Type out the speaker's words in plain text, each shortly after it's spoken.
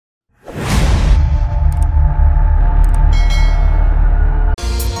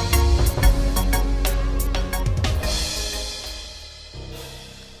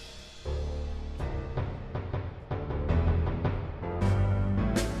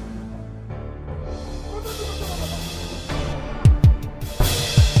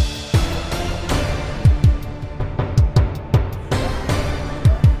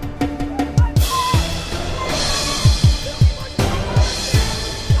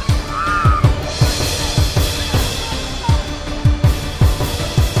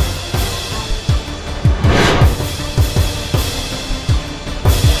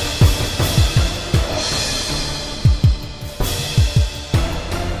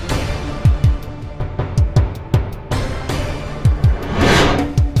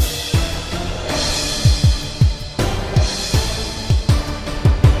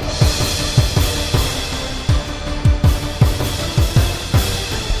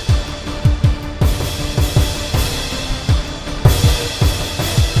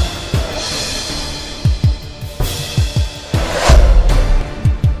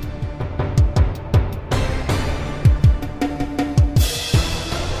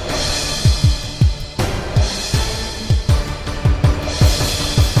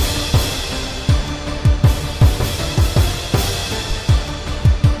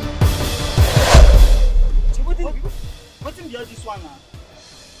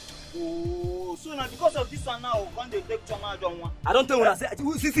Oh, so now because of this one now, when they take Choma John one. I don't tell when I say,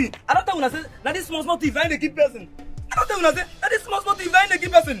 see, I don't tell when I say that this small thief ain't a key person. I don't tell when I say that this small thief ain't a key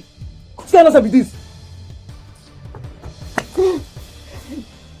person. What's going on with this?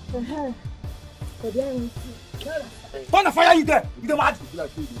 Turn the fire you there. You the mad.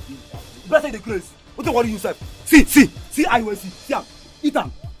 Better say the clothes. What the worry yourself? See, I will see. Eat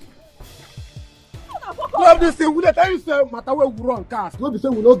them. Well, they say we tell you say matter where we run cars. No be say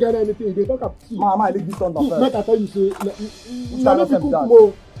we no get anything. They talk about. Ma, leave this on first. Make I tell you say, na no be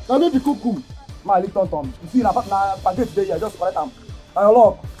kukum. Na no be kukum. Ma, leave Tom. You see, na package today here. Just collect them. Na your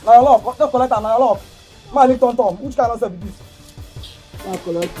lock. Just collect them. Na your lock. Ma, leave Tom. Which kind of stuff is this? Ma,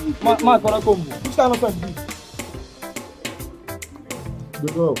 collect you. Ma, collect combo. Which kind of stuff is this? The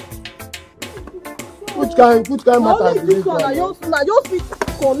girl. Which kind matter is this one? Na your fit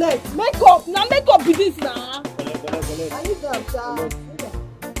collect. Makeup be this na. I need them, sha.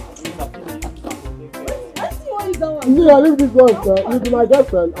 Let's see what is that one. No, I leave this one, sir. You be my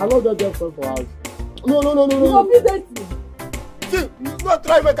girlfriend. I love that girlfriend for house. No. You go be dating. See, no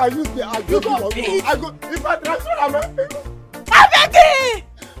try make I use the I go. If I try, so I'm. Abegi!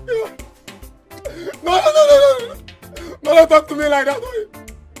 No. Don't talk to me like that.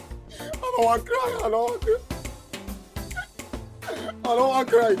 I don't want to cry. I don't want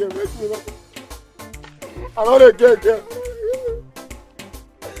to cry. They make me laugh. I don't want to get.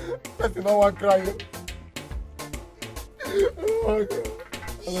 I don't want to cry. I don't want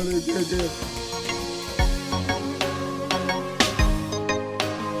to get.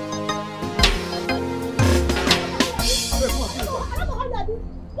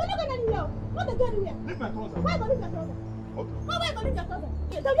 Leave my trouser. Why go leave your trouser? Okay. Why go leave your trouser?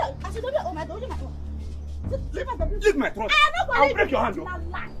 I should don't oh my God, leave my trouser. Leave my trouser. I'll break your hand. Na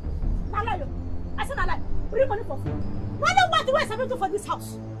lie. I said na lie. Bring money for food. Why don't want to wear something for this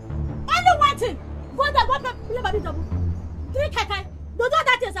house? Only one thing. Go there, go play body double. Drink kai. Don't do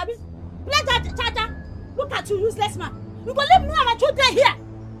that thing, Sabi. Play that cha-cha. Look at you, useless man. You go leave me and my children here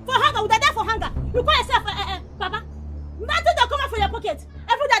for hunger. We die for hunger. You call yourself Papa. Nothing that come out from your pocket.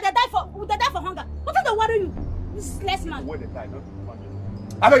 Every day they die for hunger. What does they worry you? Useless man. Where they die, not for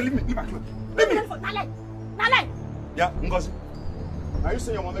hunger. Leave my clothes. Leave me. Na lie. Yeah, Ngozi. Are you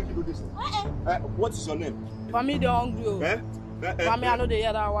saying your mom make you do this? What is your name? For me, they're hungry. For me, I know they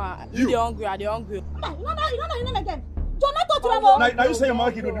hear that one. You? They're hungry. They're hungry. You know your name again. Don't not talk to them. Now you say your mom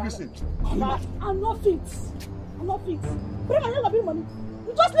make you do this thing. I'm not fit. Bring my money.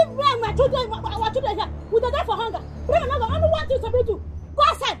 You just leave me and my children here. We die for hunger. Bring another. I don't want you to be to. Go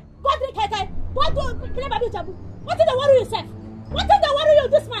outside. Go drink kai. Go do play baby jabu. What did they worry yourself? What did they worry you,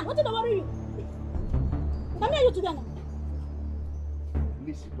 this man? What did they worry you? Come here, you today now.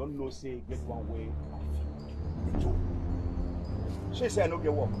 Listen, don't know say get one way. The two. She say I don't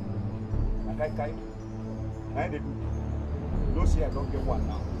get one. I kai. I they do. Don't say I don't get one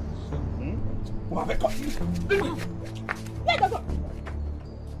now. Who have a cut? Yeah, go.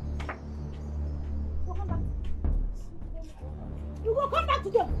 You go come back to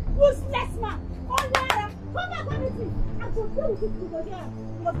them. Useless man. Come back on it. I will deal with it together.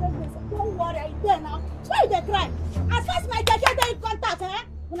 Don't worry, I'm there now. Why they cry? As far as my dad get in contact,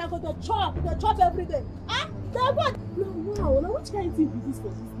 when I go to chop every day. They what? Wow, now which kind of thing be this for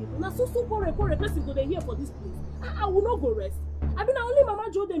this people? Now so poor person go they here for this place. I will not go rest. I mean, only Mama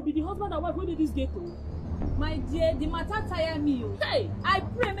Jordan be the husband and wife where did this get to? My dear, the matter tire me. Hey, I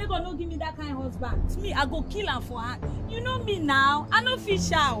pray may God not give me that kind of husband. Me, I go kill her for her. You know me now. I no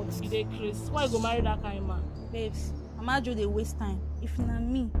fish out. You dey Chris. Why you go marry that kind of man? Babes, Mama Jo dey waste time. If not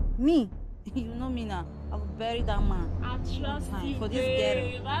me, you know me now. I will bury that man. I trust you, for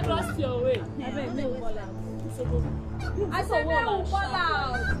this girl. I trust your way. I said we will fall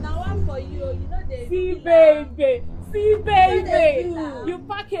out. Now one for you. You know they. See, baby. You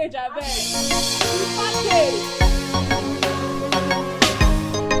package, I beg. You package.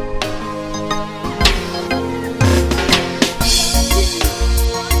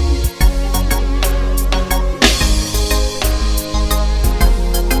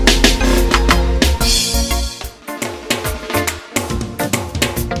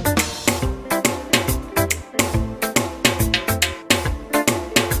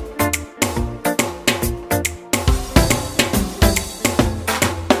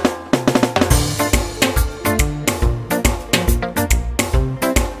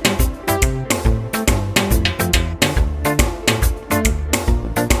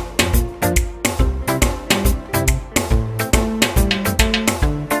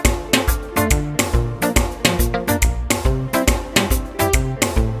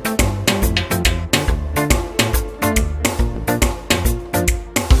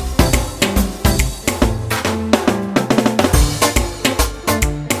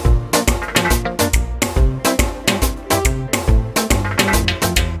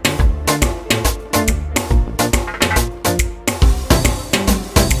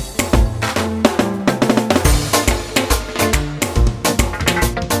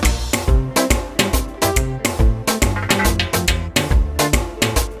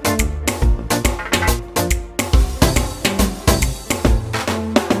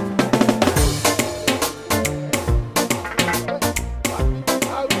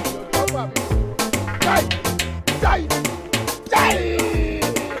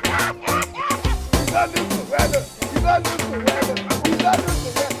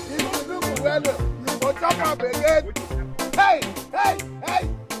 again. Hey, hey, hey.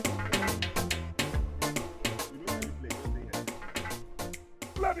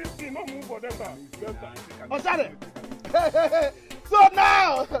 Let this thing not move for them now. Osare. Hey. So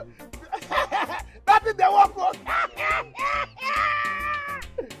now, that is the work.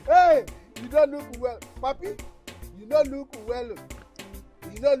 Hey, you don't look well, Papi. You don't look well.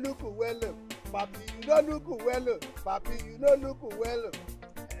 You don't look well, Papi. You don't look well, Papi. You don't look well.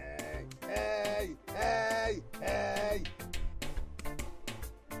 Hey, hey, hey.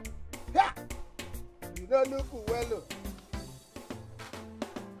 Yeah. You don't look well.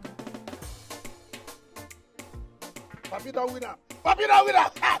 Papi don't win. Papi don't win.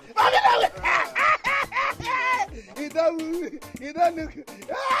 Papi don't win. He don't look.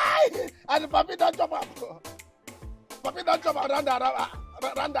 And Papi don't jump up. Papi don't jump around.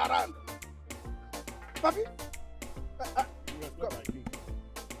 Papi.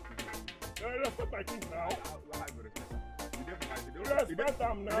 Respect my king now. Respect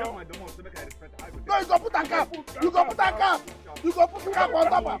them now. No, you go put a cap. You go put a cap. You go put a cap on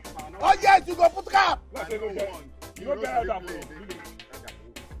top. Oh yes, you go put a cap. You don't get that, bro.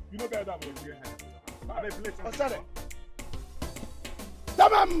 You don't get that, bro. Oh, sorry.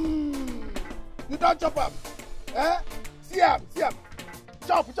 Tamam. You don't chop up. Eh? See him.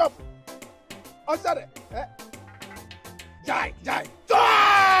 Chop. Oh, sorry. Eh? Jai.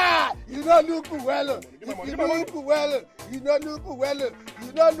 You don't look well. You don't look well. You don't look well.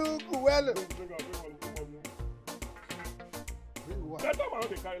 You don't look well. That time I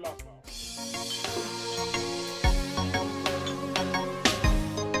don't carry last now.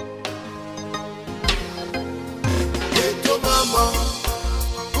 Mama,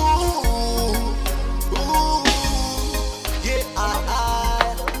 ooh, yeah,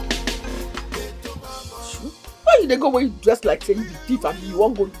 Why you dey go when you dress like say you be thief and you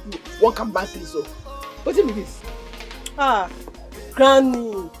won't go do one come back thing so? What's it with this? Ah,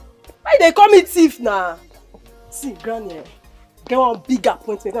 Granny, why they call me thief now? See, Granny, get one big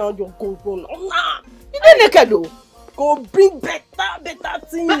appointment and you go. Nah, You dey naked though. go bring better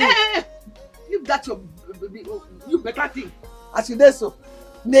thing. Leave that you better thing. As you dey so,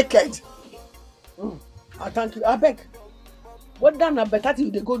 naked. I thank you. I beg. What damn na better thing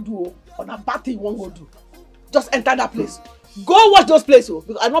you dey go do or na bad thing you wan go do? Just enter that place. Go watch those places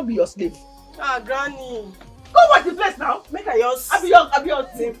because I not be your slave. Ah, Granny. Go watch the place now. Make I just. I be your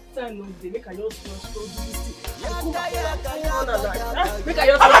Same time no dey. Make I just scroll this thing. Make I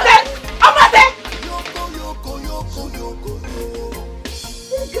just. Amate!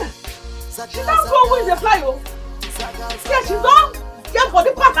 She don't go with the fly, oh. Yeah, she don't get for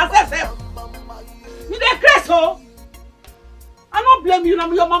the part herself. You dey craze, oh. I don't blame you.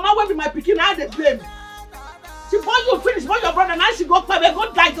 Your mama will be my pikin. I dey blame. She born you finish, born your brother. Now she go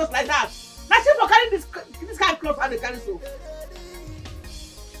die just like that. Now she for carry this kind of clothes and they carry so.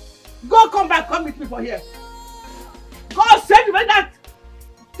 Go come back, come meet me for here. Go send me that.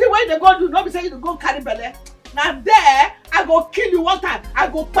 See what they go do. Not be saying you go carry belly. Now there, I go kill you one time. I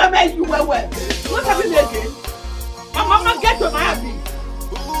go permit you well. What have you again? My mama get to my happy.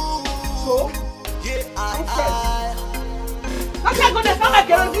 So, okay. Okay, go there, come back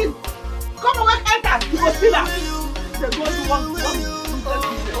kerosene. Come on, enter. You go steal her. They go do one.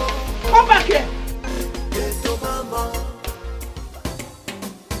 Come back here.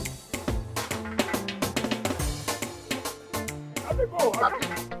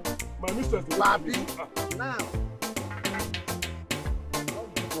 My mistress. Papi. Now.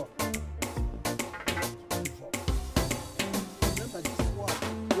 Remember this one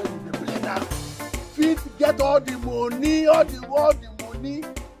when you dey play now. Fit get all the money.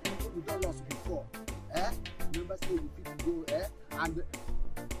 We don't lost before. Remember say you fit go and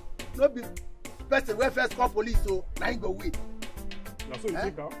no be person wey first call police so na him go win. Na so you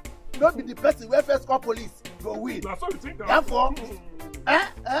think am? No be the person wey first call police go win. Na so you think am? Therefore,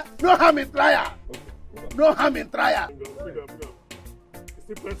 no harm in trial. No harm in trial.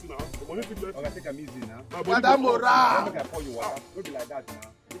 Still plenty now. The money still plenty. Okay, take am easy now. Madam Mora. Make I pour you water. Don't be like that now.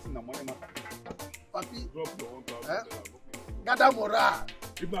 This is the money matter. Papi, Drop your 1,000. Madam Mora.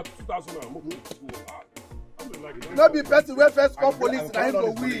 If not 2,000, I'm okay. No be person wey first call police na him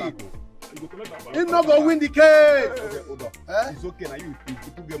go win. You go collect that back. Him no go win the case. Okay, hold on. It's okay now. You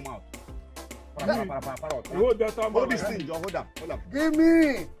put them out. Hold that time. Hold this thing, John. Hold on. Give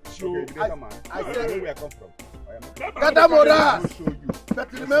me. Show. Okay, man. I Where said, I come from. Madam Mora. I will show you.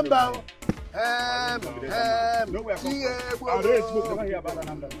 But remember, Know where I come from. Never hear about that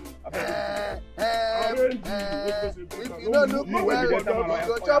number. if you don't look well, you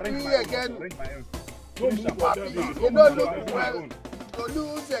go chop me again. Don't move for them. You don't look well. go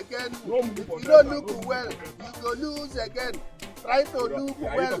lose again. No, If you don't look well, you go lose again. Try to look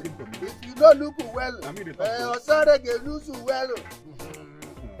well. If you don't look well, sorry, get lose well.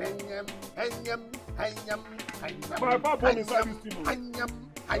 My papa inside this thing.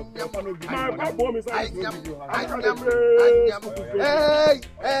 My papa inside this video.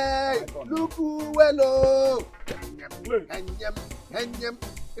 Hey, look well, oh.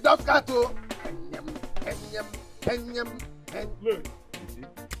 It does cut to.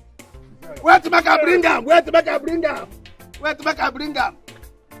 Where to make a bring up? Where to make a bring up? Where to make a bring up?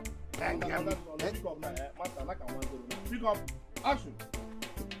 Pick up. Action.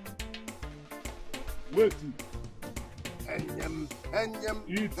 Wait.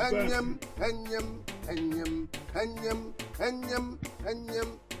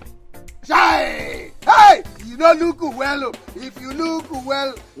 Shy! Hey! You don't look well. If you look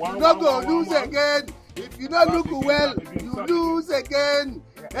well, you don't go lose again. If you don't look well, you lose again.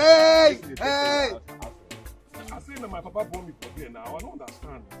 Hey! I say that my papa born me for here now. I don't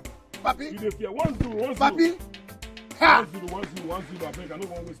understand. Papi? You dey fear. One zero. Papi? Ha! 1-0. I beg. I don't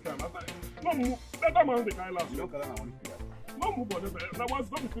want to waste time. No move. Let that man the kind last. You don't collect my money for that. No move on this. That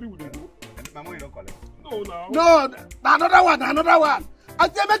was not three with the go. My money don't collect. No, now. No, another one. I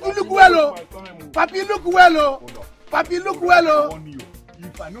say make you look well, oh. Papi look well, oh. Papi look well, oh.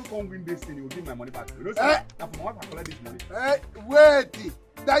 If I don't come win this thing, you will give my money back. You know, sir, now for my wife, I collect this money. Wait.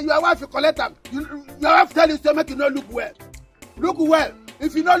 That your wife you collect them. Your wife tell you to make you not look well. Look well.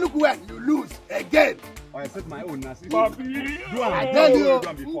 If you don't look well, you lose again. I set my own. I tell you.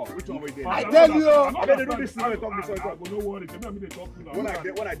 Which one we did? I tell you. I'm going to do this thing. Don't worry.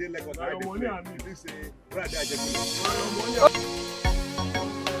 When I did Lagos, I did this. When I did, I just.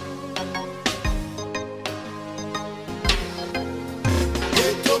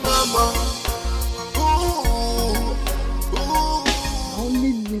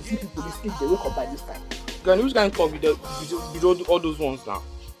 Only lazy people they sleep, they wake up by this time. Granny, which kind of talk with all those ones now?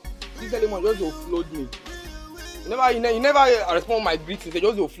 This element just offload me. You never respond my greetings. They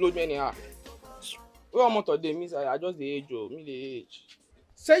just offload me anyhow. What amount of day means I just the age, me the age.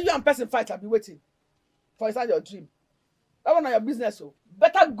 Say you and person fight, I'll be waiting for inside your dream. That one is your business, oh.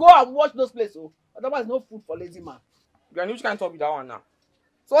 Better go and watch those places, oh. Otherwise, no food for lazy man. Granny, which kind of talk with that one now?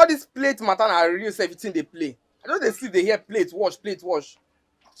 So all this plate matter na real self everything they play. I don't they see they hear plate wash.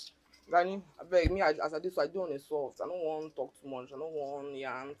 Granny, I beg me as I do so I do on a soft. I don't want to talk too much. I don't want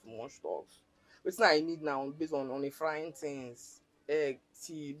yarn too much talk. What's I need now based on a frying things, egg,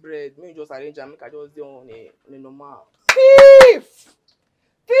 tea, bread. Maybe just arrange and make I just do on a normal. Thief!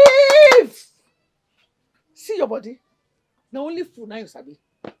 See your body. Now only food now you sabi.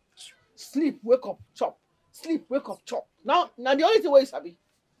 Sleep, wake up, chop. Sleep, wake up, chop. Now the only thing where you sabi.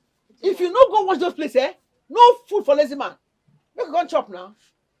 If you no go watch those places, no food for lazy man. Make you go chop now.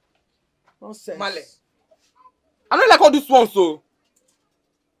 Nonsense. Male. I don't like all this one so.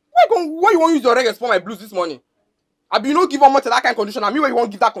 Why you want to use your reggae for my blues this morning? I be no give much to that kind of condition. I mean where you want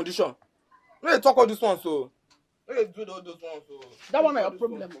to give that condition. No they talk all this one so. No they do all those ones so. That one is your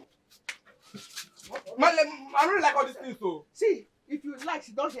problem. Male, I don't like all these things so. See, if you like,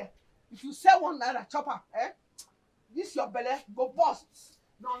 sit down here. If you sell one naira chopper, this your belly go bust.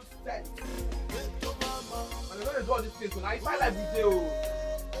 Nonsense. And they don't do all these things so now it's my life with you.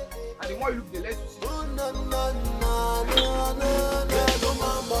 And the more you look, the less you see.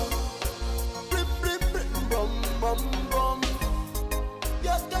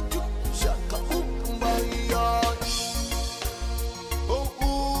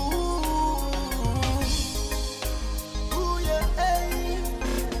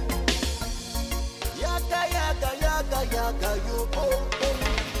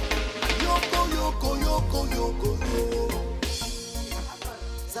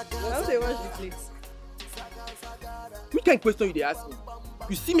 How they wash the plates? Which kind of question you they ask me?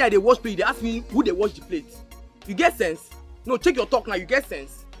 You see me I they wash plate, they ask me who they wash the plate. You get sense? No, check your talk now, you get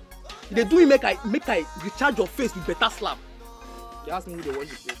sense? They do me make I recharge your face with better slap. They ask me who they wash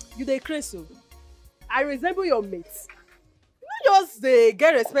the plate. You dey crazy o. I resemble your mates. You no just dey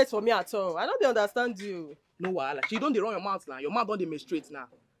get respect for me at all. I no dey understand you. No wahala. You don't dey run your mouth now. Your mouth don't dey menstruate now.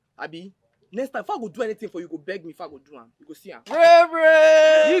 Abi? Next time, if I go do anything for you, go beg me if I go do am. You go see am.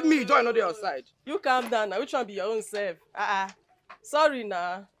 Brave. Give me joy, not dey outside. You calm down now. Which one be your own self? Sorry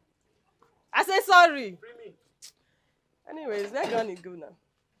now. I say sorry. Bring me. Anyways, let Granny go now.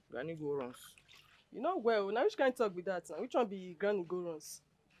 Granny go runs. You know well. Now which kind talk be that now? Which one be Granny go runs?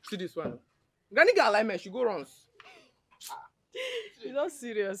 See this one. Granny get alignment, she go runs. You not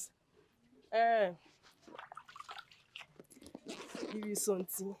serious? Give you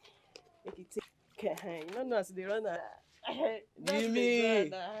something. Make you take care. You don't know as they run.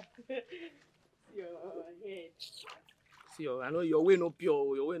 Jimmy. Your head. See, I know your way no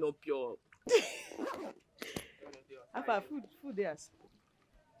pure. Your way no pure. Apa food there.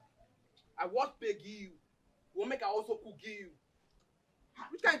 I what pay give you. Won't make I also cook give you.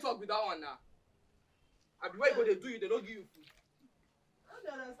 Which kind of talk with that one now? I be where they do you, they don't give you food. I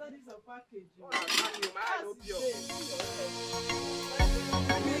don't understand this package. Oh, I can't you, my eye no pure.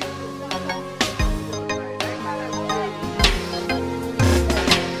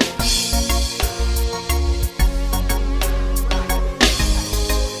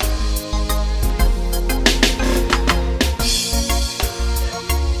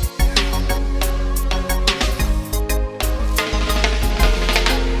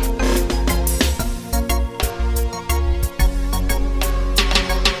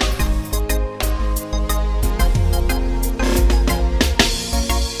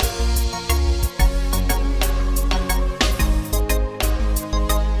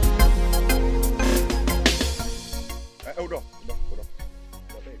 Hold on.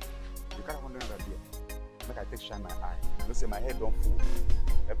 You can't wonder that beer. Make I take shine my eye. You say my head don't full.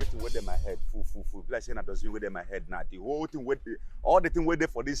 Everything within my head full. Like saying that doesn't within my head now. The whole thing with all the thing waiting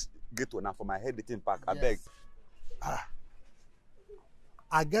for this ghetto now for my head the thing pack. I beg.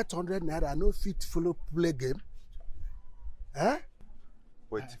 I get 100 naira. I no fit follow play game. Eh?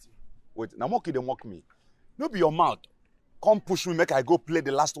 Wait. Now mock they mock me. No be your mouth. Come push me, make I go play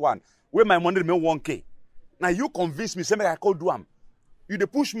the last one. Where my money remain 1K. Now you convince me, say make I call do am. You they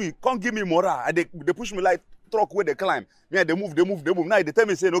push me, can't give me morale. They push me like truck where they climb. Yeah, they move. Now they tell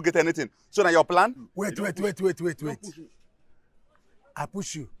me say no get anything. So now your plan? Wait. I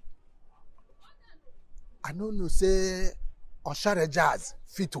push you. I don't know say Oshare Jazz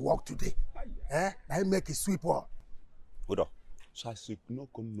fit to work today. I make it sweep up. Hold on. So I say no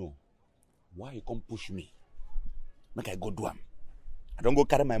come no. Why you come push me? Make I go do am. I don't go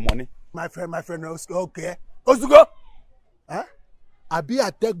carry my money. My friend, okay. Ozugo? Abi I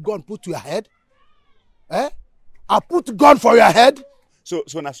take gun put to your head? I put gun for your head? So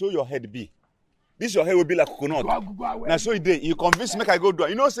now so your head be. This your head will be like coconut. Now so you convince me make I go do am.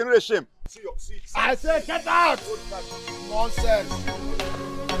 You know say no shame. See. I say get out! Nonsense.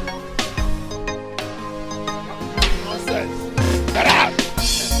 Get out!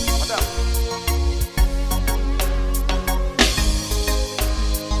 Madam.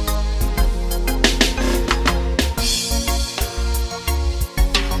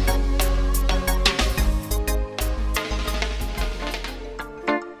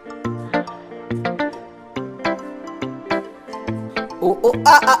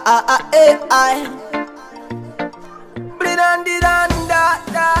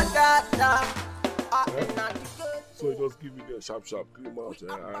 So just give me the sharp clean out.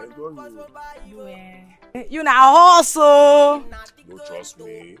 I enjoy you. You now also. Don't trust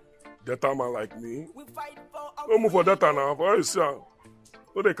me. Data man like me. Don't move for data now. For you see, no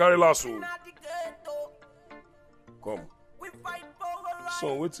they carry lasso. Come.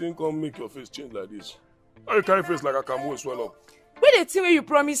 So waiting come make your face change like this. How you carry face like a camel swell up? Where the thing where you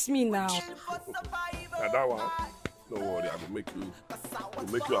promise me now? Now that one, don't worry, I will make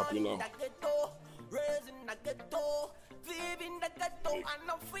you happy now.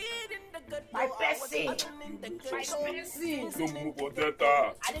 My person. Don't move for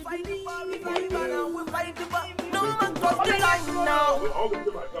data.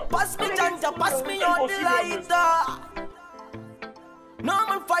 Pass me ganja, pass me on the lighter. No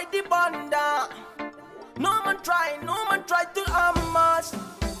man fight the banda. No man try to harm us.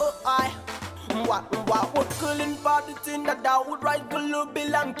 Oh I. What would killing for the thing that would rightfully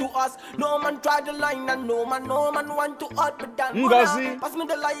belong to us? No man try the line and no man want to hurt me down. Ngozi. Pass me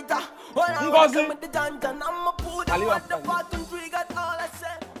the lighter. Ngozi. With the ganja, I'ma put it on the button trigger. All I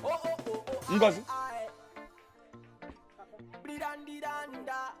say. Oh. Ngozi.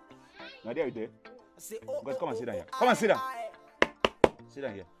 Nadia, you there? Ngozi, come and sit down here. Come and sit down. Sit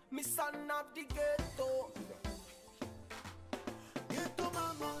down here. Me son of the ghetto.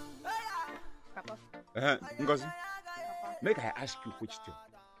 Ngozi, make I ask you a question.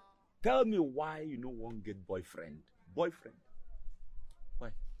 Tell me why you no want get boyfriend. Why?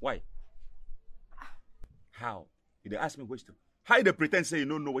 How? You dey ask me a question. How you dey pretend say you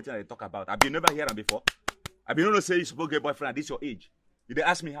don't know what I talk about? Have you never heard am before? Have you not say you supposed to get boyfriend at this your age? You dey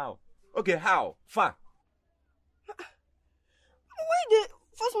ask me how? Okay, how? Far? Why they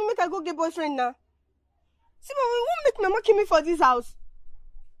force me make I go get boyfriend now? See, but we won't make mama kill me for this house.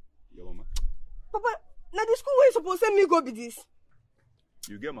 Your mama? Papa, now the school where you supposed to send me go be this.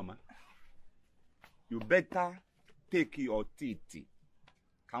 You get mama? You better take your teeth.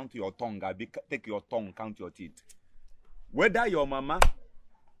 Count your tongue. Take your tongue, count your teeth. Whether your mama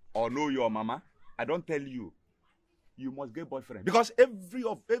or no your mama, I don't tell you, you must get boyfriend. Because every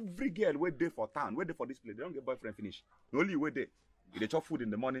girl wait there for town, wait there for this place, they don't get boyfriend finish. Only wait there. They chop food in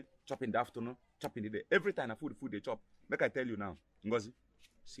the morning, chop in the afternoon, chop in the day. Every time I food they chop. Make I tell you now, Ngozi,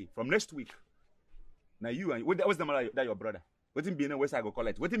 see, from next week, now you and what's the matter that your brother? What him be name? Where's I go call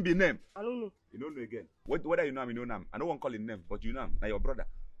it? What him be name? I don't know. You don't know again. Whether you know him, you know him. I don't want to call him name, but you know him. Now your brother.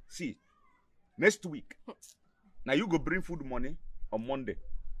 See, next week, now you go bring food money on Monday.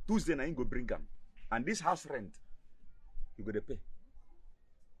 Tuesday, now you go bring them. And this house rent, you go to pay.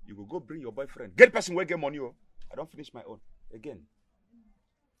 You go bring your boyfriend. Get person where get money. Oh. I don't finish my own. Again,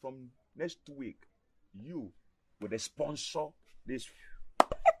 from next week, you will sponsor this.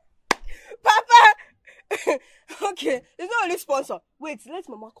 Papa! Okay, it's not only sponsor. Wait, let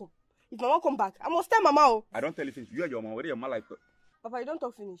Mama come. If Mama come back, I must tell Mama. Oh. I don't tell you finish. You and your mama, whether your mama like. Papa, you don't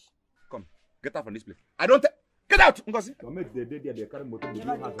talk finish. Come, get out from this place. I don't tell. Get out! Ngozi. You make the day they carry motor. You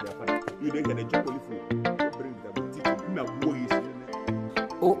don't have their father. You don't get a job only food. Bring the boutique. You know who is.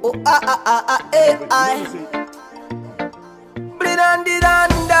 Oh, I. Bridandi da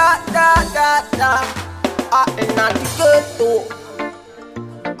da. In the ghetto,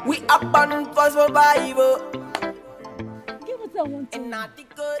 we up on for survival. Give it a one In time. the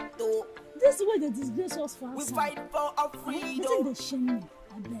ghetto, This is where they disgrace us for we us. fight for our What's freedom. the shame?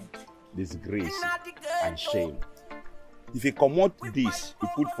 I beg. Disgrace In the and ghetto, shame. If you come out this, you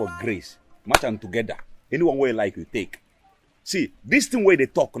put for grace. Match them together. Anyone way like you take. See, this thing where they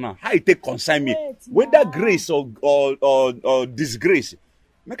talk now, how it take concern me. Wait, Whether now. grace or disgrace.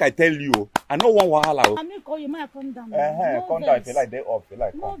 Make I tell you, I know one wahala. I may call you, may I come down. Come down if you like, they off. If you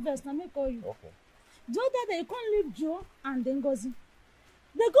like, No come. verse, I may call you. Okay. The other day, you can't leave Joe and then Ngozi.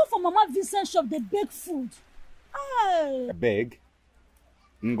 They go for Mama Vincent shop, they beg food. Hey. I beg.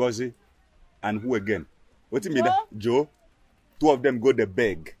 Ngozi. And who again? What you mean? Joe. Joe. Two of them go the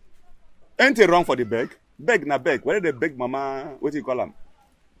beg. Ain't it wrong for the beg? Beg na beg. Whether they beg Mama, what do you call them?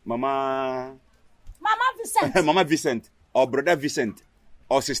 Mama Vincent. Mama Vincent or brother Vincent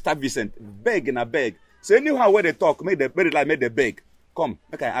or sister Vincent. Beg na beg. So anyhow where they talk, make the beg. Come,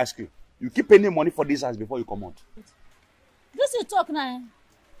 make I ask you. You keep any money for this house before you come out. This you talk now.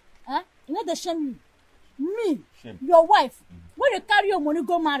 Eh? You know they shame you. Me, Shame. your wife, when you carry your money,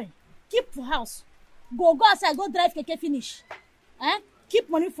 go marry. Keep for house. Go outside, go drive keke finish. Eh? Keep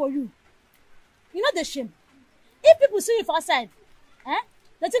money for you. You know the shame. If people see you for outside, eh?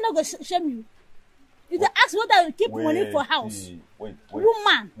 They think not go shame you. If they ask whether you keep money for house, Wait.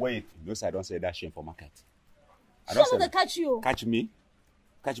 woman. Wait. Those I don't say that shame for market. I Sure don't say they that. catch you. Catch me.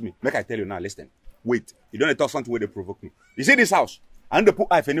 Make I tell you now, listen. Wait. You don't talk something where they provoke me. You see this house? I don't put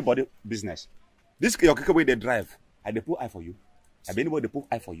eye for anybody business. This your kicker way they drive. I they put eye for you. I be anybody they put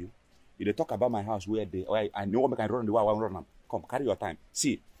eye for you. You they talk about my house where they I know what I run the way I want to run them. Come, carry your time.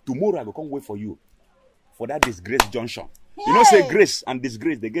 See, tomorrow I will come wait for you. For that disgrace junction. You know say grace and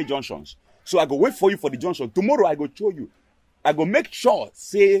disgrace, they get junctions. So I go wait for you for the junction. Tomorrow I go show you. I go make sure,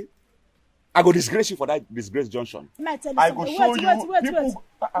 say, I go disgrace you for that disgrace junction. May I tell you I something? go show Wait. you.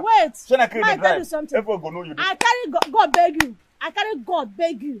 Wait. So I carry May I the tell you drive. something? Everyone go know you. I carry God beg you. I carry God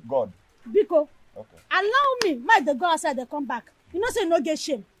beg you. God. Biko, Okay. allow me. May they go outside, they come back. You know say no get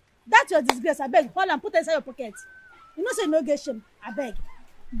shame. That's your disgrace. I beg. Hold and put it inside your pocket. You know say no get shame. I beg.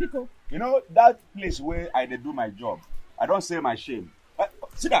 Biko. You know that place where I dey do my job. I don't say my shame.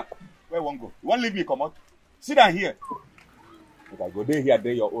 Sit down. Where won't go? You won't leave me come out. Sit down here. Make I go there here,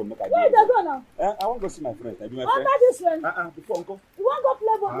 there your own. Make I Where go. they go now? I want to go see my friend. I be my Under friend. this one. Before uncle. You want go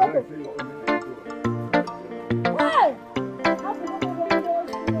play ball? Hey.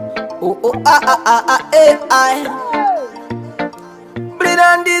 Oh, I.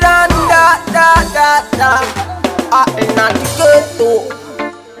 Bridandi da. In the ghetto,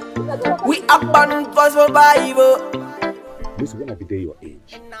 we up on for survival. Listen, when I be there your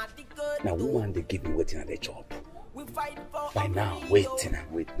age. Now woman they give me waiting at the job. By now, waiting.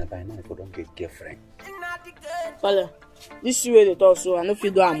 Now by now, if I don't get girlfriend. Fale, this way they talk so I no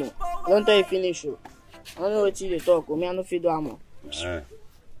fit do am. Don't tell you finish o. I don't know wetin they talk o, me I no fit do am.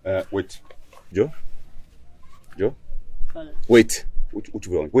 Wait. Joe? Fale. Wait. What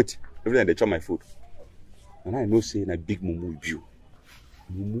you want? Wait. Every time they chop my food. And I know say na big mumu with you.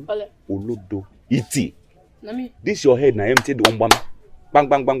 Mumu. Fale. Olodo. Iti. Na me. This your head na empty the bang.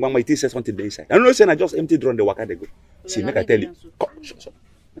 Bang. It says something there inside. I don't know say na just empty run the waka they go. See, make I tell you. Come, shut.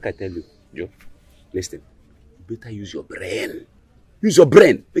 Make I tell you, Joe. Listen. You better use your brain. Use your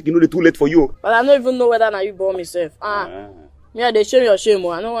brain. Make you know it's too late for you. But I don't even know whether na you born myself. Me I dey shame your shame o.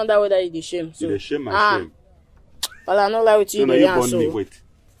 I no wonder whether you dey shame. So. You dey shame my shame. But I no like wetin you No, dey you yarn born me. so. Wait.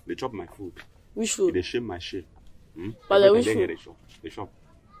 They chop my food. Which You food? dey shame my shame. Pale, we should. should. The shop.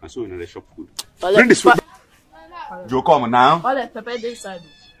 I saw in the shop food. Pale, Bring this food. You come now. Pale, pepper this side.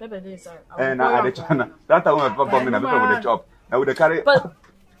 Pepper this side. And I the China. That time when I pop in, I with the chop. I would carry. Pale,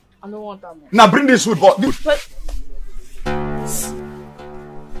 I don't want that. Now bring this food, but this. Pale,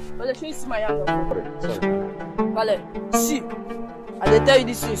 show you see my hand. Sorry. Pale, see. I dey tell you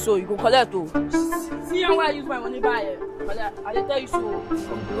this thing so you go collect o. See how I use my money buy it. Pale, I dey tell you so you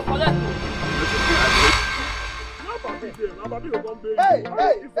go collect o. Hey,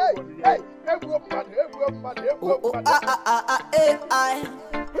 everybody.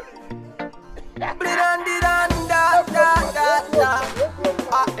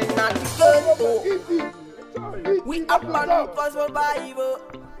 We up on cause we're Bible.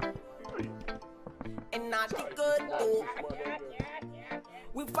 And not the good though.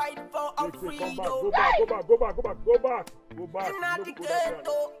 We fight for our freedom. Go back. And not the good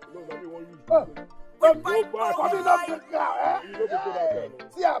though. We fight for our freedom.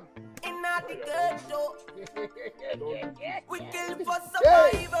 And not the good though. We kill for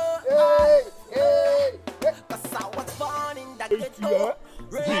survival. Cause I was born in the ghetto.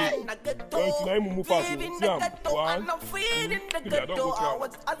 Raised in the ghetto. Living in the ghetto. And I'm feeding the ghetto. I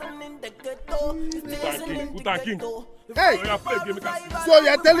was hustling in the ghetto. Hey, so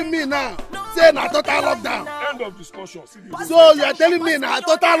you're telling me now, say na total lockdown. End of discussion. So you're telling me na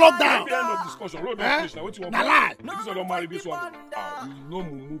total lockdown. End of discussion. Road don't finish now. What you want? Na lie. This one don't marry this one. You no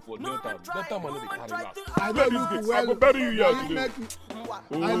move for Delta. Delta man dey carry last. I don't look well. I go bury you here today.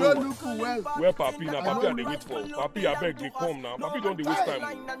 I don't look well. Where Papi? Now Papi are they wait for. Papi, I beg they come now. Papi don't they waste time.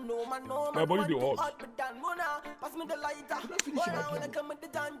 My body they hot.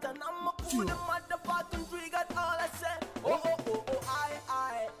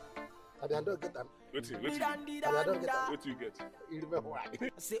 I don't get them. Wait till you get.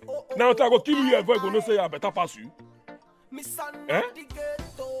 Oh. Now I go kill you here. If I go no say I better pass you. Eh?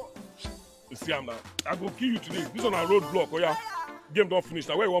 You see I'm now. I go kill you today. This on a roadblock. Oh yeah. Game don't finish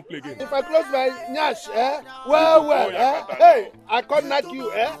now. Where you want play game? If I close my nyash, hey, I can't knock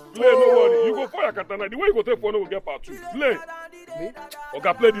you, Play, no worry. You go for your katana. The way you go take for no will get part 2. Play. Me?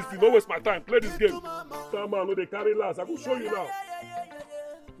 Okay, play this thing. Don't waste my time. Play this game. Some man, no, they carry last. I go show you now.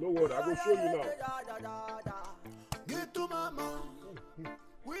 No worry. I go show you now.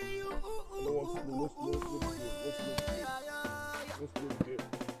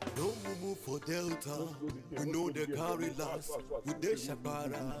 No mumu for Delta, we know the carry last. We de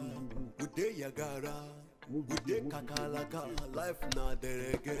Shakara, we de Yagara, we de Kakalaka, life na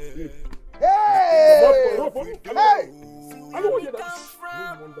derege. Hey!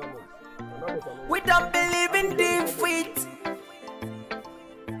 We don't believe in defeat.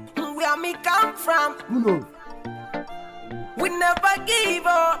 Where me come from, we never give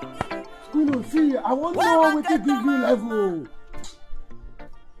up. Kuno, see, I want to know what to give you level.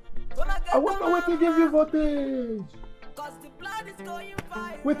 I want to know what to give you voltage.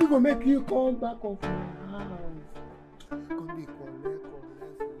 What to go make you come back of my house? Come be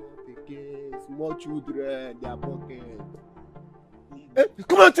collect small children, their pocket. Hey,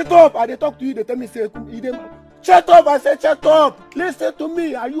 come on, shut up! I they talk to you, they tell me say, shut up! I said shut up! Listen to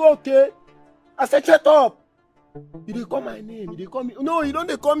me, are you okay? I said shut up! You dey call my name, you dey call me. No, you don't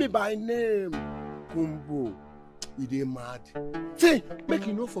dey call me by name. Kumbo. You dey mad. See, make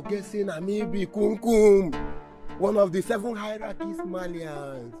you no forget saying na me be Kumkum, one of the 7 hierarchies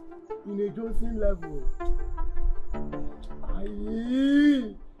Malians in a Johnson level.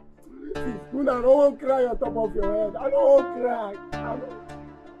 Aye. I don't want to cry on top of your head. I don't want to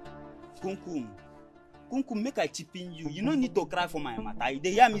cry. Kumkum, make I chip in you. You no need to cry for my matter. You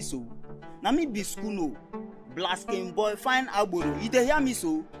dey hear me so? Na me be school no. Blasking boy, fine aboro. You dey hear me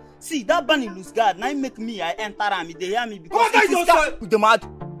so? See, that bunny loose guard, now make me, I enter him, they hear me because if you start... You the mad?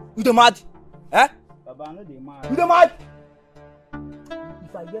 You the mad? Eh? Baba, I know they mad. You the mad?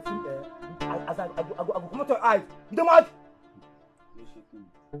 If I get him there, I go come out your eyes. You the mad? You're shaking.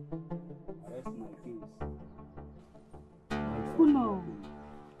 Arrest my case. Kuno.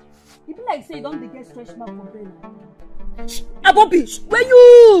 You be like say you don't get stretch mark for brain. Abobi, where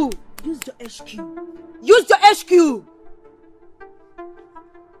you? Use your HQ. Use your HQ.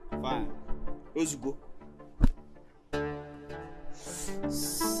 Fine. Let's go.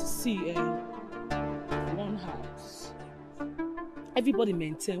 See, one house. Everybody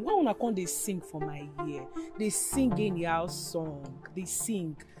maintain. Why wanna come they sing for my ear? They sing in your house song. They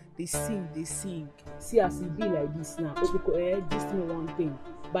sing. See as it be like this now. This thing one thing.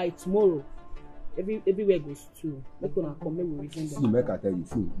 By tomorrow, everywhere goes to. Make una come, make we resume them. See, make I tell you.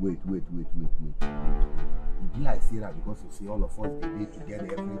 See, wait. be like say that because you see all of us dey together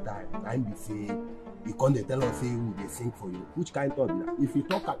every time. And be say you come dey tell us say who dey sing for you. Which kind talk be that? If you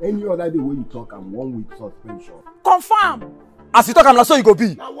talk any other day when you talk, I'm 1 week suspension. Confirm. As you talk, I'm not so you go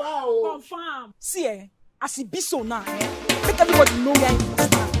be. Wow. Confirm. See, as it be so now, make everybody know where you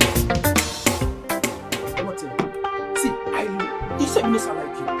stand. See, you said you know I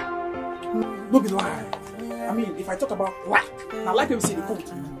like you. No be lie. I mean, if I talk about like, now like them say they come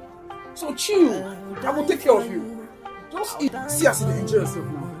to me. So chill. I will take care of you. Just eat. See as you enjoy yourself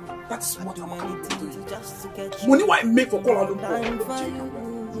now. That's what I'm going to do. Money what I make for call out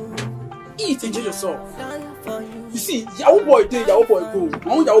eat, enjoy yourself. You see, Yahoo boy day, Yahoo boy go.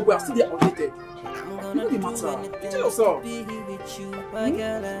 My own Yahoo boy are still there outdated. You know the matter. Enjoy yourself.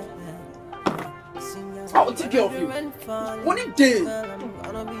 I will take care of you. Money day.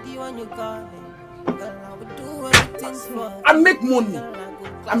 I make money.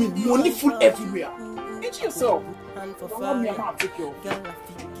 I mean, money full everywhere. Enjoy yourself. Allow me, I'm going to take care of you.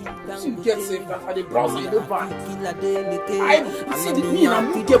 So you get safe and the browser, you don't buy. I see the me and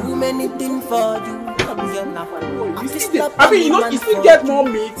I'm get anything for you. I mean, you know, you still get more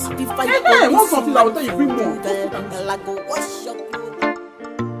meat. Hey, want something I will tell you bring more.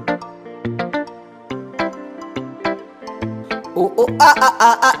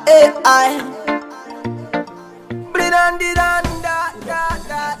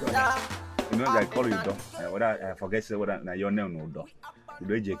 You know, I call you dog. I forget say what your name no dog. You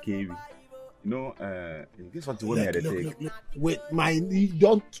do JKV. You know, this what you want me to take. Wait, you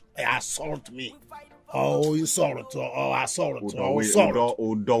don't assault me. Oh, insult or assault or assault.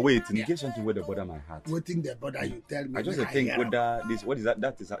 Oh, wait, in case something where they bother my heart. Waiting the bother you tell me. I just think whether this, what is that?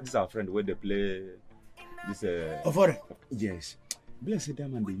 This is our friend where they play this. Yes. Bless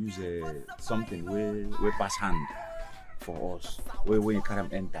them and they use something where pass hand for us. Where you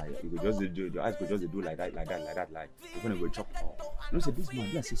can't enter, you go just do your eyes go just do like that. You're gonna go chop off. You know, say this man,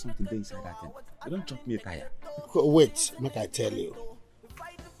 bless say something there inside that thing. You don't chop me a tire. Wait, make I tell you.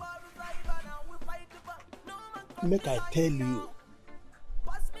 Make I tell you.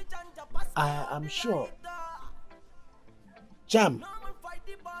 I am sure Jam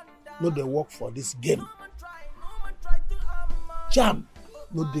no dey work for this game. Jam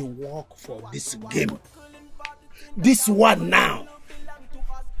no dey work for this game. This one now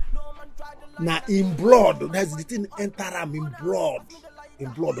in blood. That's the thing enter am in blood. In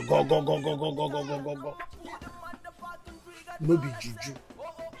blood. Go. No be juju.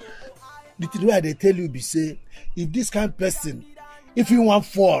 The thing why they tell you be say, if this kind of person, if you want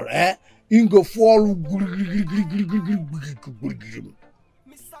fall, you go fall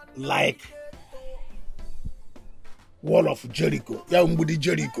like wall of Jericho. Yeah, Mbudi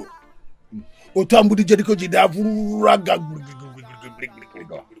Jericho. Otambudi Jericho jidavuraga.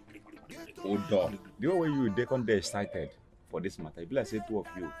 Odo. The way you they come there excited for this matter. If I say two of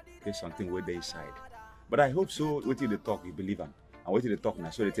you, there's something where they decide. But I hope so. Wait till they talk, you believe them. And wait till they talk now,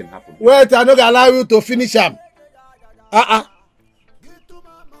 so the thing happen. Wait, I'm not gonna allow you to finish him.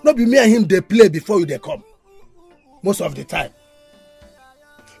 Not be me and him they play before you they come. Most of the time.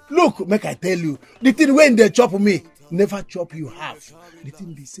 Look, make I tell you, the thing when they chop me, never chop you half. The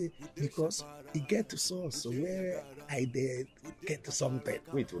thing be say because it get to source where I did get to something.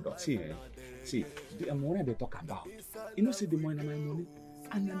 Wait, hold on. See, the money they talk about. You know, see the money, my money,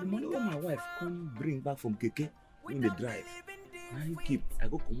 and then the money when my wife come bring back from KK when they drive. I keep. I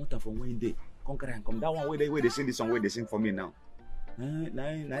go come out from one day, conquer and come. That one where they sing this song, where they sing for me now.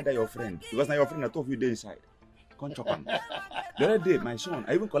 Neither your friend, because now your friend I told you they inside. Come chop him. The other day, my son,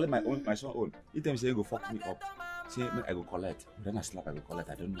 I even collect my son own. He tell me say go fuck me up. Say I go collect. Then I slap, I go collect.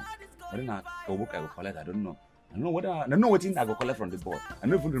 I don't know. But then I go work, I go collect. I don't know. I don't know what thing I go collect from the board. I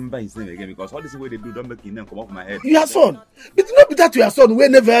don't even remember his name again because all this way they do don't make his name come off my head. Your son, it's not that your son we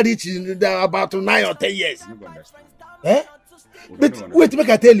never reach in about 9 or 10 years. You don't understand. Eh? But wait, make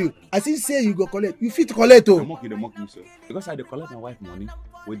I tell you. I still say you go collect. You fit collect oh. They mock me so. Because I collect my wife money.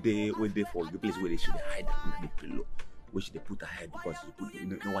 Where they for the place where they should hide under the pillow. Where should they put her head because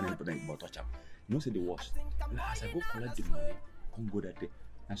no one important about touch her. You know say the worst. As I go collect the money, come go that day.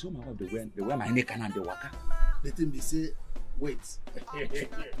 And so my wife they wear my neck and they waka. The thing they say, wait.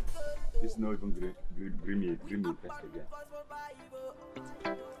 It's not even green pest again.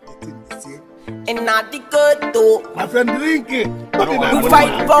 And not the good though. My friend drink it. We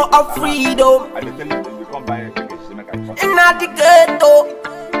fight for our freedom. I tell you, we come by and not the good though.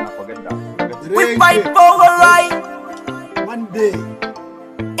 Forget that. We fight for our right. One day.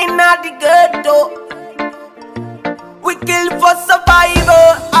 And not the good though. We kill for survival.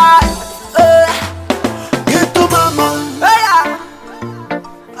 Get to mama.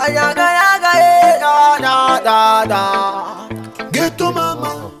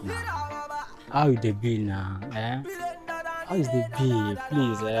 you dey be now? How is the be?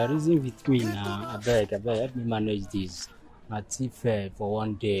 Please, reason with me now. I beg, help me manage this. My fair for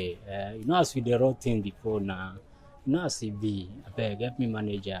one day. You know as we the raw thing before now. You know as it be. I beg, help me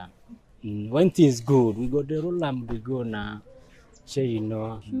manage her. When things good, we go the roll and we go now. Sure, you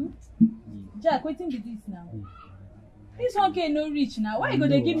know. Jack, wetin be this now? This 1K no reach now. Why you go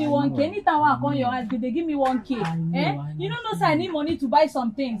dey give me 1K? Anytime I come your house, go dey give me 1K. You don't know say I need money to buy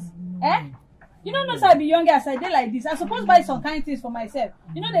some things. You don't know say I be younger as I dey like this. I suppose buy some kind things for myself.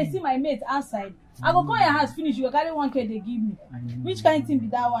 You know they see my mates outside. I go come your house finish, you go carry 1K they give me. Which kind thing be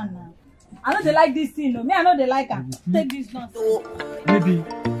that one now? I know they like this thing, no. Me, I know they like her. Take this nonsense. Maybe.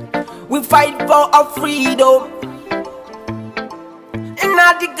 We fight for our freedom. In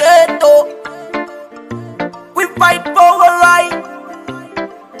the ghetto. We fight for our right.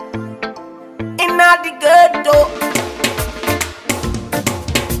 In the ghetto.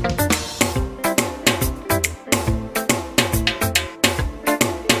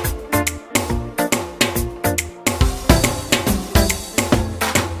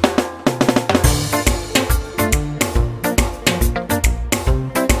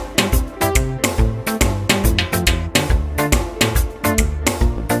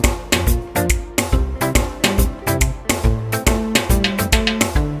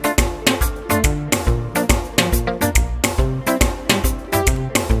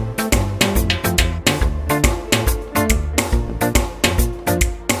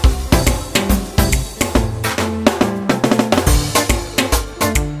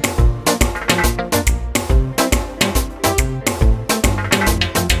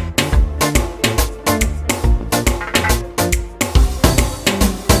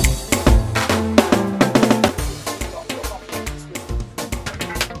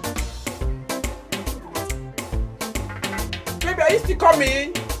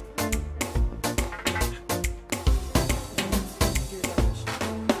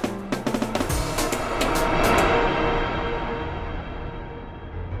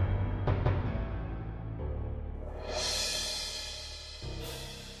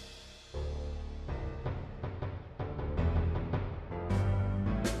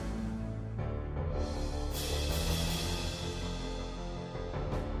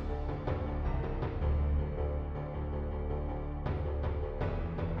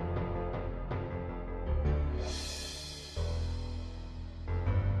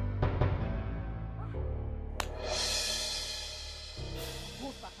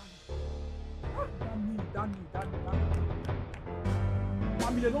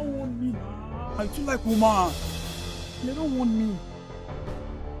 Mommy, they don't want me. I too like woman. They don't want me.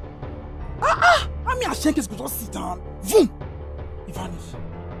 Mommy, I shake it, but just sit down. Boom! He vanish.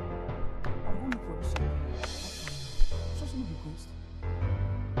 I'm going for this. Just look the ghost.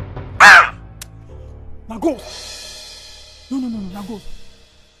 Now ghost. No, now ghost.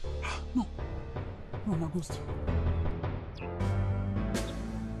 No, now ghost.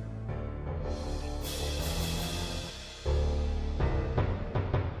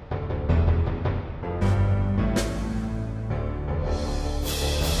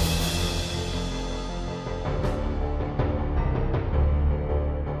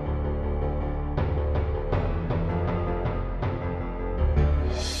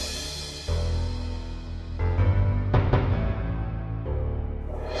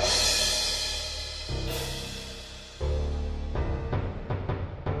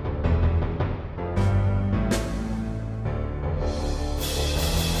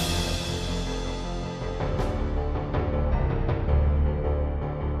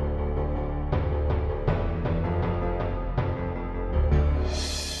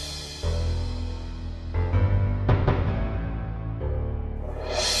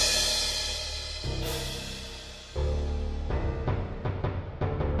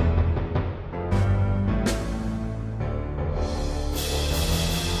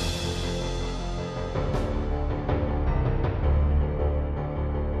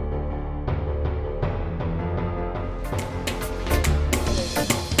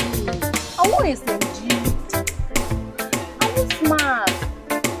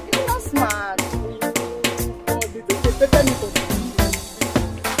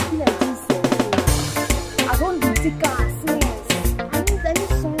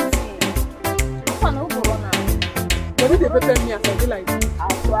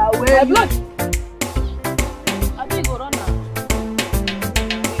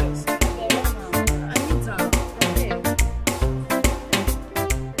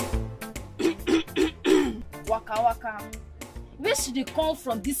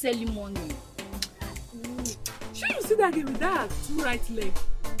 From this early morning. Sure, you see that girl with that two right leg.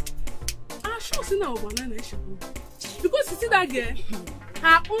 sure say na banana she go. Because you see that girl,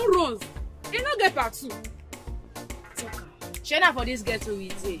 her own rose, e no get part 2. Shey na for this girl to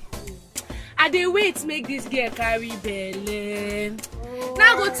wait. I dey wait make this girl carry belle.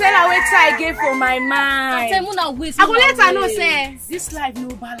 Now go tell her wetin I get for my mind. I go let her know say this life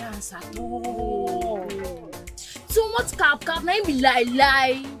no balance at all. Too much cap na him be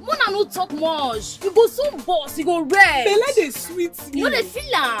lie. Mona no talk much. You go soon boss, you go red. Belle dey sweet me. You no dey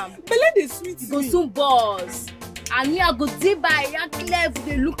feel am. Belle dey sweet me. You go soon boss. And me I go dey by and clear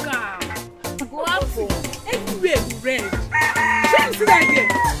dey look am. Go happen. Everywhere go red. Shey you see that girl?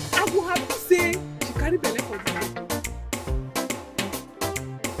 I go happy say she carry belle for the day.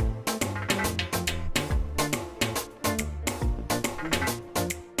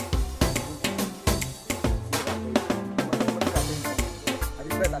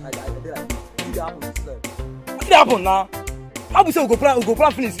 What happen now? How we say we go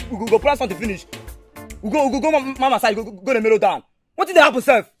plan finish? We go plan something finish. We go mama side, go the middle down. What did happen,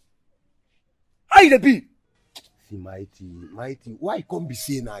 self? How you be? See, Mighty, why you can't be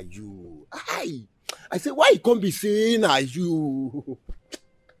saying are you? I say, why you can't be saying are you?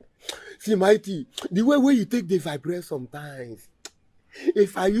 See, Mighty, the way you take the vibrate sometimes.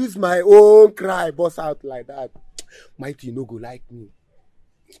 If I use my own cry, bust out like that, Mighty, you no go like me.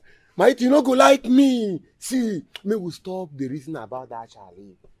 Mighty, you no go like me. See, me will stop the reason about that,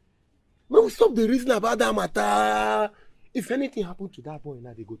 Charlie. Me will stop the reason about that matter. If anything happen to that boy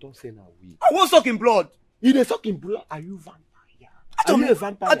now, they go to say now we. I won't suck in blood. You dey suck in blood? Are you vampire? Are you a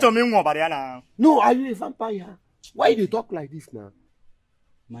vampire? I told me one Bariana. No, are you a vampire? Why they talk like this now?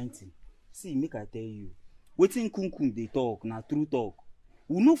 Mighty, see, make I tell you. Wetin Kunkun they talk, na true talk.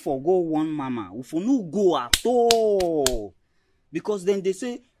 We no forgo one mama. We for no go at all. Because then they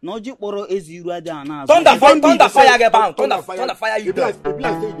say, Noji Poro is you right there now. Thunder fire get bound. Thunder fire you down. If you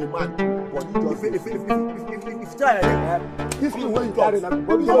say the man, but if try like this thing when you carry na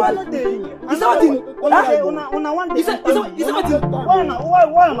body. Why una want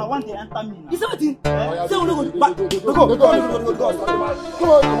to enter me now? Is that it? Say we no go. Come on.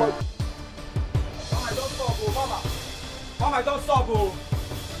 Mama, don't stop, oh.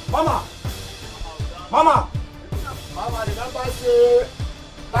 Mama, remember say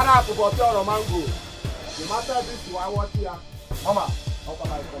Tara for Butee or mango. The matter this you want here. Mama, how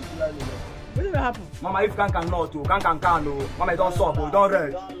come I complain? What did happen? Mama, if can not to, can no. Mama, don't stop, oh. Don't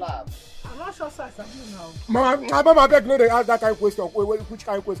rest. Don't laugh. I'm not sure size of you now. Mama, beg no dey ask that kind of question. Which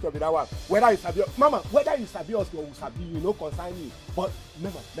kind of question be that one? Whether you sabi, Mama, whether you sabi us or we sabi, you no concern me. But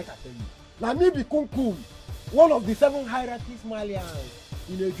remember, make I tell you. Na me be Kunkum, one of the 7 hierarchies Malians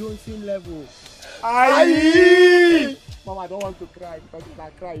in a Johnson level. Aye. Mama, I don't want to cry because if I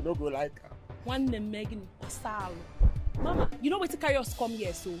cry, you don't go like her. One name Megan Pasal. Mama, you know where to carry us come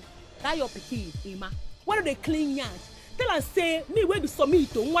here, so that your pikin, Emma. What are they clean yard? Tell and say me where be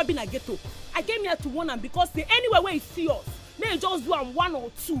submit to who be na ghetto. I came here to warn them because they anywhere where you see us, may just do 1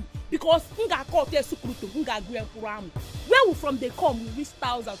 or 2 because nga call there sukruto nga agree puram. Where we from they come, we reach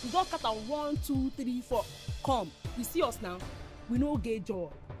thousands. We just cut on 1, 2, 3, 4. Come, you see us now. We no get joy.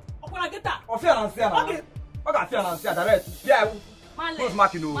 Okay, I get that. Okay. Okay, fear and fear direct. Yeah. Who's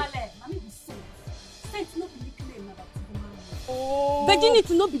marking you? Male, mami be so. Saint no be claim na baptism. Oh.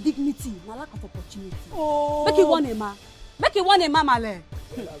 Virginity no be dignity, na lack of opportunity. Oh. Make it one ema, Male.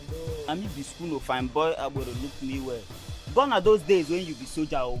 I mean, be school no fine boy. I would look me well. Gone are those days when you be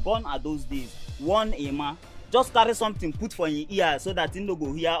soldier. Or gone are those days. One ema, just carry something put for your ear so that you no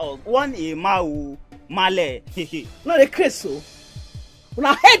go hear us. One ema, oh, Male. No, the crazy so.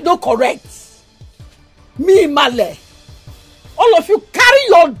 Una head no correct. Me, Male. All of you carry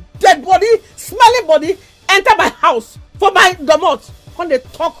your dead body, smelly body, enter my house for my domot. When they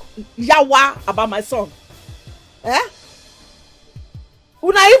talk yawa about my son. Eh?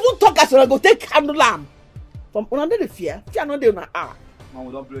 Una even talk as una go take candle lamp. From una dey fear no dey una ah. Man,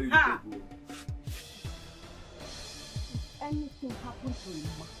 we don't play you. Anything happen to you,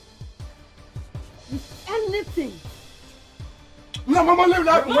 if anything. No, Mama, leave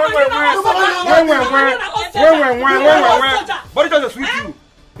that. When. Body just sweet you.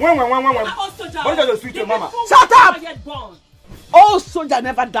 When. Body just sweet you, Mama. Shut up! Old soldier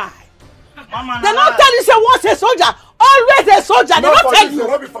never die. Mama, they don't tell you say once a soldier, always a soldier. They don't tell you.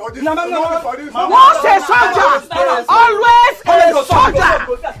 Once a soldier, always a soldier.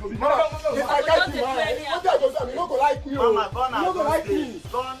 If I get you, Mama, you no go like me. Mama, you no go like me.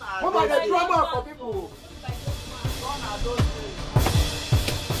 Mama, the drama for people.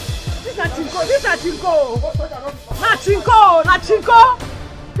 This na chinko. Na chinko.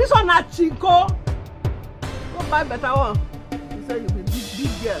 This one na chinko. Go buy better one. You say you be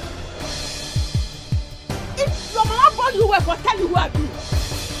big girl. If your mama born you well, go tell you who I be.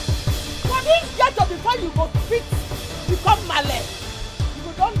 For this ghetto before you go fit become male. You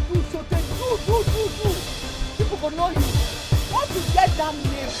go don't do so they do. People go know you. Once you get that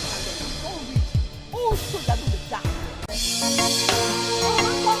name, don't reach. Oh, so that do the dark.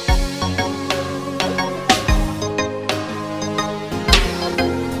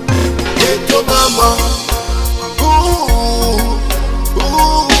 Ghetto mama, ooh,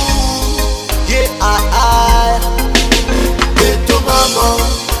 yeah, ghetto mama.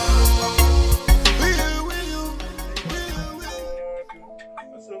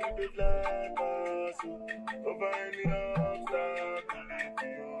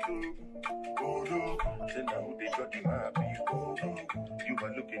 You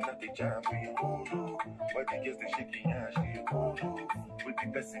are looking at the job for you, but the girls they shaking ass for you, with the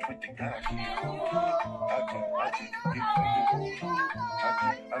best with the cash.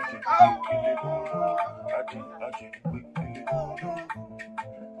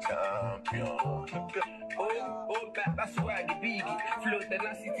 Champion. Oh, that's why the big float the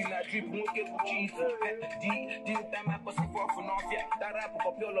last city na drip won't get cheese. The time I pass for no fear. That rap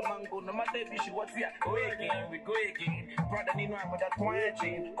up your mango, no matter if she what's here. Go again, we go again. Brother, you know I'm that point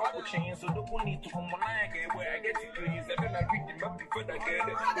chain, couple chains, so don't need to come on again. Where I get it please, and then I read the map before I get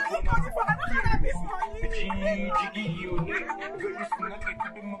it. Jiggy, you know, very soon I get to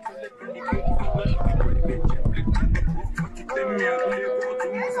the map. Tell me, I will go to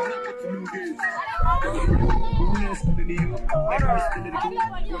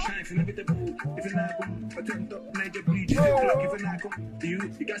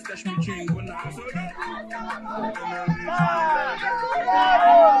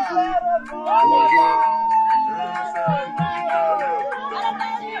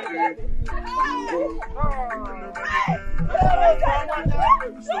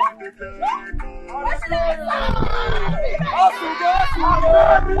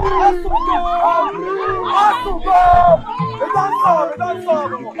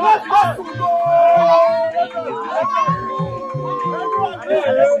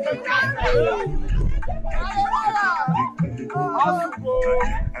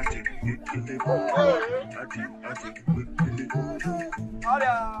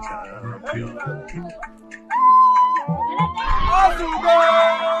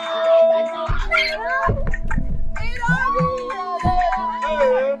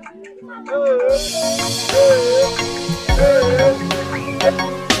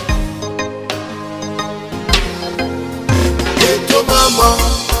Ghetto mama,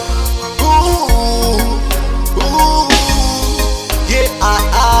 ooh,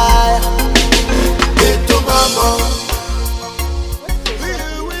 yeah, ghetto mama.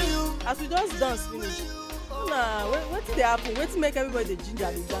 As we just dance finish, what did they happen? What make everybody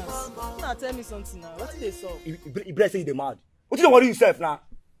ginger dey dance? Now tell me something now. What did they solve? You better say you dey mad. What do you worry yourself now?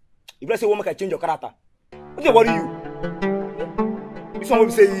 You better say one make I change your character. What do you worry you? This one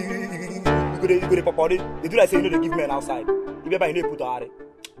will say you go to papa. They do like say you know they give men outside. You better you know put her.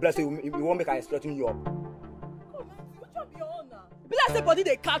 You better say you won't make her straighten you up. Which one be your own now? Be like say body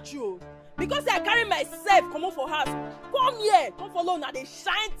they catch you. Because I carry myself come on for house. Come here, come follow now. They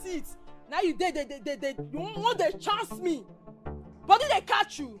shine teeth. Now you you want they chance me. Body they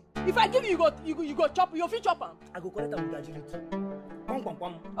catch you. If I give you, you go chop. You fit chop am. I go collect am with agility.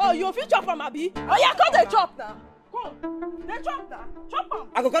 Pam. Oh, you fit chop am, abi? Oh yeah, come they chop now. Come, they chop now. Chop am.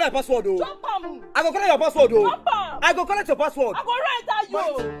 I go collect your password though. Chop am. I go collect your password though. Chop am. I go collect your password. I go write that you.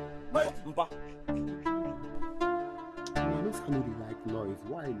 Mpa. You know somebody like noise.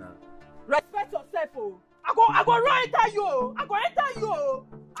 Why now? Respect yourself, oh. I go enter you. I go enter you.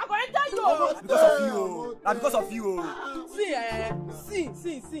 Because of you. That's because of you.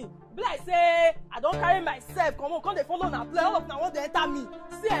 See. Be like say I don't carry myself. Come they follow now. Play all of now want to enter me.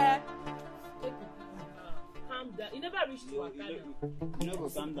 See Calm down. You never reached to Wakanda. You never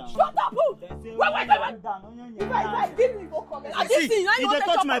calm down. Shut up, who? Wait. If I give me go comment. I did see. You dey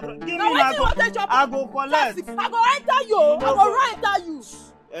touch my bro. Give me my go. I go collect. I go enter you. I go right enter you.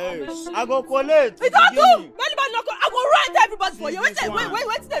 Hey, I go collect. It don't do. Anybody not go. I go right enter everybody for you. Wait,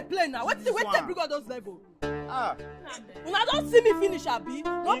 they play now. Wait they bring out those levels. When I don't see me finish, Abi,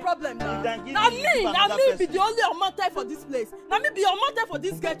 no problem now. Now me be the only omote for this place. Now me be omote for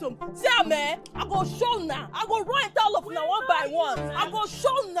this ghetto. See me, I go show now. I go run all of now one by one. I go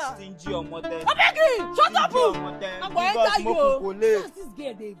show now. Stingy omote. I beg you, shut up, boo. I go enter you. As this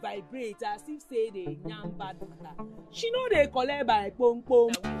girl they vibrate, as if say they yam bad matter. She know they collect by pom.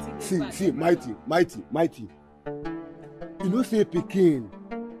 See, mighty. You know say Pekin,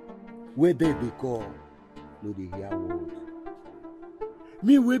 where they call, no they hear word.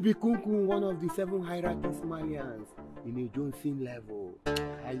 Me will be Kunkun, one of the 7 hierarchy Somalians in a Johnson level.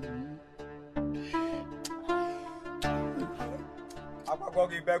 I don't want to cry.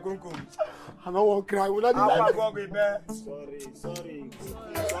 Sorry.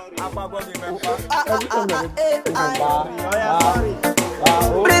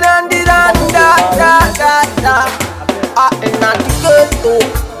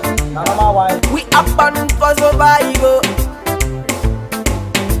 We up and for survival.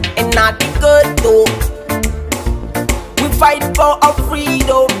 And not the good though. We fight for our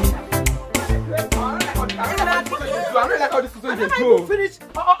freedom. I don't like how this is going to go. Finish.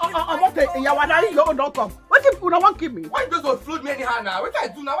 I'm okay. You don't come. What if you don't want to kill me? Why does you offload me anyhow now? What I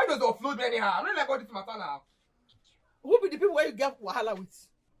do now? Why does you offload me anyhow? I don't like how this matter now. Who be the people where you get wahala with?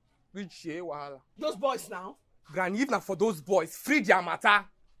 Which share wahala? Those boys now. Granny, if not for those boys, free their matter.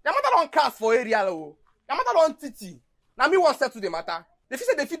 Their matter don't cast for area though. Their matter don't titty. Now me won't settle the matter. They feel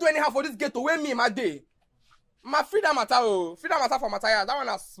say they fit do anyhow for this ghetto where me my day. My freedom matter oh. Freedom matter for matter. That one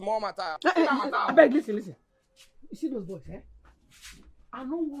a small matter. I beg, listen. You see those boys, eh? I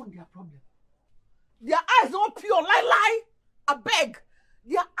don't want their problem. Their eyes not pure. Lie. I beg.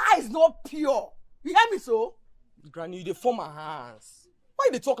 Their eyes not pure. You hear me so? Granny, they form my hands. Why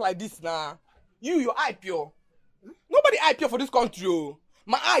they talk like this now? Your eye pure. Nobody eye pure for this country. Oh.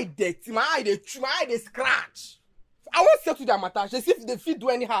 My eye dirty. My eye they scratch. I won't settle their matter. They see if they fit do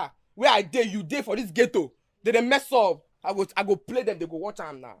anyhow. Where I dare you dare for this ghetto. They mess up. I go play them. They go watch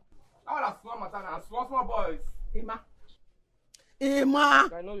them now. I want a small matter now. Small boys. Emma.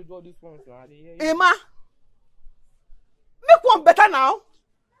 I know you do all these ones now. Emma. Make one better now.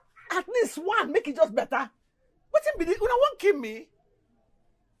 At least one. Make it just better. What if you don't want to kill me?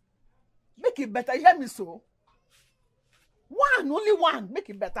 Make it better. You hear me so? One. Only one. Make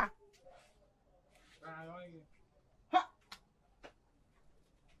it better.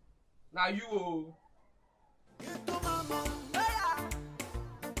 Now you.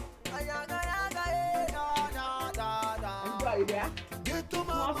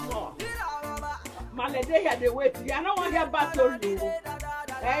 Man, they here they wait. You don't want to hear bad story.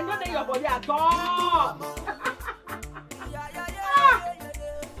 I know that your body at all.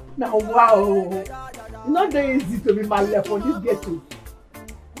 Now wow. Not that easy to be my left for this ghetto.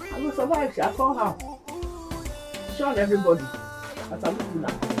 I will survive. I saw her. Show everybody. As I'm looking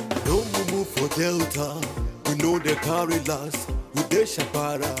now. No move for Delta. We know they carry last. We de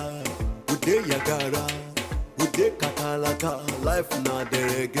Shapara. We de Yagara. We de Kakalaka. Life na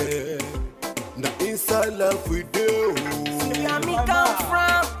derege. Na inside life we do. See where me come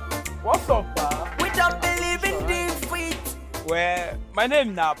from. What's up, pa? We don't believe in defeat. Well, my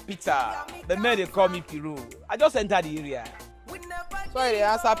name now Peter. The men they call me Piru. I just entered the area. Sorry, they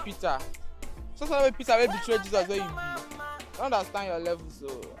answer Peter. So sorry, Peter will betray Jesus where you be. I understand your level,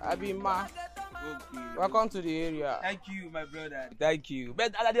 so I be ma. Okay. Welcome to the area. Thank you, my brother. Thank you.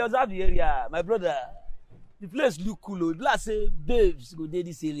 But they observe the area, my brother. The place look cool. People say, babes, go to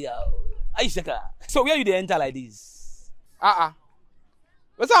this area. Aishaka. So where you dey enter like this?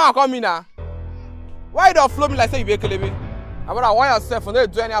 What's that come in now? Why you don't flow me like say you be a kelebe? I want yourself and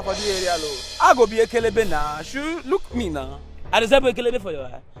don't do anything for the area, lo. I go be a kelebe now. Shoot, look me now. I deserve a kelebe for your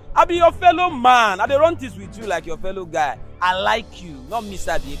eye. I be your fellow man. I dey run this with you like your fellow guy. I like you, not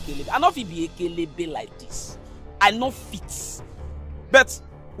Mr. Be a kelebe. I not fit be a kelebe like this. I not fit. But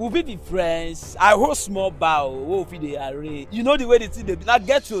we'll be friends. I hold small bow. We'll be the array. You know the way the thing they be. Now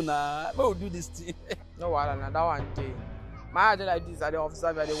get you now. We'll do this thing. No wahala na that one day. My idea like this, I dey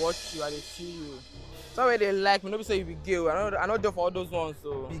observe you, I dey watch you, I dey see you. Some way they like me, nobody say you be gay. I know there for all those ones,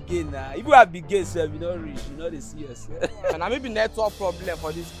 so. Be gay now. If you have be gay, sir, you don't reach. You know they see yourself. And I maybe network problem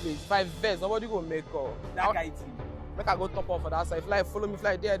for this place. If I vex, nobody go make up. That guy thing. Make I go top off for that side. If like follow me,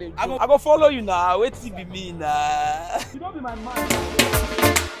 fly there, they. I go follow you now. Wait till be me now. You don't be my man.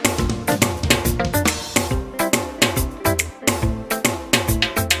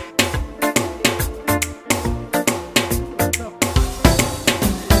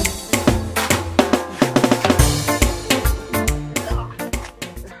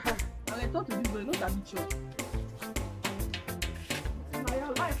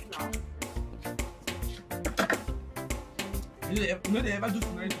 You know they ever do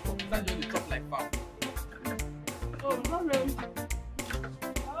something before. That's just the chop like foul. Oh, problem.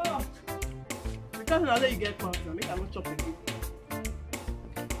 Oh. Because now that you get pounds, I make I not chop again.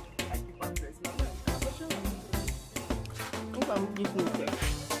 I keep on dressing. I'm this one.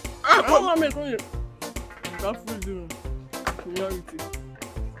 Come on, man, come here. That food zero. Priority.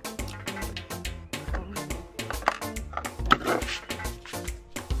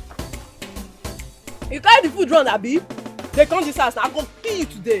 You carry the food run, Abi? They come this house, I go kill you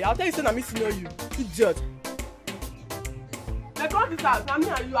today. I'll tell you, say I'm missing you, idiot. They come this house, I'm me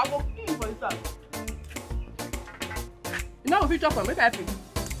and you, I go kill you for this house. You know if you chop for make I feel.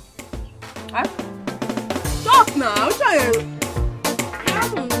 Huh? Stop now, which one?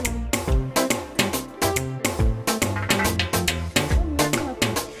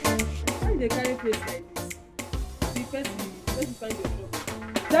 Why they carry place like this? The person find your trouble.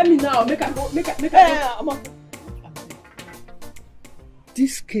 Tell me now, make I go.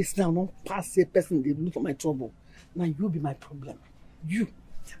 This case now not pass a person they look for my trouble. Now you be my problem. You.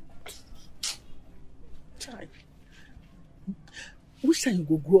 Child. Which time you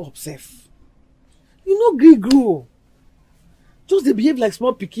go grow up safe? You know grow. Just they behave like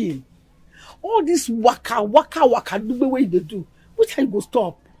small pikin. All this waka do the way they do. Which time you go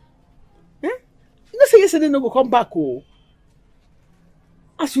stop? Eh? You know say yesterday no go come back oh.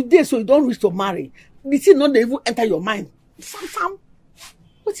 As you did so you don't reach to marry. The thing not even enter your mind. Fam.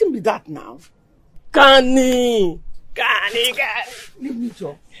 What's be that now? Gani. Leave me,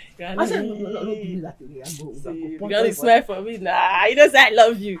 Joe. I said, no, don't give me that again. Granny, smile for me now. You know say I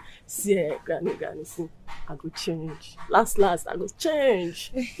love you. See, Granny, see, I go change. Last, I go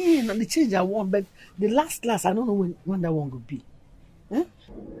change. Now the change I want, but the last, I don't know when that one will be. Eh?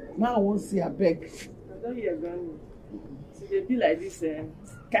 Now I won't see a beg. I don't hear Granny. See, they be like this.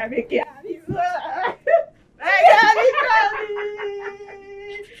 Carry.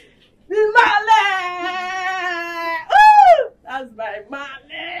 That's my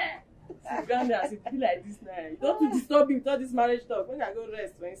Male. Granny, as it be like this now. You don't disturb me with all this marriage talk. When I go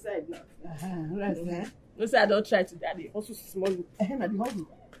rest, we're inside now. Rest, eh? No say I don't try to daddy. Also small. The hustle.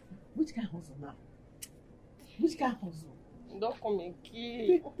 Which kind of hustle now? Which kind of hustle? Don't come and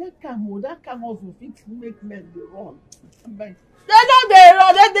kill. That kind of hustle fit make men they run. They don't they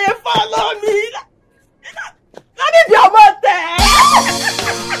run, they follow me. Let me be your mother.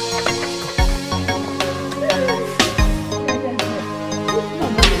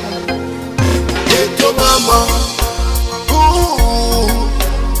 Get your mama. Ooh,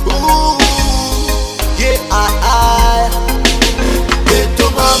 yeah, get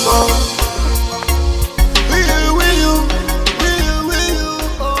your mama. Will you?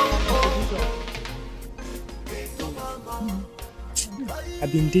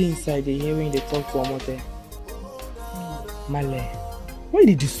 I've been there inside the hearing they talk to Omote. Male, why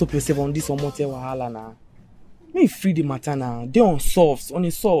did you stop yourself on this Omote wahala now? May free the matter now. They on a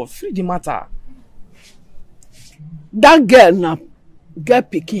soft. Free the matter. That girl now, girl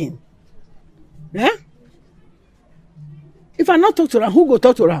picking. Eh? If I not talk to her, who go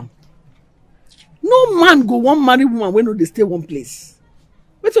talk to her? No man go one married woman when no they stay one place.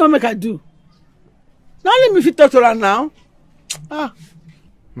 What do I make her do? Now let me fit talk to her now.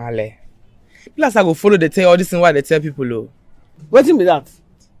 Male. Plus I go follow the tell all this and why they tell people oh. What's in me that?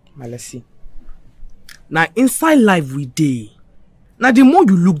 Male, see. Now inside life we day. Now the more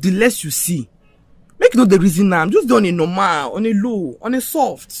you look, the less you see. Make no the reason now. I'm just doing a normal, on a low, on a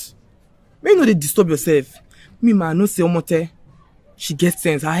soft. Make no they disturb yourself. Me man no say Omote. She gets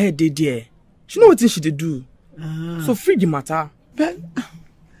sense. Her head dey there. She know what thing she dey do. So free the matter. But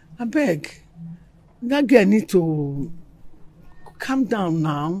I beg. That girl need to calm down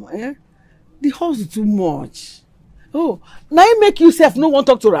now. Eh? The house is too much. Oh, now you make yourself no one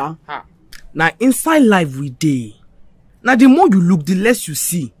talk to her. Now inside life we day. Now the more you look, the less you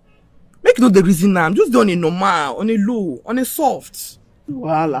see. Make no the reason now. I'm just doing a normal, on a low, on a soft.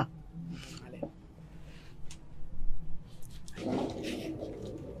 Voila.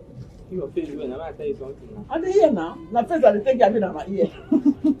 You are feeling well. I'm gonna tell you something now. I dey hear now. Na face I dey take you in my ear.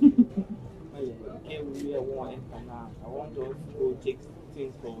 Okay, we are one enter now. I want us to go take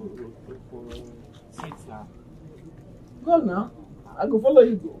things for seats now. Go now. I go follow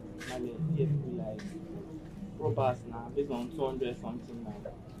you go. Male, yes, we like robbers now, based on 200 something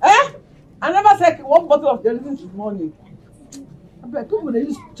now. Eh? I never said one bottle of gelatin this morning. I bet people they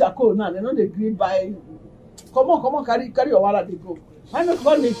use charcoal now. They know they green by. Come on, carry your water. They go. I not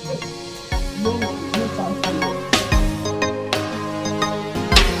call it. No chance.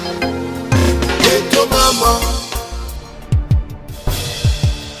 Get your mama.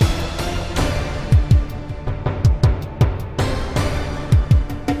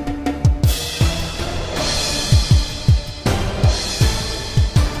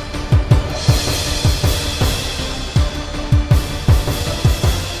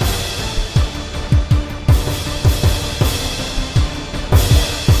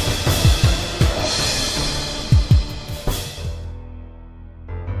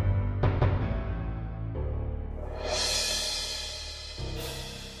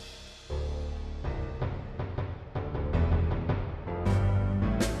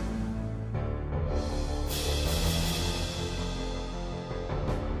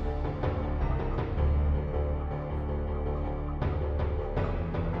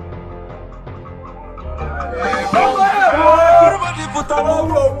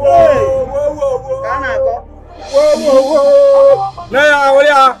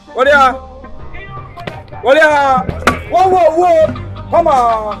 Come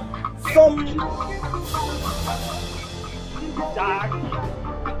on. Some.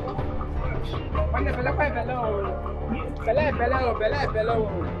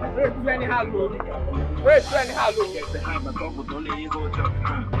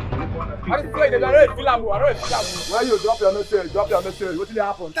 Why you drop your message? Drop your message. What did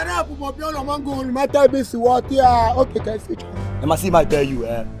happen? Okay, can I see? I must see my tell you,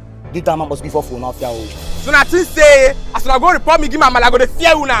 this time I must be for phone off your. So na thing say, as I go report me give my man, I go to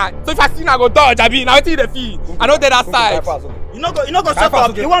fear una. So if I see I go dodge, I be now wetin you dey feel. I know that side. You know go shut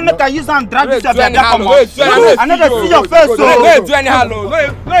up. You want make I use and drag this up there come on. I know they see your face so. No do anyhow. No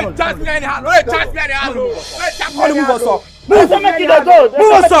chance me anyhow. No chance me anyhow. No chance me anyhow. Move us up. Move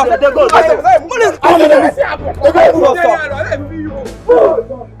us up.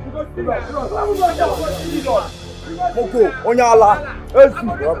 Moko, Onyala,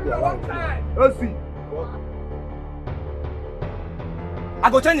 Esi. I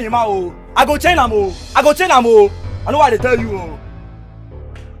go change him out. I go change him out. I know why they tell you.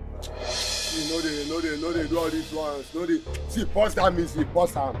 No, they do all these ones. No, they see, pause that music.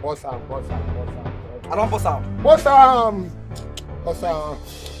 Pause am. I don't pause am.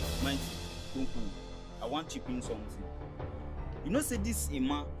 Mind you, I want to chip in something. You know, say this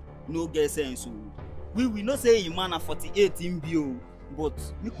Ima no get sense. We know say Ima na 48 in bio, but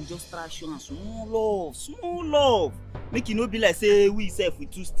make we just try show small love. Make it no be like say we self we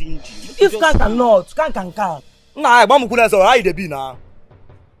too stingy. If can. Nah, I want to so how they be now.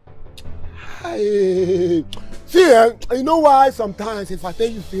 See, you know why sometimes if I tell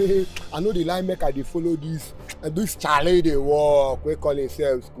you say I know the line make I dey follow this Charlie they walk, we call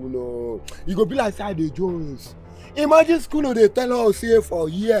themselves school. No, you go be like Side Jones. Imagine school they tell us say for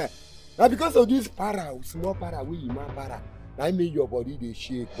a year. Now because of this small para, we man para. Now make your body they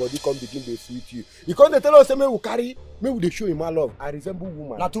shake, body come begin they sweet you. Because they tell us say me we dey show him my love. I resemble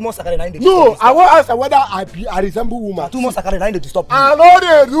woman. Now 2 months ago, no, I want ask whether I resemble woman. 2 months ago, they stop. I know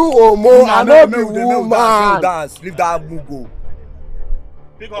they do homo. I know be woman. Dance, leave that go.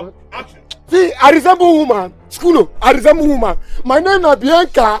 Pick up, action. See, I resemble woman. Skuno, I resemble woman. My name na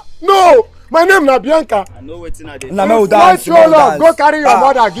Bianca. No, my name na Bianca. I know wetin I dey. No dance. Show love. Go carry your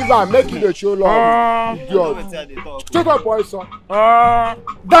mother, give her, make you dey show love. Idiot. Take up boy son.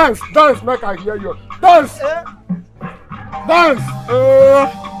 Dance, make I hear you. Dance. Dance.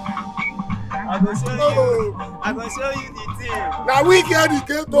 I go show you the thing. Now we get the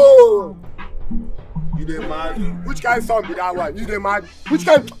keto. You dey mad? Which kind of song be that one? You dey mad? Which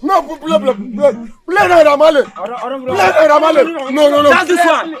kind? No, play no Ramale. Play Ramale. No. That's this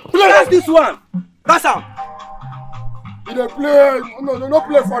one. That's this one. That's how. You dey play? No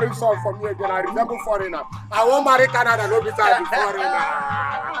play foreign song for me again. I resemble foreigner. I won't marry Canada. No be time foreigner.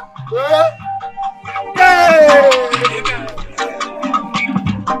 Hey!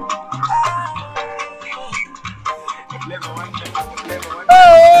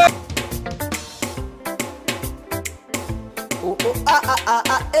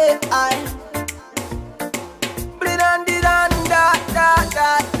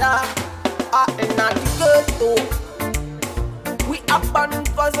 We up and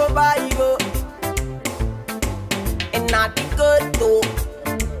for survival. And not the good though.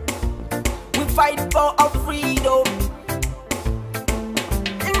 We fight for our freedom.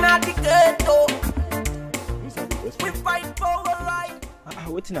 And not the good though. We fight for our right.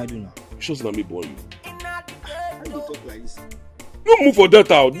 What thing I do now? Shows na me born you. How you talk like this? You move for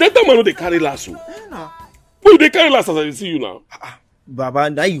Delta. Delta man no dey carry lasso. But you dey carry lasso as I see you now. Baba,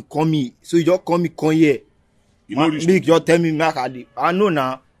 now you call me. So you just call me come here. You know this. Make just tell me I know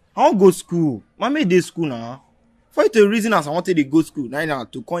now. I won't go school. I made this school now. For the reason as I wanted to go school. Now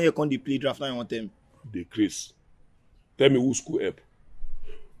to come here, come the play draft. Now I want them. The Chris. Tell me who school help.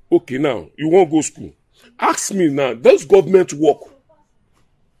 Okay, now you won't go school. Ask me now. Does government work?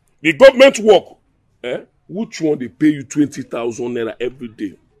 The government work. Which one they pay you 20,000 naira every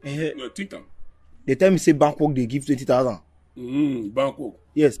day? No, think them. They tell me say bank work they give 20,000. Bank work.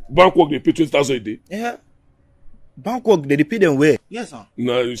 Yes. Bank work they pay 20,000 a day. Yeah. Bank work they pay them where? Yes, sir.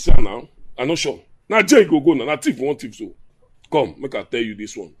 Now you see now. I'm not sure. Now Jay go now. Now thief one thief so. Come, make I tell you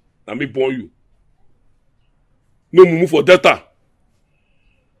this one. Now me born you. No move for data.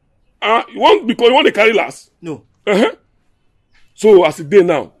 You want because you want to carry last? No. So as a day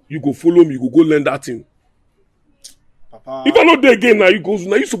now, you go follow me. You go learn that thing. Papa. If I not there again now,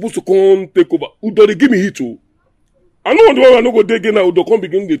 you supposed to come take over. Udo they give me hit too. I know the one I no go there again now. Udo come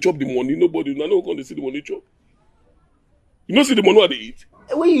begin to chop the money. Nobody, I know come to see the money chop. You know see the money I dey eat?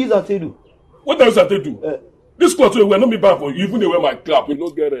 What you use that to do? What else I dey do? This cloth wey wear no be bad for you. Even dey wear my cap, you no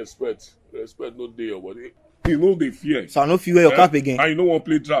get respect. Respect no dey your body. You no dey fear. So I no fit wear your cap again. And you no wan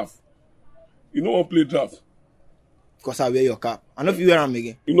play draft. You no wan play draft. Because I wear your cap. I no fit wear am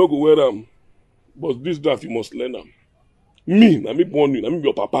again. You no go wear am. But this draft you must learn am. Me, na me born you, na me be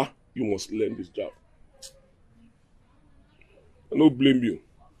your papa. You must learn this draft. I no blame you.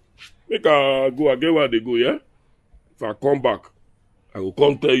 Make I go, I get where they go, yeah? If I come back, I will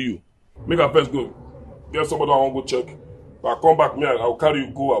come tell you. Make I first go. Get somebody I want go check. If I come back, me, I will carry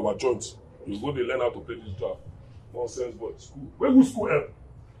you go our joints. You go they learn how to play this draft. Nonsense, but school. Where go school help?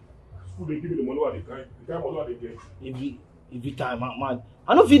 School they give me the money what they can. The kind of money they get. Every time, man.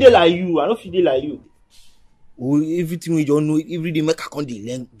 I no feel like you. I no feel like you. Oh, everything we don't know, every day make I come dey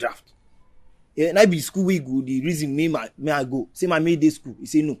learn draft. Yeah, na be school we go. The reason me I go. Say my mate dey school. He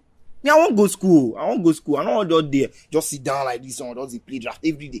say no. Me I won't go school. I don't want just there. Just sit down like this and just play draft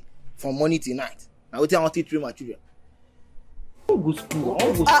every day from morning till night. Now what I want to train my children. I won't go school. I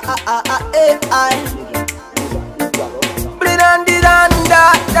won't go school.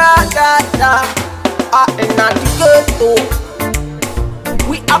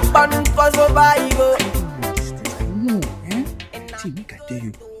 We up and for survival. No, See, make I tell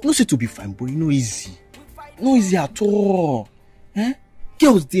you. No say to be fine, boy. No easy. No easy at all.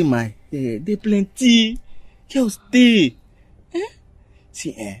 Girls dey my hair. They plenty. Girls dey.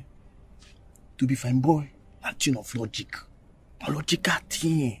 See, to be fine, boy. A thing of logic. A logical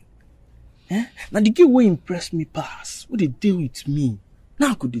thing. Now the girl wey impress me pass. What they deal with me.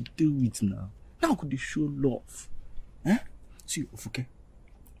 Now could they deal with now? Now could they show love? See, okay.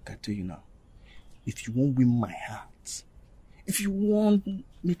 I can tell you now. If you won't win my heart, if you want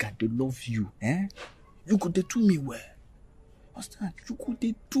make I love you, you could do me well. Understand? You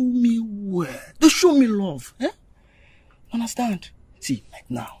could do me well. They show me love. Understand? See, like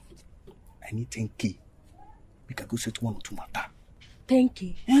now, I need 10K. Make I go set 1 or 2 matter.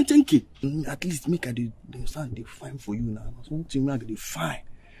 10K? 10K. At least make I understand they fine for you now. Something make they fine.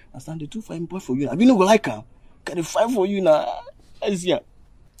 Understand? They too fine boy for you now. If you know like them, can they fine for you now?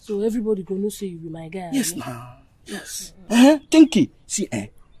 So everybody gonna say you be my guy. Yes, now. Yes. 10K. See,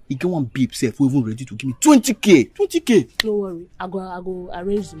 you get one babe self who even ready to give me 20K. 20K. No worry. I go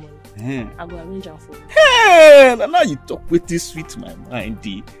arrange the money. I go arrange am for you. Hey, now you talk with this sweet my mind.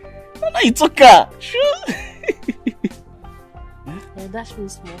 Now you talk sure. Dash me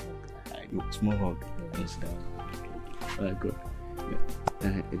small hug. I go small hug. Yes, oh God.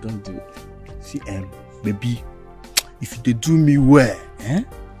 I don't do it. See, baby, if they do me well,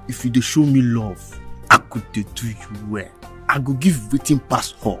 if they show me love, I could do you well. I go give waiting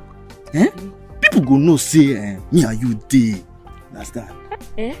pass hug. People go know say me and you dey. Understand?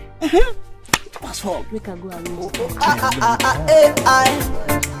 Pass hug. Make I go arrange.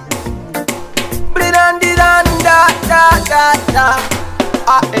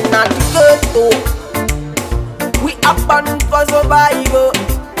 We up and for survival.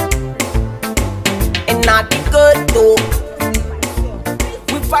 And not the good though.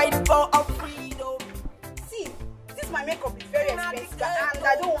 We fight for our freedom. See, this my makeup is very expensive and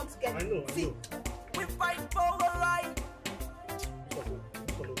I don't want to get it. See, we fight for our right.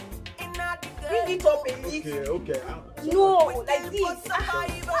 Bring it up a little. Okay. No, like this. What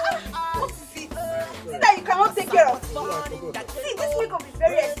is it? See that you cannot take care of it. See, this makeup is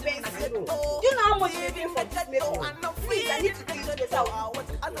very expensive. Do you know how much you pay for this makeup? Please, I need to clean this out.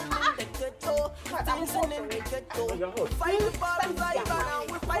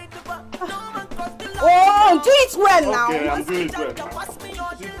 Oh, do it well now. Okay, I'm doing it well.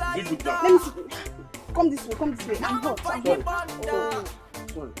 Let me see. Come this way. I'm hot. Oh.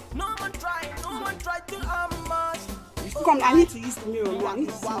 Sorry. Come, I need to use the mirror. I need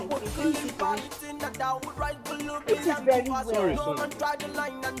to see my face. Let me see it is very well. Sorry.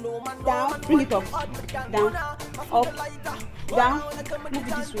 Down, bring it up. Down, up, down. Move it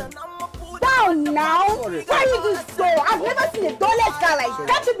this way. Down now. Why you do so? I've never seen a toilet car like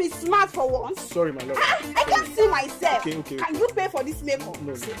that. To be smart for once. Sorry, my love. I can't see myself. Okay. Can you pay for this makeup?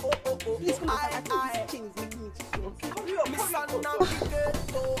 No. Please come on. I think this chain is making me too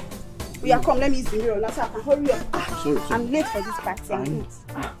slow. Yeah, come, let me use the mirror. Now so I can hurry up. Sorry. I'm late for this party. I'm late.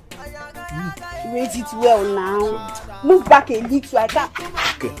 Raise it well now. Move back a little. I can't.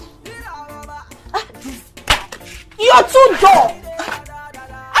 Okay. You're too dull.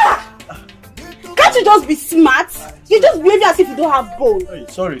 Can't you just be smart? You just behave as if you don't have bones. Hey,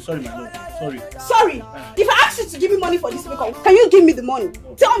 sorry, my love. Sorry. If I ask you to give me money for this makeup, can you give me the money?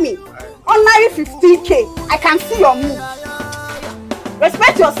 Tell me. Ordinary 15K. I can see your move.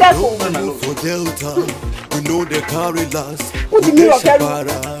 Respect yourself. For Delta, We know they carry last. Put the We dey mirror,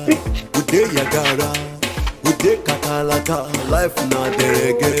 Shakara. We dey Yagara. We dey Kakalaka. Life na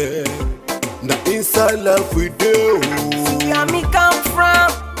derege. Na inside life we do. See where me come from.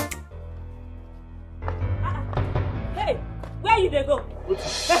 Hey, where you dey go?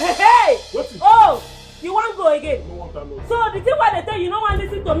 Hey! Oh, you wan go again? So the thing why they tell you no wan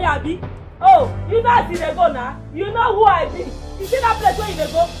listen to me, abi? Oh, you know as you dey go now. You know who I be. You see that place where you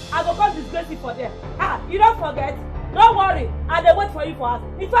dey go? I go come disgrace you for there. You don't forget. Don't worry. I dey wait for you for us.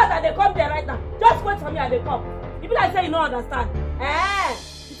 In fact, I dey come there right now. Just wait for me. I dey come. You be like say you don't understand.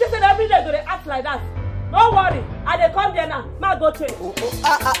 You see say every day go dey act like that. Don't worry. I dey come there now. Ma go train.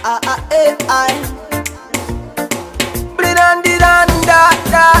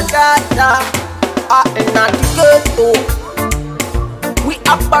 We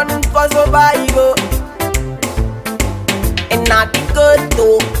up and for survival. And not the good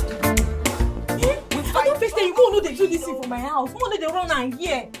though. I don't feel say you go no dey do this thing for my house. No dey run am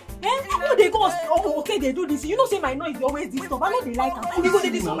here. No dey go okay they do this. You know say my noise dey always disturb. I know they like am. You go dey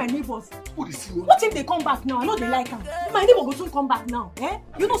disturb my neighbors. What if they come back now? I know they like am. My neighbor go soon come back now.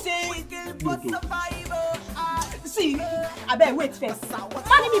 You know say see, I better wait first.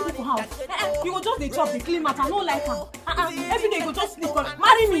 Marry me people house. You go just dey chop the clean matter. I no like am. Every day you go just sleep.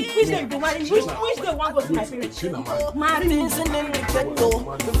 Marry me. Which day you go marry me? Which day you want go to my parents? Marry me. We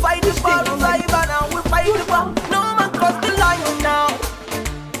fight the ball live and now we fight the ball. No man cross the line now.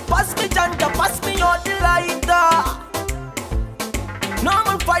 Pass me Janta, pass me your delighter. No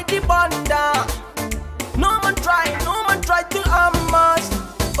man fight the banda. No man try to harm us.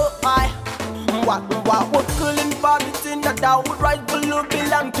 Oh I. What we're killing for the thing that would rightfully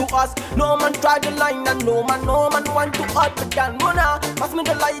belong to us. No man try the line and no man want to up the gun. Mona, pass me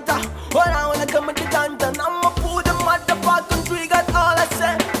the lighter. When I wanna come with the Janta, I'ma put the motherfucking trigger. All I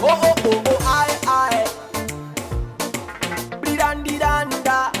say, oh, I.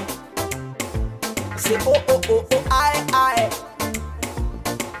 Bidanda. Say, oh, I.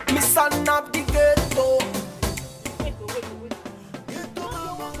 Me son of the ghetto.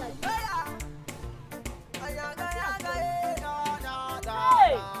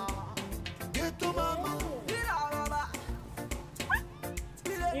 Hey!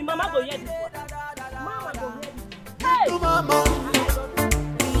 Mama go hear this one. Mama go hear this. Hey! Mama.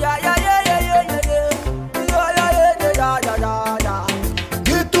 Yeah.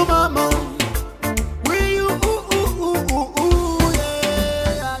 Get to mama. Will you?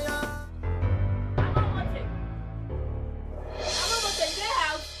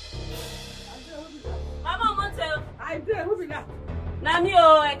 I did. Who be that? Nami o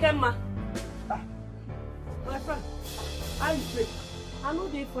Ekema. My friend. How you feel? I know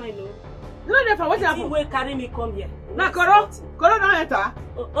they fine no. You know they fine. What happened? You will carry me come here. Na Koro don't enter.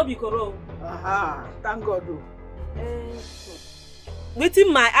 Obi Koro. Aha, thank God.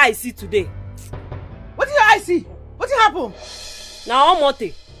 Wetin my eye see today. What did your eye see? What happened? Now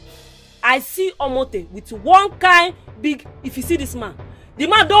Omote. I see Omote with one kind big. If you see this man, the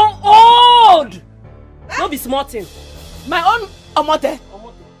man don't old. No be small thing. My own Omote.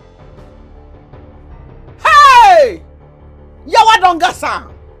 Hey! Yawa don't get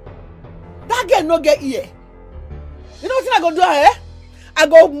sound. That girl no get ear. You know what I go do here? I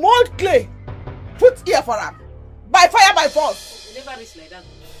go mold clay, put ear for her. By fire, by force. You never reach like that.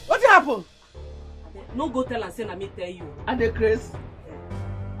 What happened? No go tell and say na me tell you. And the grace.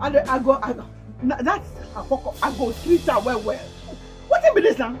 And I go. That's a fuck up. I go treat her well. What is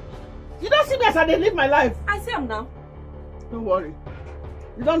this now? You don't see me as I live my life. I see him now. Don't worry.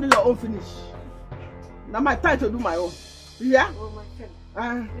 You don't do your own finish. Now my time to do my own. Yeah? Oh my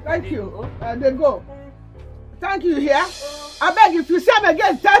friend. Thank you. They go. Thank you here. I beg if you see him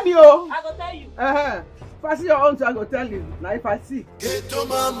again, tell me. Oh. I go tell you. If I see your own, so I go tell you. Now if I see. Get to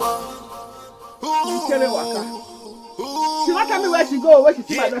mama. You tell her waka. She won't tell me where she go, where she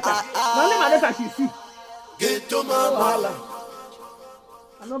see my daughter. Now only my daughter she see. Get to mama.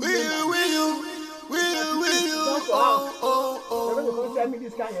 Will you?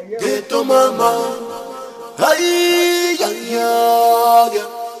 Get to mama.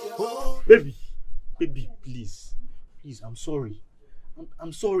 Baby, please, I'm sorry.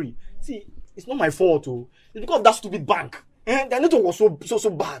 I'm sorry. See, it's not my fault, oh. It's because of that stupid bank. The network was so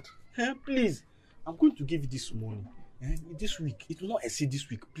bad. Please, I'm going to give you this money. This week, it will not exceed this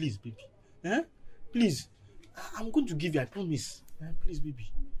week. Please, baby. Please, I'm going to give you. I promise. Please,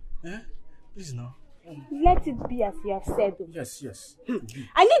 baby. Please now. Let it be as you have said. Yes.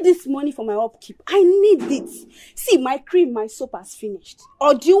 I need this money for my upkeep. I need it. See, my cream, my soap has finished.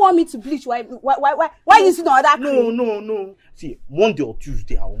 Or do you want me to bleach? Why using all that cream? No. See, Monday or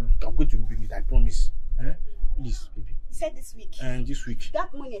Tuesday, I'm going to bring it. I promise. Please, baby. You said this week. And this week.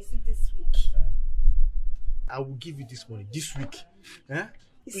 That money I see this week. I will give you this money this week.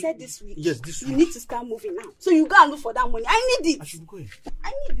 You said this week. Yes, this week. You need to start moving now. So you go and look for that money. I need it. I should go in.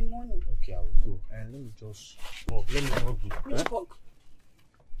 I need the money. Okay, I will go. And let me just let me hug you. Which bug?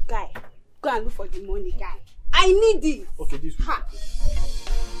 Guy, go and look for the money, guy. I need it. Okay, this week. Ha.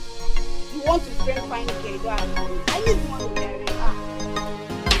 You want to spend fine okay, you don't have money. I need money, Gary.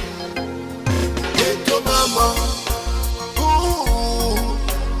 Little mama, ooh,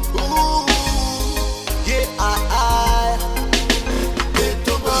 yeah,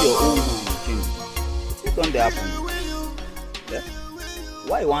 little mama. Your own man, King. What's going to happen? Yeah?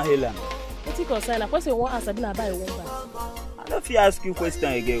 Why you want Helen? What's it concern? What's the one answer? Been buy one buy. I don't feel ask you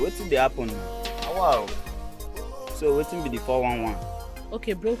question again. What's the happen? Wow. So what's be the 411?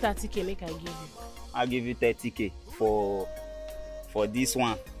 Okay, bring 30k, make I give you. I'll give you 30k for this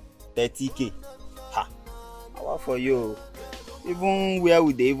one. 30k. Ha. How for you? Even where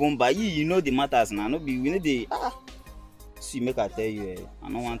would they even buy you know the matters now. No be we need the See, make I tell you, I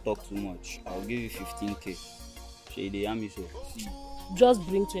don't want to talk too much. I'll give you 15k. Shey dey hear me so. Just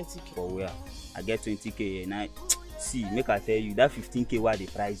bring 20k. For where? I get 20k and see, make I tell you that 15k why they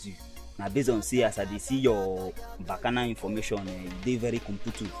price you. Now based on see as I dey see your bacana information, they very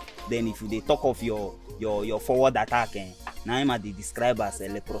competitive. Then if they talk of your forward attack, now I'm at the describe as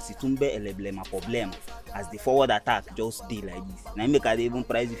le prostitumbe ele blema problem as the forward attack just dey like this. Now make I even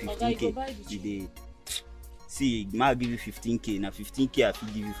price you 15k. Okay, see, I give you 15k. Now 15k I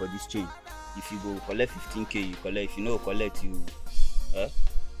fit give you for this chain. If you go collect 15k, you collect. If you no collect, you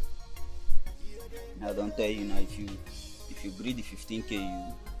Now don't tell you now if you agree the 15k,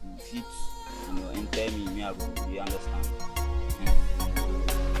 you fit enter me I go. You understand?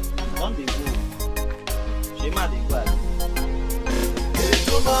 Don't they go? Shema they go.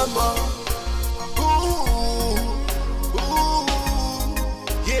 Little mama, ooh,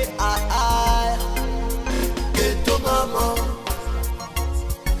 yeah, little mama.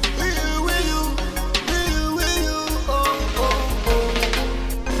 Will you, oh,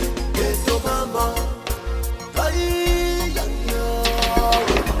 little mama.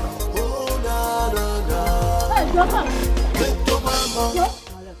 Little mama.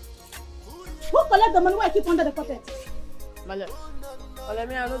 Who collect the money where I keep under the carpet? Malem,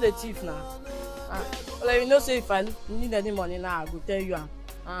 me I know the thief now. You know say if I need any money now, I go tell you.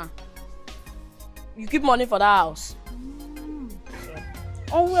 You keep money for that house.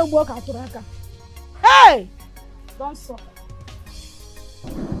 Only work at Turaka. Hey! Don't suffer.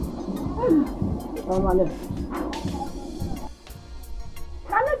 Malem.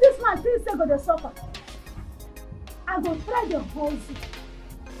 Can let this man please say go to suffer? I go try the whole thing.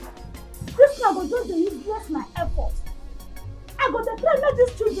 This man go just use my effort. I go to try let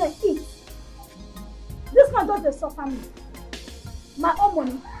these children eat. This man does suffer me. My own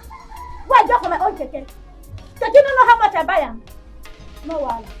money. Why I get for my own keke? Keke don't know how much I buy am. No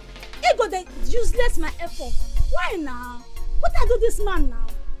one. He go the useless my effort. Why now? What I do this man now?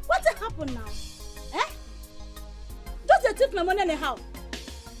 What happen now? Just they take my money anyhow.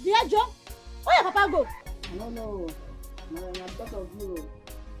 Dear John, where your papa go? No. I'm because of you.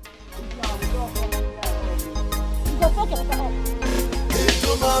 You go fuck your papa up.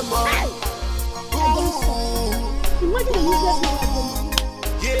 Little mama. Imagine the useless man like you.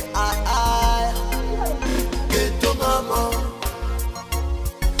 Yeah, little mama.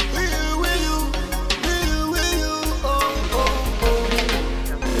 Will you, oh,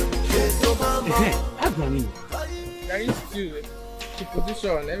 little mama. How do I mean? Guys, too. The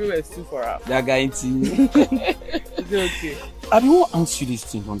position, everywhere is too far out. That guy in It's okay. I won't answer this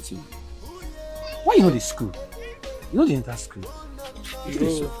thing one thing. Why you know the school? You know the entire school.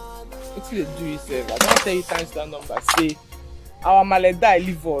 What they do yourself? I don't tell you times that number. Say, our maleda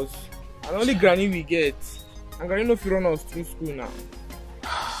leave us. And only granny we get. And granny no fit run us through school now.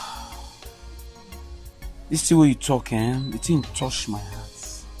 This thing where you talk, the thing touch my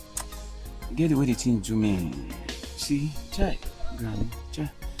heart. You get the way the thing do me. See, check, granny, check.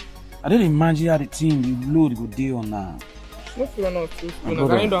 I don't imagine how the thing you load go day on now. No fit run us through school now.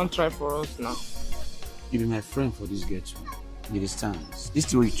 Granny don't try for us now. You be my friend for this get too. You understand? This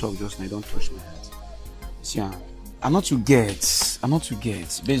thing where you talk just now, don't touch my heart. See, I'm not to get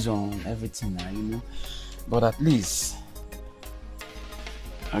based on everything now, you know. But at least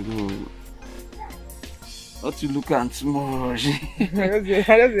I go. Not to look at too much. I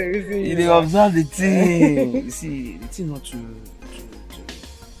don't reason. You dey observe the thing. You see, the thing not to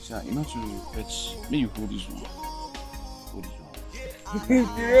not to fetch. May you hold this one. Hold this one.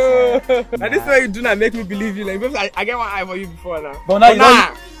 Yo, and this way you do not make me believe you. Like, because I get one eye for you before now. But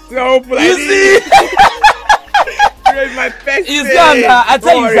now you see. You're my best It's friend. done. I tell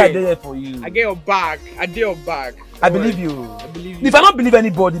Don't you, worry. I'm there for you. I get your back. I get your back. I Don't believe worry. you. I believe you. If I don't believe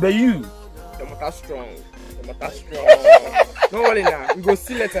anybody, but you. Your matter strong. Your matter strong. Don't worry now. We go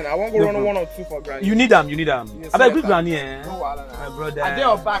see later now. I won't go run 1 or 2 for granted. You need them. You need them. I better quick granny, eh? No wahala now. My brother. I get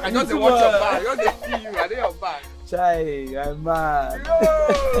your back. I just dey watch your back. I just dey feel you. I get your back. Chai, I'm mad.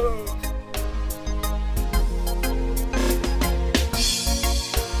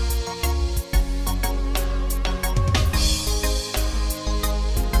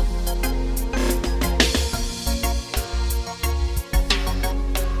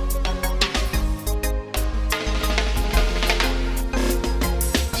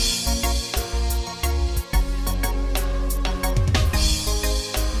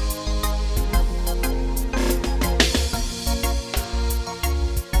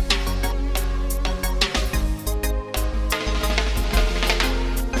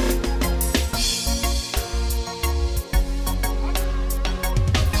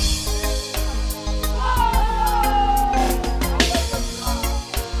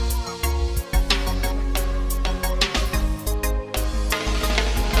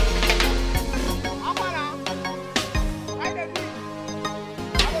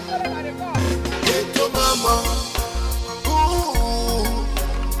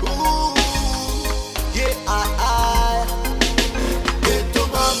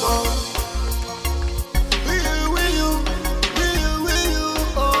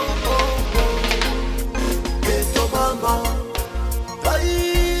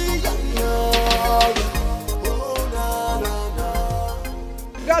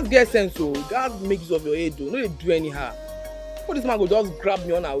 Get sense, so God make use of your head, though. No, they do anyhow. But this man go just grab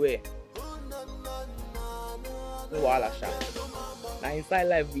me unaware. No wahala, sha. Now inside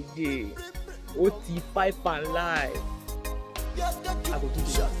life we dey. OT 5 and live. I go do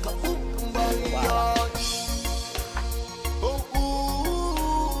this. Wow.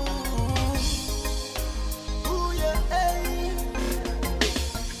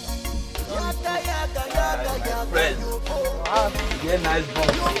 Friend. Yeah, nice boss.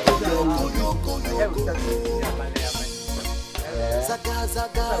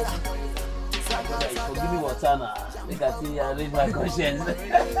 Forgive me water now. Make I see I raise my conscience.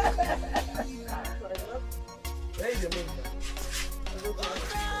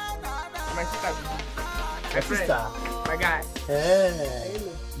 My sister. My guy. Hey,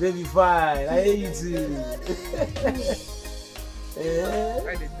 baby fine. I hear you too.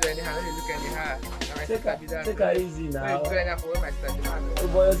 Why they do anyhow? Why they look anyhow? Take her easy now. Why they do anyhow for where my sister demand? Oh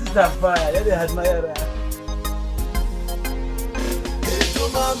boy, your sister fine. Let me admire her. Hey,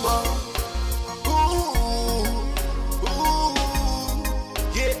 mama. Ooh,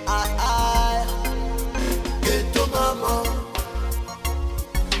 yeah, I. Hey, mama.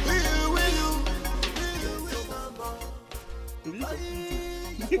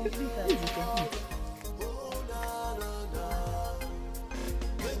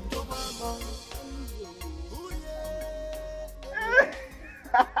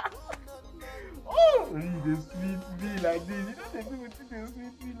 Oh, you dey sweet me like this. You know they do with you, they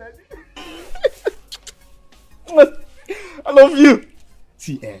sweet me like this. I love you.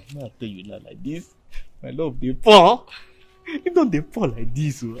 See, I tell you now like this. My love dey fall. It don't dey fall like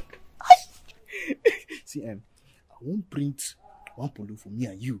this, oh. See, I won't print one polo for me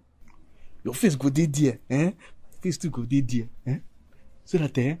and you. Your face go dey there, eh? My face too go dey there, eh? So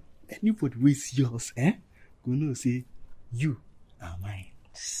that anybody wey see us, go know say you are mine.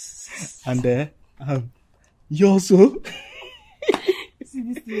 And yours, so. See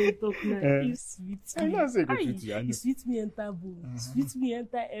this thing you talk now. You sweet me. I know say go sweet you. I know. You sweet me enter bone. Sweet me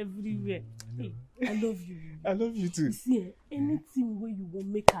enter everywhere. Hey, I love you. I love you too. You see, anything where you want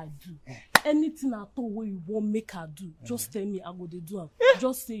make her do, anything at all where you want make her do, just tell me I go dey do am.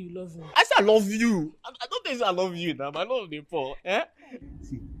 Just say you love me. I say I love you. I don't think I love you now. My love dey fall.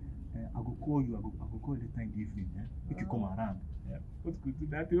 See, I go call you. I go call you later in the evening. Make you come around. What could do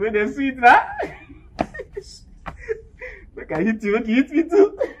that? When they sweet, nah? Make I hit you. Make you hit me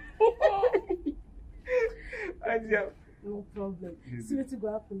too. No problem. See what go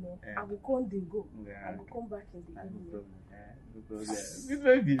happen now. I will come then go. I will come back in the evening. No problem. This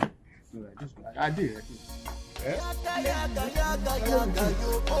baby. No, I did.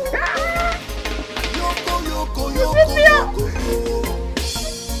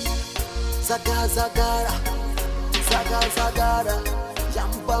 Zagara,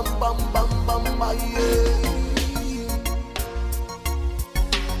 jam bam bam bam bam bam yeah.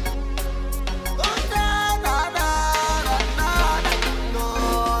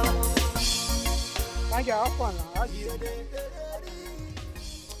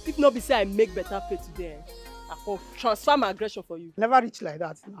 If not be say I make better pay today, I for transfer my aggression for you. Never reach like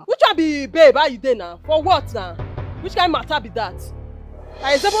that now. Which one be babe? How you dey now? For what now? Which kind of matter be that?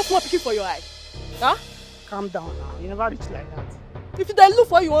 I is able small picking for your eye. Huh? Calm down now. You never reach like that. If you dey look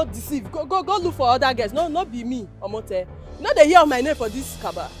for you won't deceive, go look for other girls. No, not be me, Omote. You know they hear of my name for this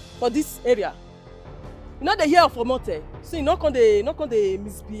kaba, for this area. You know they hear of Omote. So you not gonna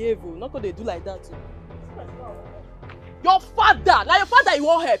misbehave, not gonna do like that. Your father, like your father, you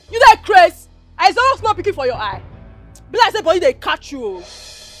won't help. You dey crazy. I is almost not picking for your eye. Be like say body they catch you.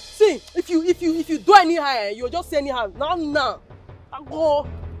 See, if you do anyhow, you just say anyhow. Now. I go.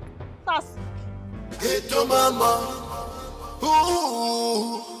 That's. Get to mama.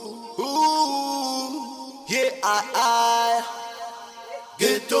 Ooh, yeah, I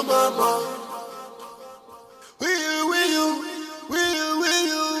get to mama. Will you,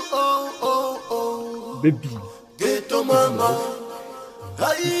 oh. Baby. Get to mama.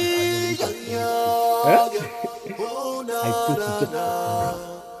 Ay, oh, na.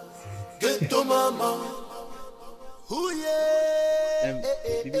 Get to mama. Ooh, yeah.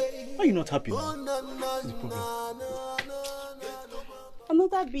 Baby, why are you not happy now? What's the problem?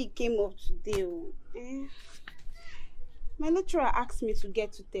 Another big came up today. My lecturer asked me to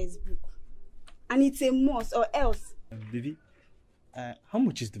get to textbook. And it's a must or else. Baby, how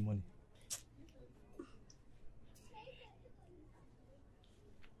much is the money?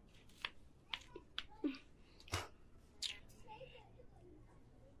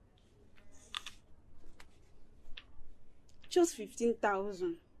 Just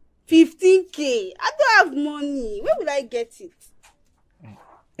 15,000. 15K. I don't have money. Where will I get it?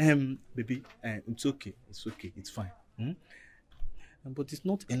 Baby, it's okay. It's fine. But it's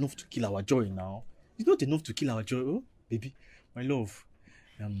not enough to kill our joy now. It's not enough to kill our joy, oh, baby, my love.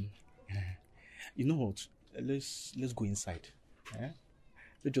 You know what? Let's go inside. Let's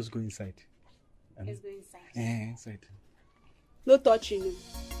just go inside. Let's go inside. Inside. No touching,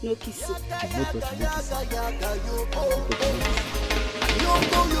 no kissing. No touching, no kissing.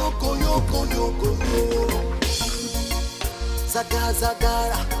 Yoko.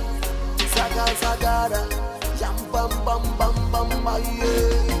 Zagara. Jam bam yeah.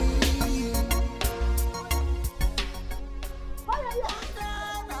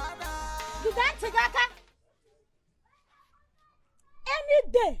 Any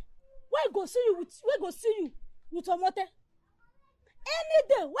day, we go see you with Omote. Any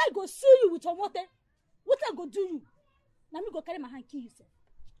day, we go see you with Omote. What I go do you? Now me go carry my hand kill you, sir.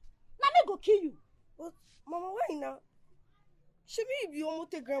 Now me go kill you. But Mama, why now? She be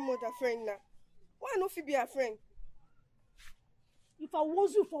Omote grandmother friend now. Why no fi be a friend? If I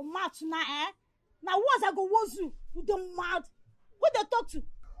was you for mad tonight, now once I go was you don't mad. What they talk to?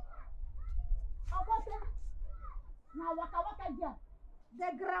 Now waka girl. The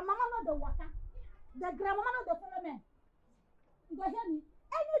grandmama not the waka. The grandmama not the follow me. You go hear me?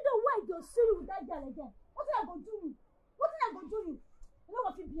 Any the way you see you with that girl again. What I go do you? What I go do you? You know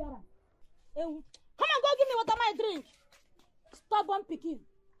what you be around? Come and go give me water my drink. Stubborn picking.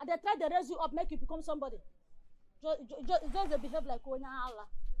 And they try to raise you up, make you become somebody. Just they behave like Allah.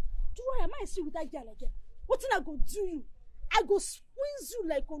 Do I am I see with that girl again? What I go do you? I go squeeze you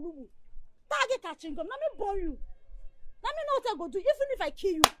like Olubu. Target catching come. Let me burn you. Let me know what I go do. Even if I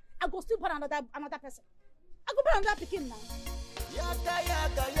kill you, I go still burn another person. I go burn another picking now. Yaga,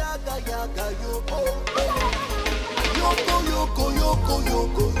 yoko.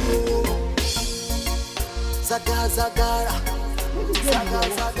 Zagara.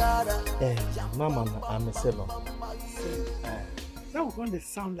 Mama, I'm a sailor. That was going to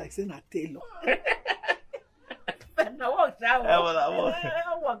sound like saying a tailor.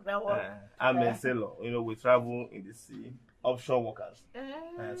 I'm a sailor. You know, we travel in the sea, offshore workers.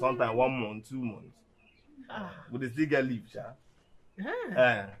 Sometimes 1 month, 2 months. We still get leave, You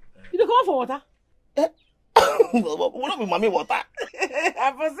don't come for water? What up with mommy water?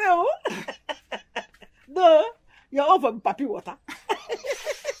 I for say, no, you're all for papi water.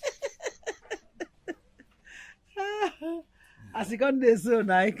 As you come there so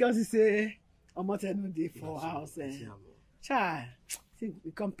now, because you say, I'm not telling you for house. Child, think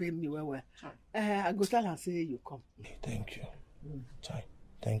you come pay me well. I go tell and say you come. Thank you. Child,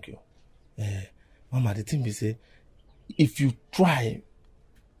 thank you. Mama, the thing be say, if you try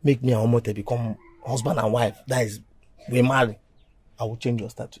make me and Omote become husband and wife, that is, we marry, I will change your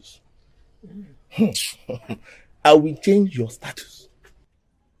status. I will change your status.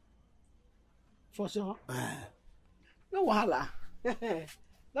 For sure. No wahala. That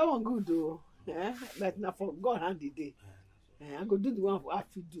one good though. But now for God hand the day. I go do the one I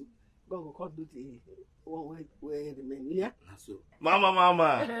have to do. God will come do the one where remain. Yeah.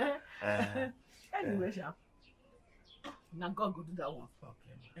 Mama. Anyway, Sha. Now God go do that one.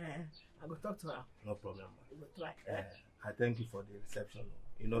 Okay. I go talk to her. No problem. We go try. I thank you for the reception.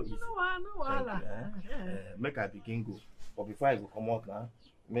 You know, easy. No wahala. Make I begin go. But before I go come out now,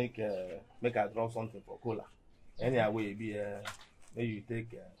 make I drop something for cola. Anyway, maybe you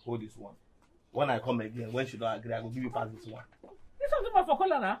take hold this one. When I come again, when she don't agree, I will give you pass this one. This one too much for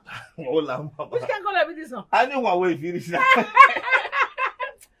cola now. Hola, Which can cola be this one? Anyone will finish that.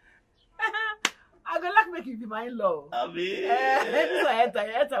 I go like make you be my in-law. Abi. This one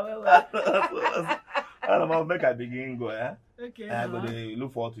enter well. I don't know, make I begin go, Okay. I go to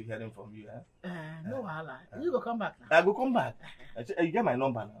look forward to hearing from you, No wahala. You go come back now. I go come back. You get my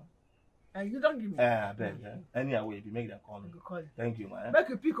number now. You don't give me. I beg, Anyway, if you make that call. I go call you. Thank you, man. Make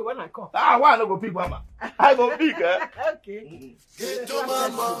you pick when I come. Why I no go pick, mama? I go pick, Okay. Get to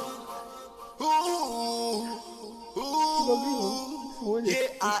mama.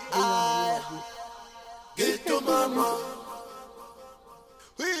 Get to mama.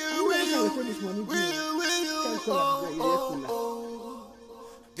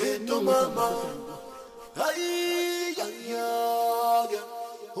 Get to mama. Ay,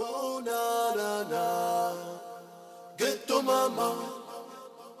 oh na na na. Get to mama.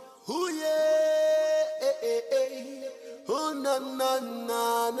 Oh yeah. Oh na na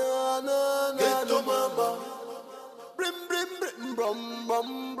na na na. Get to mama. Brim brim brim brum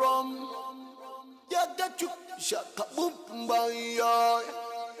brum brum. Ya got you shaka boom bye.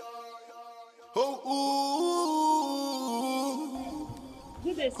 Oh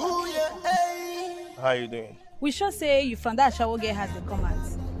Good day, sir. How you doing? We sure say you from that shower girl has the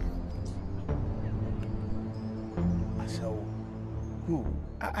comment. Ashawo. Who?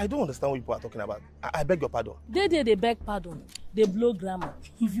 I don't understand what people are talking about. I beg your pardon. They beg pardon. They blow grammar.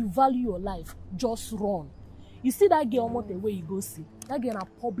 If you value your life, just run. You see that girl almost the way you go see. That girl in a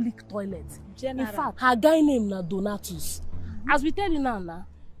public toilet. General. In fact, her guy name na Donatus. As we tell you now,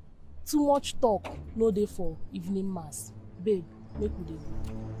 too much talk, no day for evening mass. Babe, make we dey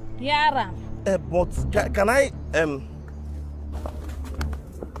go. Yara. But can I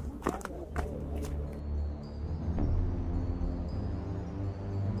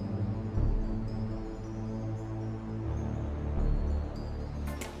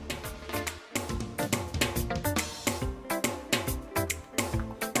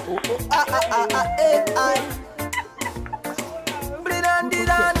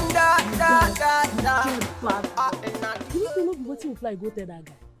You fly go tell that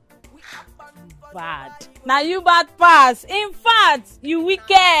guy. Bad. Now you bad pass. In fact, you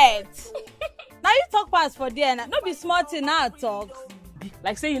wicked. Now you talk pass for there. No be smart thing now talk.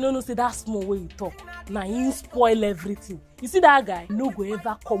 Like say you know say that small way you talk. Now you spoil everything. You see that guy? No go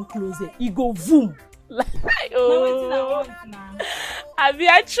ever come closer. He go boom. Like oh.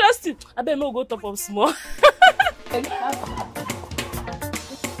 I trust you. I bet no go top up small.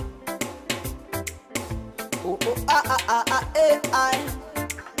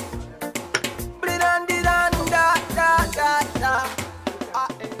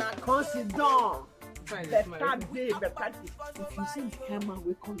 Come sit down. Better day. If you see the kind man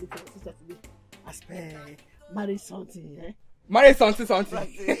we come with our sister today, I spell marry something, Marry something. How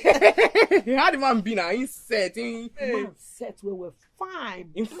the man be now? He set. Man set where we're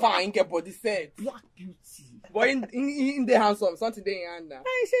fine. In fine, get body set. Black beauty. But in the handsome, something they in hand now.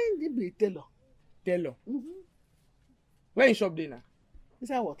 I say he be tailor. Tailor. Where in shop dey now?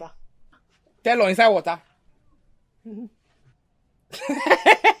 Inside water. Tailor inside water.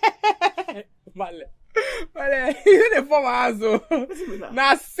 Male, you dey form my house o.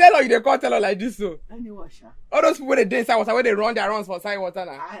 Na seller you dey call tailor like this o. Anyone sha. All those people wey dey inside water wey dey run their runs for inside water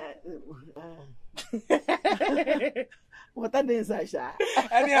na. Water dey inside sha.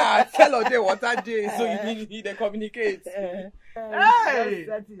 Anyhow, tailor dey water dey so you dey communicate. Hey,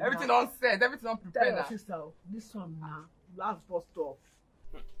 everything don set, everything don prepare now. Sister, this one na last bus stop.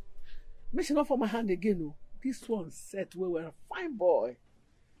 Make she not for my hand again o. This one set wey we're a fine boy.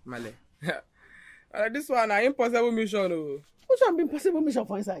 Male. This one na impossible mission o. Which one be impossible mission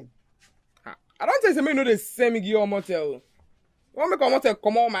for inside? I don't think say me no dey send me give you motel o. Wan make motel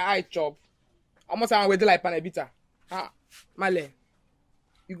comot my eye chop. Almost I wey dey like panebita. Male.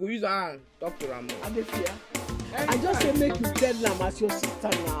 You go use your hand talk to am. I dey fear. I just say make you tell am as your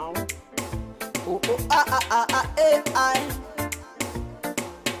sister now.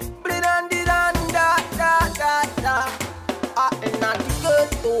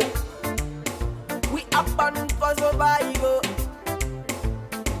 We up and for survival.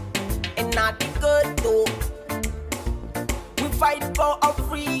 And not the good though. We fight for our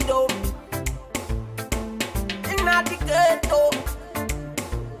freedom. And not the good though.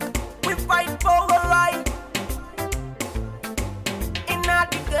 We fight for our right.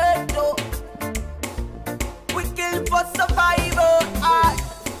 for survival.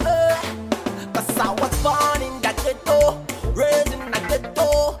 Cause I was born in the ghetto, raised in the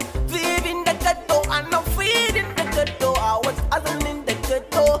ghetto, live in the ghetto, and I'm feeding the ghetto. I was hustling in the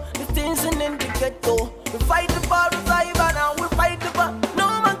ghetto, the things in the ghetto. We fight the bar survival now, we fight the bar.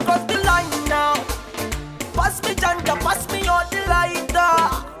 No man cross the line now. Pass me janja, pass me all the lighter.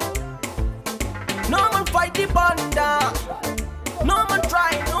 No man fight the banda. No man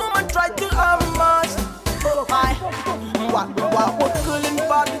try to harm us. What we're killing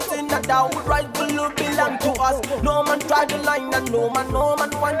for the thing that would right below belong to us. No man try the line and no man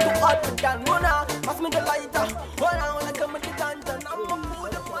want to hurt the gun. Wanna pass me the lighter. Wanna come with the ganja. I'm a fool,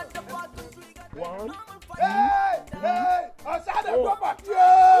 the motherfucker. One. Hey! Osada, go back to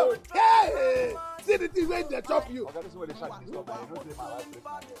you! Hey! See the thing when they chop you. Okay, this is where they shot this stuff. You don't say my wife break my head.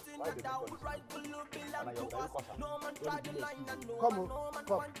 Why they take all this? Come.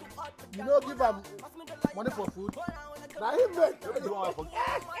 You know, give him money for food. Now him make. Hold on.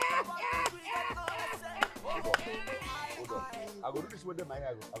 I go do this with them. I go.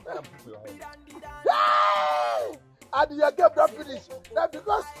 I'll tell them to put your head. And your game don't finish. That's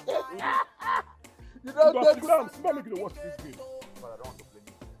because you don't get good. Somebody make you watch this game. But I don't want to play.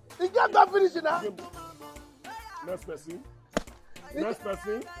 The game don't finish now. Next person. Next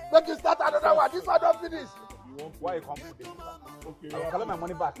person. Make you start another one. This one don't finish. Why you come put this? Okay. I'll collect my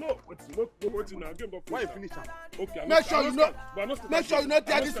money back. No, wait now. Why you finish am? Okay. Make sure you not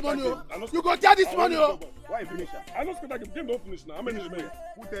tear this money. You go tear this money. Why you finish am? I know that the game don't finish now. How many remain?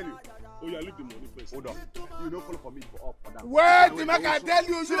 Who tell you? Oh yeah, leave the money first. Hold on. You don't follow for me for up or down. Wait, make I tell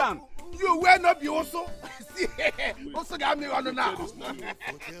you. You will not be also. See, also got me on now.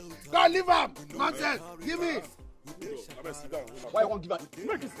 Go leave him. Nonsense. Give me. Why you won't give her?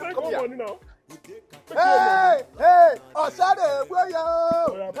 Make it come money now. Hey! Osade boyo!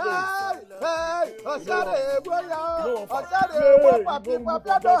 Hey! Osade boyo! Osade boyo! Papi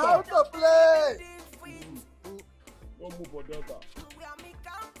know how to play. Don't move for Delta.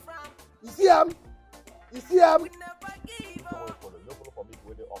 You see him? Don't follow for me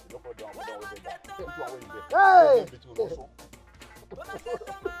with the up. Don't follow down with the down. Hey!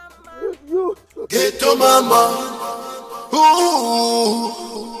 You. Get to mama. Ooh.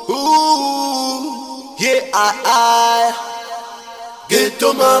 Yeah, I. Get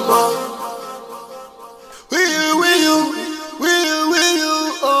to mama. Will you?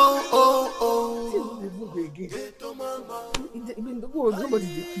 Oh. Get to mama.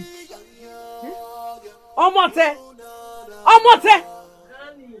 Omote.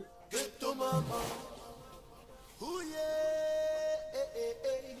 Get to mama.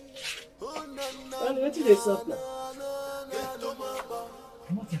 What did they suck now?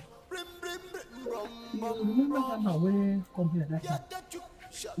 You remember that man where company that time?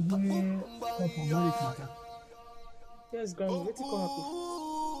 Where come from marriage matter? Yes, Granny, let it come happen.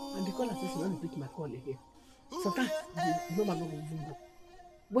 And the caller says he want to pick my call again. Sometimes the number no go even go.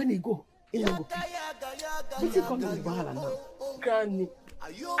 When he go, he no go pick. Let it come to the bahala now. Granny,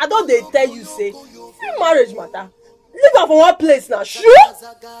 I don't they tell you say marriage matter. Leave her for one place now, sure?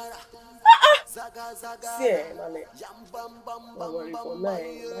 See, man, don't worry for now.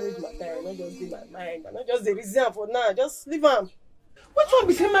 Marriage matter, not just be my mind. Not just the reason for now. Just leave her. Which one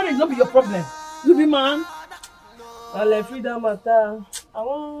be say marriage not be your problem? You be man. Well, freedom matter. I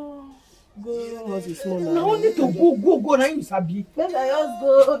want go was a small. No, I want you to go. Now you sabi. Let I just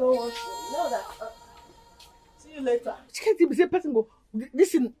go. Don't want you. Know that. See you later. She can't even say person go.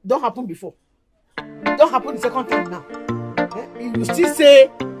 This thing don't happen before. Don't happen the second time now. You still say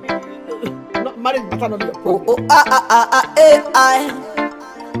marriage matter not be your problem. I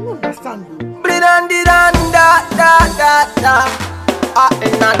don't understand you.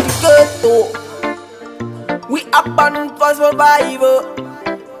 In the ghetto, we up and for survival.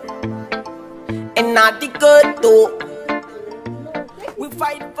 In the ghetto, we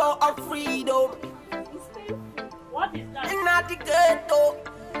fight for our freedom. What is that? In the ghetto,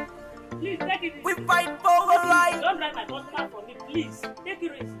 please take it easy. We fight for our life. Don't drive my customer from me, please. Take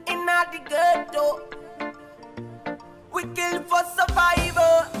it easy. In the ghetto, we kill for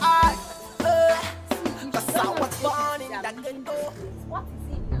survival. Cause I was born in the ghetto. What is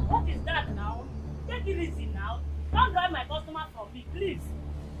it now? What is that now? Take it easy now. Don't drive my customer from me, please.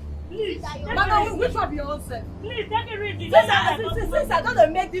 Please. Mama, which one be your own self? Please, take it easy. Since I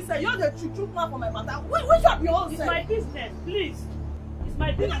don't make this, you're the true plan for my matter. Which one be your own self? It's my business, please. It's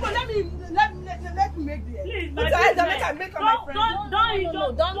my business. Let me make the. Please, my business. Make my friend.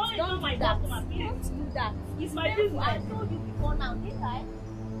 Don't my customer, please. Don't do that. It's my business. I told you before now, didn't I?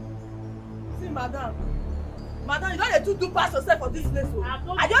 See, madam. Madam, you don't do pass yourself for this place.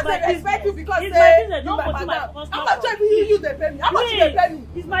 I just respect you because it's my business. Don't go to my customer. How much you they pay me? How much they pay me?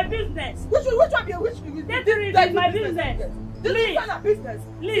 It's my business. Which one be which? It's my business. This is not a business.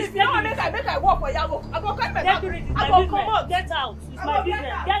 Please, if you don't make I work for you, I go come back. I go come out. Get out. It's my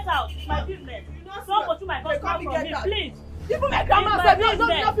business. Get out. It's my business. Don't go to my customer from me, please. Even my grandma said, no,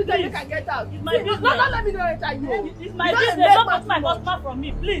 you can get out. It's my business. No, let me know enter you. It's my business. Don't go to my customer from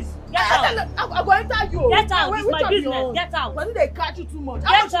me, please. Get out. I'm going to enter you. Get out. It's my business. Get out. But if they catch you too much,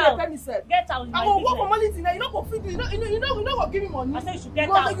 how much they pay me, sir? Get out. I will work for money today. You don't go feed me. You don't go give me money. I say you should get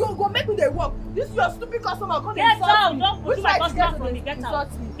out. You go make me they work. This is your stupid customer. Get out. Don't go to my customer from me. Get out.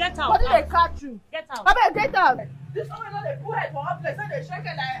 Get out. But if they catch you, get out. Baba, get out. This one is not a good head for one place. They shake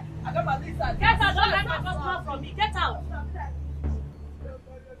it like I got my lizard. Get out. Don't let my customer from me. Get out.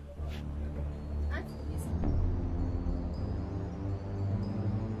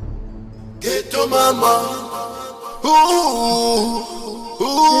 Get to mama, ooh,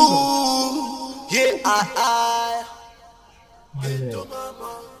 yeah, I.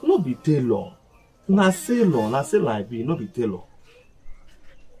 No be tailor, na sailor I be, no be tailor.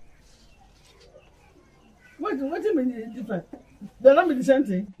 What do you mean it's different? They're not the same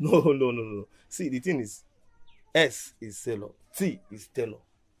thing. No. See, the thing is, S is sailor, T is tailor.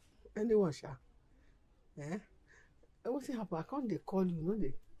 Anyone, Sha? What's happen? I can't they call you, no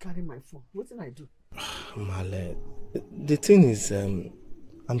they carry my phone. What did I do? Male, the thing is,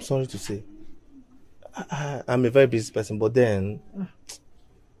 I'm sorry to say, I'm a very busy person, but then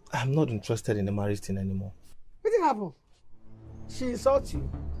I'm not interested in the marriage thing anymore. What did happen? She insult you?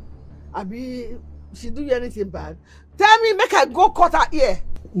 She do you anything bad? Tell me, make her go cut her ear.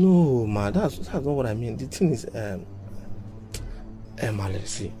 No, ma, that's not what I mean. The thing is, Male,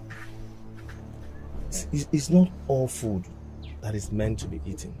 see, it's not all food that is meant to be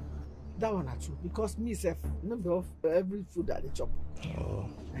eaten. That one are true, because me self, number of every food that they chop. Oh.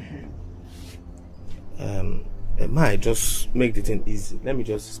 Ma, just make the thing easy. Let me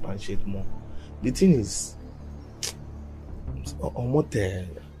just expatiate more. The thing is, on what the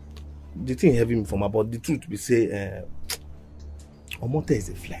thing heavy me for my body. The truth be say, Omote is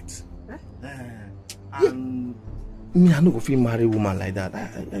a flex. And me, I no go feel marry woman like that.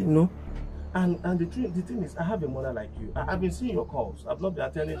 You know. And the thing is, I have a mother like you. I've been seeing your calls. I've not been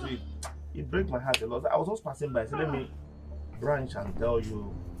attending to it. It breaks my heart a lot. I was just passing by, so let me branch and tell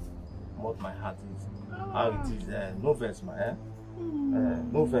you what my heart is. How it is. No verse, ma.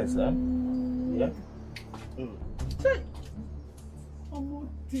 No verse, yeah. Omote.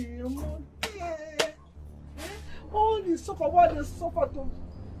 All the suffer, what they suffer to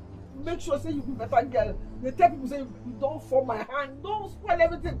make sure say you be better girl. They tell people say you don't fall my hand, don't spoil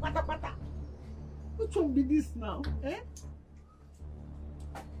everything, pata. Which one be this now?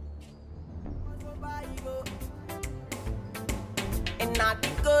 And not the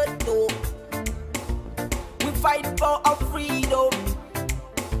good though. We fight for our freedom.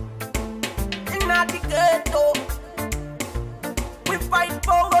 And not the good though. We fight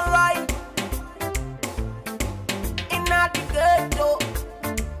for our right. And not the good though.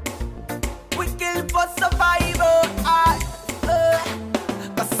 We kill for survival.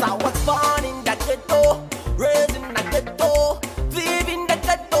 Cause I was born in the ghetto, raised in the ghetto, live in the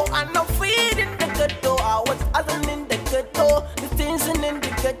ghetto, and I'm feeding the ghetto. I was hustling in the ghetto, the things in the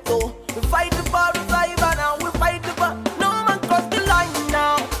ghetto. We fight for survival now, we fight for no man cross the line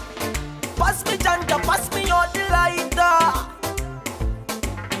now. Pass me janta, pass me your delighter.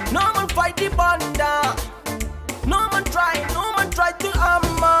 No man fight the banda. No man try to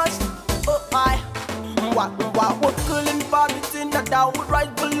harm us. Oh I, what we're killing for the thing that would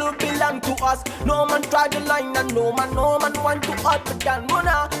rightfully belong to us. No man try the line and no man want to up it down.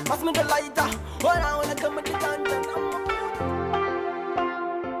 Mona, pass me the lighter. Oh now when I come with the ganja.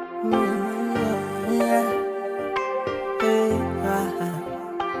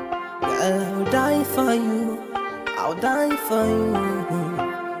 Girl, I'll die for you. I'll die for you.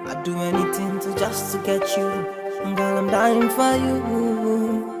 I'd do anything just to get you. Girl, I'm dying for you.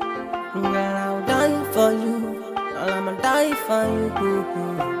 Girl, I'll die for you. Girl, I'ma die for you.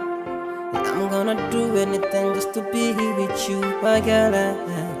 I'm gonna do anything just to be with you, my girl.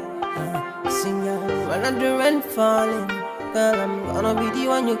 Sing out when the rain falling. Girl, I'm gonna be the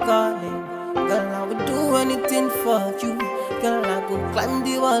one you're calling. Girl, I would do anything for you. Girl, I go climb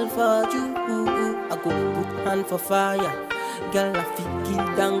the wall for you. I go put hand for fire. Girl, I feel kill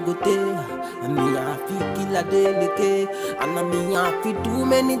Dangote. And me, I feel kill a delicate. And me, I feel do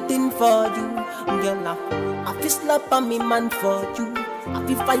many things for you. Girl, I feel slap on me man for you. I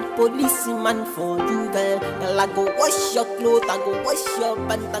feel fight police man for you, girl. Girl, I go wash your clothes, I go wash your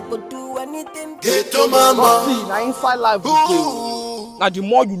pants, I go do anything. Get to mama. See, now inside life we dey. Now the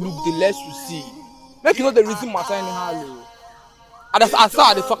more you look, the less you see. Make you know the reason matter anyhow. I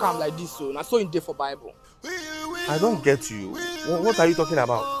saw the talk am like this, so now so in there for Bible. I don't get you. What are you talking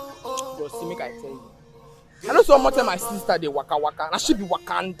about? Just see, make I tell you. I know so much my sister dey waka waka. Now she be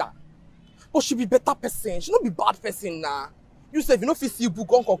wakanda, but she be better person. She no be bad person now. You say if you no fit see book,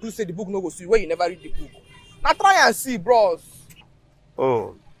 don't conclude say the book no go see where you never read the book. Now try and see, bros.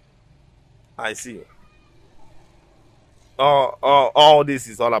 Oh, I see. All this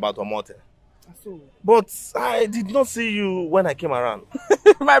is all about Omote. So. But I did not see you when I came around.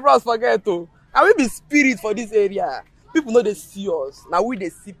 My bros forget to. I will be spirit for this area. People know they see us. Now we they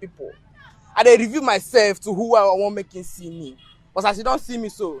see people. And they review myself to who I want making see me. But as you don't see me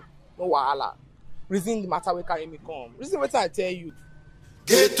so, no wahala. Reason the matter will carry me come. Reason what I tell you.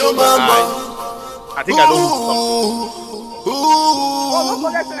 Get to mama. I think I know who Oh, don't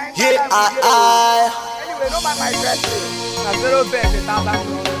forget to like Anyway, don't mind my dressing. I'm zero bed, the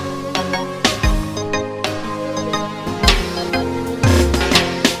 $1,000.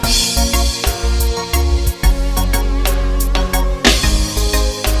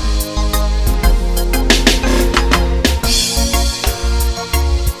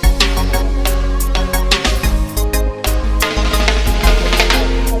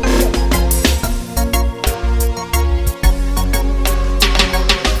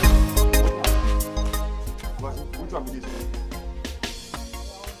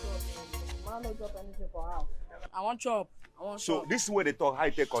 I want chop. So this is where they talk how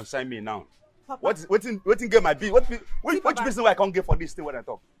they consign me now. Papa. What get my bill? Which business I can't get for this thing when I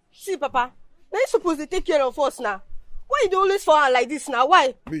talk? See, Papa, now you supposed to take care of us now. Why you dey always forehand like this now?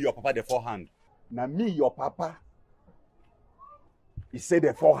 Why? Me, your papa, the forehand. Now me, your papa. He said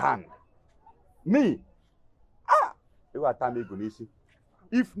the forehand. Me. You are time going to see.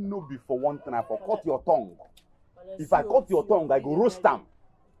 If no be for one thing, I for cut your tongue. If I cut your tongue, I go roast them.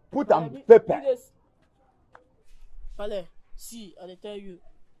 Put them pepper. Pale, see, I tell you.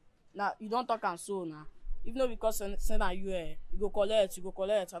 Now you don't talk and so now. If not because send you you go collect.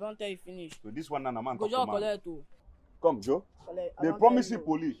 I don't tell you finish. So this one, man, go just collect too. Come, Joe. Collect. They promise you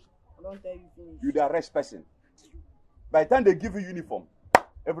police. I don't tell you finish. You the arrest person. By the time they give you uniform,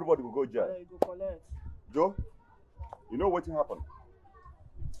 everybody will go jail. You go collect. Joe, you know what will happen?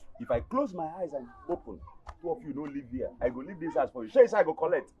 If I close my eyes and open, two of you don't live here. I go leave this house for you. Say I go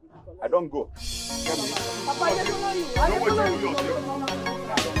collect. I don't go. Papa, I don't know you. I don't know you.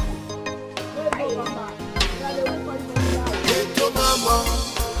 Get to mama.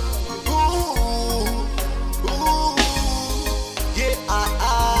 Ooh. Yeah, I.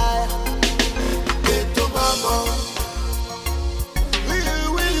 Get to mama.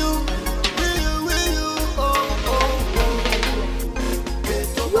 Will you?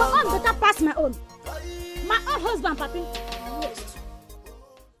 Your own better pass my own. My own husband, papi.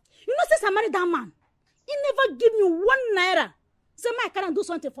 You know, since I married that man, he never give me 1 naira. Say, I can't do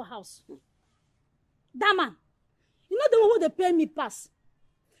something for house. That man, you know the one who they pay me pass.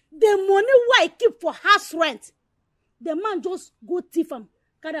 The money why I keep for house rent. The man just go thief him.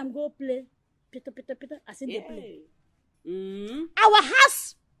 Carry him go play. Peter. I see they play. Our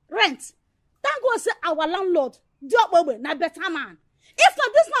house rent. Thank God say our landlord. Na better man. If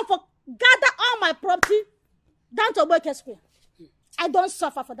not this man for gather all my property down to Work Square, I don't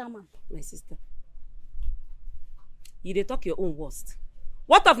suffer for that man. My sister, you dey talk your own worst.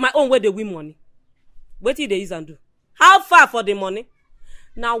 What of my own where they win money? What did they use and do? How far for the money?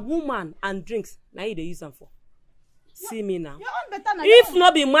 Now woman and drinks, now you they use them for. See me now. If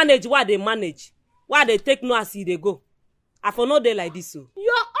not be manage, why they manage? Why they take no as they go? I for no day like this so.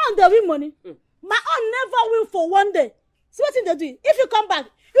 Your own they win money. My own never win for one day. See what they do? If you come back,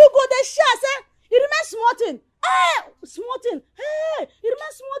 you go the share, say, you remain smarting. Hey, smarting. Hey, you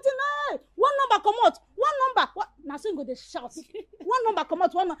remain smarting. Hey, one number come out. One number. What? Now so you go the shout. One number come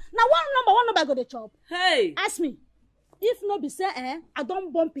out. One number. Now one number go the chop. Hey. Ask me. If no be say, I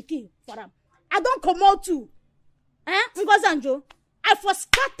don't bomb picking for them. I don't come out too. Because Anjo, I for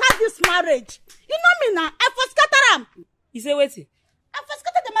scatter this marriage. You know me now. I for scatter them. You say wait. I for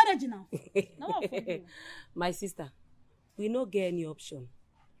scatter the marriage now. No, my sister, we no get any option.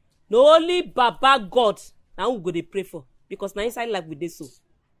 No only Baba God now we go to pray for because now inside life we dey so.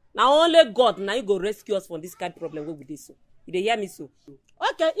 Now only God now you go rescue us from this kind of problem where we dey so. You dey hear me so?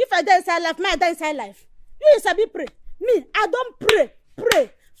 Okay, if I die inside life, I die inside life. You sabi pray. Me, I don't pray.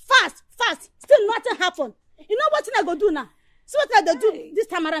 Fast. Still nothing happen. You know what I go do now? See what I do this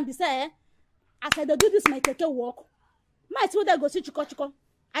time around. Be say, as I do this, my take walk. My children go see chiko.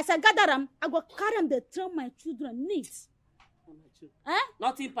 As I gather them, I go carry them. They tell my children needs. Eh?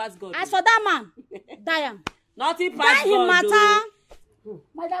 Nothing past God. As for that man, die am. Nothing past Die him God. matter.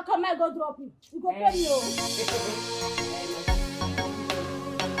 Madam, come here, go drop him. You go pay me, oh.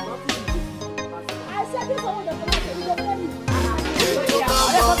 I said this one the police, you go pay me.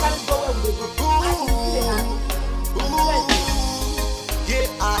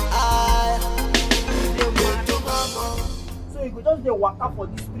 So you could just dey waka for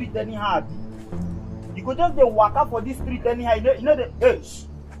this street anyhow. You could just dey waka for this street anyhow. You know the hey.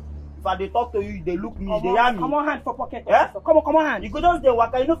 If I dey talk to you, they look me, they hear me. Come on, hand for pocket. Eh? Come on, hand. You could just dey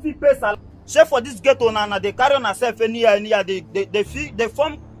waka, you know fit pay salary. Shey for this ghetto now, they carry on herself anyhow. They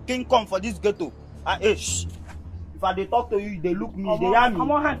form King Kong for this ghetto. If I dey talk to you, they look me, they hear me.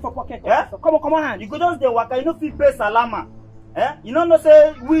 Come on, hand for pocket. Eh? Come on, hand. You could just dey waka, you know fit pay salama. Eh? You know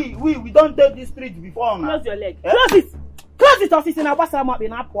say we don't take this street before now. Close your leg. Eh? Close it, office in a Wasama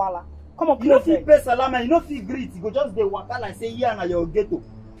in Apuala. Come on, you know close fit it. pay salama, you know fit greet. You go just dey waka like say here na your ghetto.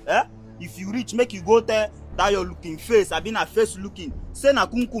 Eh? If you reach, make you go there, that your looking face, I been a face looking. Say na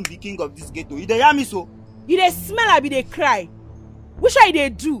Kunkum be king of this ghetto. You dey hear me so? You dey smell, I be dey cry. Which I dey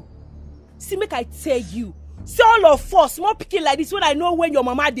do? See, make I tell you. See all of us, small pikin like this, when I know when your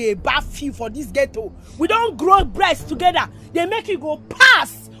mama dey bath you for this ghetto. We don't grow breasts together. They make you go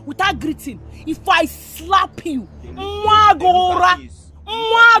pass without greeting. If I slap you, mwagora,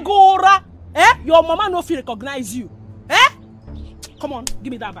 eh? Your mama no fit recognize you. Eh? Come on,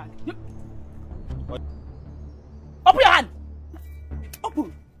 give me that bag. Open your hand.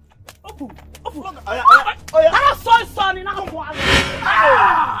 Open. I saw son in our one.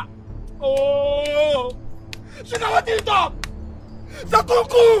 Oh! She know what you talk! The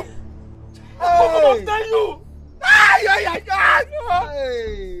Kunkum! Kunkum will tell you! Ay!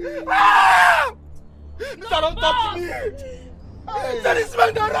 Ah! Don't touch me! That is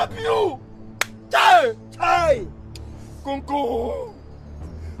when they rap you! Chai! Kunkum!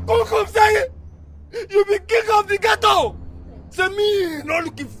 Kunkum say you be king of the ghetto! Say me, no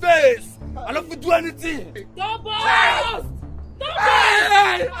looking face! I don't do anything! Don't boss!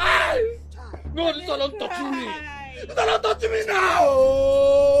 Hey! No, this one don't touch me! This one don't touch me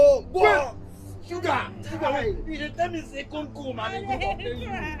now! Boy! Sugar! You didn't tell me say Kunkum and you go up to you!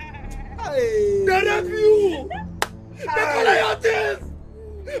 They rap you! They color your things!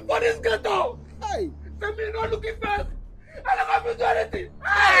 For this ghetto! Say me, no looking face! I never do anything!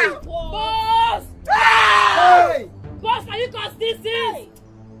 Hey! Boss! Hey! Boss, can you cause this thing?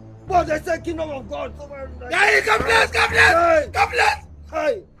 Boss, they say kingdom of God. Hey, come bless!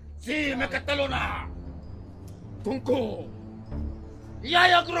 Hey! See, make a tell now. Kunkum.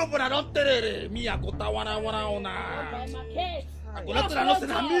 Yeah, you grow up and I don't tell it. Me, I go to one. I go let her know say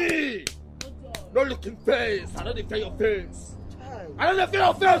me. No looking face. I don't fear your face. I don't fear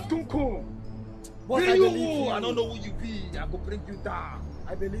your face, Kunkum. Boss, I believe you. I don't know who you be. I go bring you down.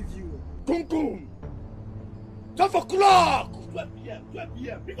 I believe you. Kunkum. 12 o'clock. 12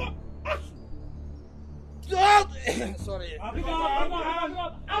 p.m. Pick up. Sorry.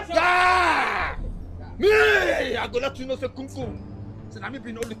 Yeah! Me! I go let you know say Kunkum. Say na me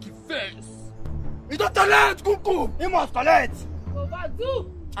be no looking face. He don't collect Kunkum. He must collect.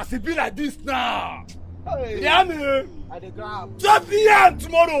 Overdo. As it be like this now. Hey. You hear me? I dey grab. 12 p.m.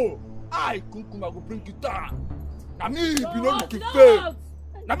 tomorrow. I Kunkum, I go bring you down. Na me be no looking face.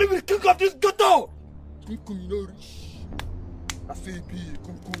 Na me be the king of this ghetto. Kunkum, you know rich. Na say it be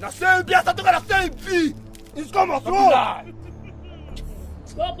Kunkum. Na say it be. I talk na say it be. It's come as well.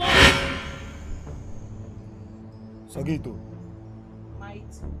 Go boss. Sagito, Might.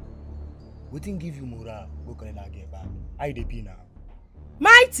 wetin give you morale go collect that girl back? How you dey be now?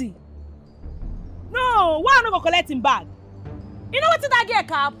 Mighty. No, why I no go collect him bag? You know what that girl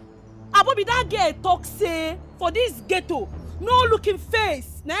cap? Abobi, that girl talk say for this ghetto, no looking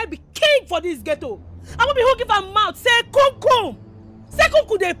face. Now I be king for this ghetto. Abobi who give her mouth say Kunkum. Say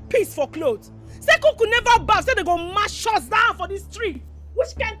Kunkum dey piss for clothes. Say Kunkum never bow. Say they go mash us down for this street.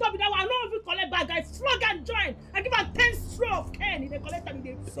 Which can't talk that one? I don't even collect bag. I slug and join. I give her 10 straw of Ken. They collect and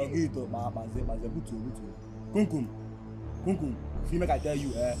they. Sagito, Butee. Kunkum. See, make I tell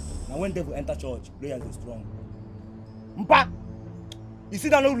you, now when devil enter church, prayers is strong. Mpa! You see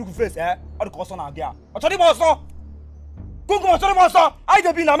that no look face, all the custom are there. I told you about so. Kunkum, I told you about so. I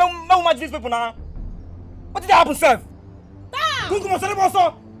dey be now. Me match these people now. What did happen, sef? Kunkum, I told you about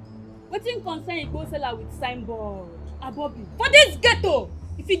so. Wetin concern Igbo seller with signboard? Abobi. For this ghetto,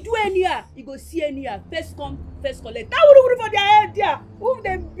 if you do anyhow, you go see anyhow. First come, first collect. That would for their head there. Who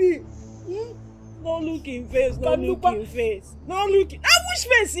them be? No looking face, no looking face. No looking. I wish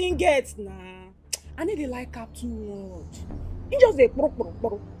face in gets nah. I need to like up too much. He just a pro.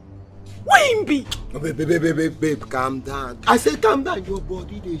 Wimby! Babe, calm down. I say calm down. Your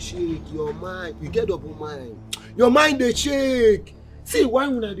body they shake. Your mind, you get double mind. Your mind they shake. See, why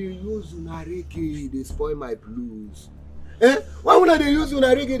when I use una reggae, they spoil my blues. Why when I use una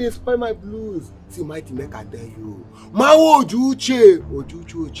reggae, they spoil my blues? See, mighty make I tell you. My ojuche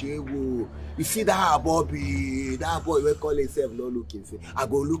wo. You see that Bobby, that boy we call himself not looking face. I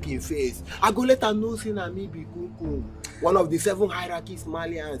go look in face. I go let her know say na me be Kunkum. One of the 7 hierarchies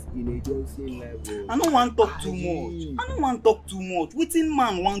Malians in a Johnson level. I don't want to talk too much. I don't want to talk too much. Wetin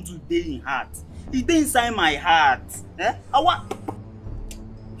man want to dey in heart? It dey inside my heart. I want.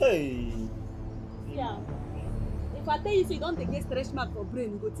 Hey. Yeah. If I tell you so you don't take stretch mark for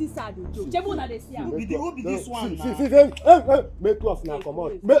brain, you go think sad dey joke. Chebu na dey see am. Who be this one now? See, make two of now come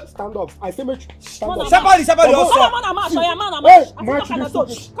on. Stand up. I say make stand up. Somebody also.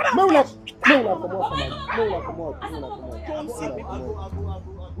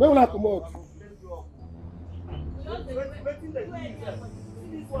 Make una come out.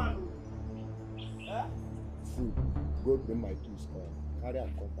 See, go bring my tools come. Carry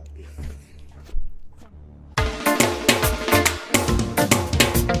and come back here.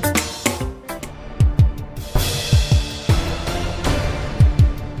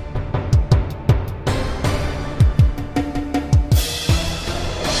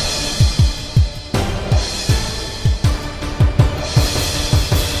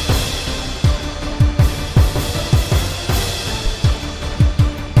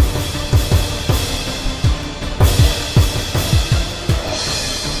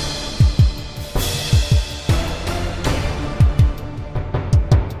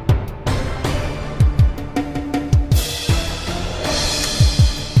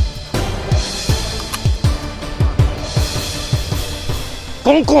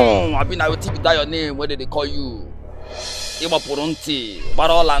 Konkon, I been I will take that your name. What did they call you? Imaporunti,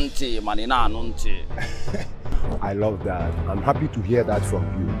 Barolanti, Manina Nunti. I love that. I'm happy to hear that from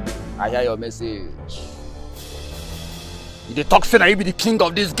you. I hear your message. You talk say that you be the king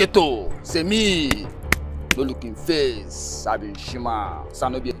of this ghetto. Say me, no looking face. I been Shima,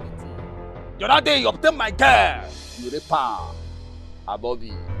 son of the other day you obtain my girl. You rape her, above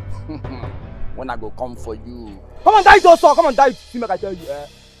you. When I go come for you. Come on, die, Joshua. Come on, die. See me, I tell you,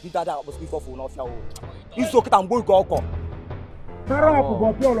 you that was before for enough. It's okay, I'm going to go. Sarah,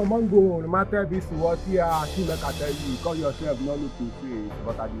 go pay on mango. No matter this, what here, see me, I tell you, call yourself not looking face,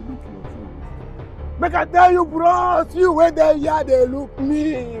 but I look your face. Make I tell you, bro, see when they hear, they look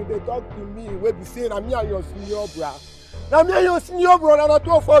me, they talk to me, we be saying, I'm here and your senior, bro. I'm here and your senior, bro, and the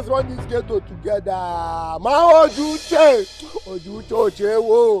two of us run this ghetto together. My Ojuche,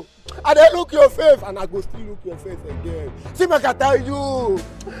 whoa. I dey look your face and I go still look your face again. See, make I tell you,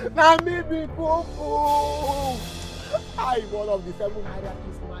 now me be Kunkum. I one of the 7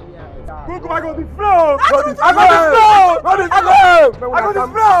 hierarchies Malians. Kunkum, I got the flow. I got the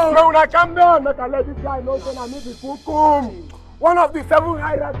flow. When I come down, make I let this guy know say now me be Kunkum. One of the 7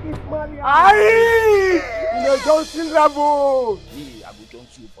 hierarchies Malians. Aye! In the Johnson level. Me, I go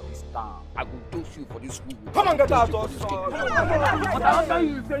dance you for this town. I go dance you for this school. Come on, get out of this. What I tell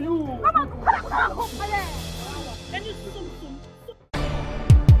you, say you. Come on. Then you zoom.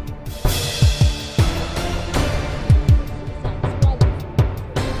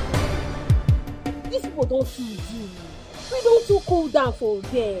 These people don't too do. We don't too cool down for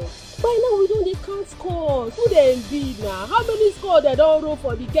them. By now we don't dey count scores. Who they be now? How many scores they don't roll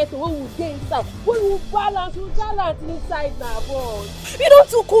for the ghetto? When we get inside, when we balance inside now, boss. We don't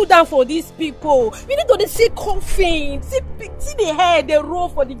too cool down for these people. We need to see coughing, see the hair they roll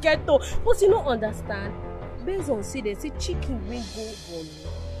for the ghetto. But you don't understand. Based on say they say chicken will go on.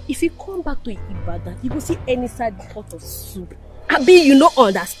 If you come back to Ibadan, you go see any side pot of soup. Abi, you don't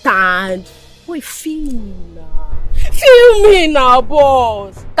understand. Boy, feel now. Feel me now,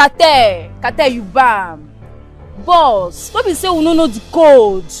 boss. Kate, you bam. Boss, what be say we no know the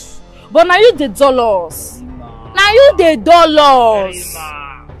code. But now you the dollars. Now you the dollars.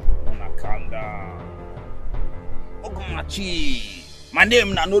 Calm down. Ogumachi. My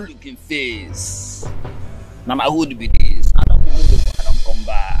name na no looking face. Now my hood be this. I don't come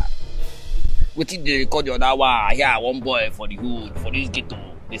back. Wetin dey record the other one? Here, one boy for the hood, for this ghetto.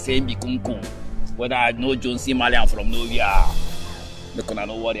 They say him be Kunkum. Whether I know Johnson Malian from nowhere. Because I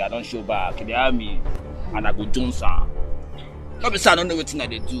don't worry, I don't show back. They have me and I go Johnson. Not because I don't know what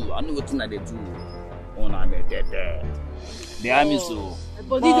they do. I know what they do. Oh, no, they're they have me so.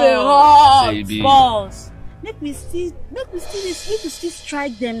 Body they hot, boss. Make we still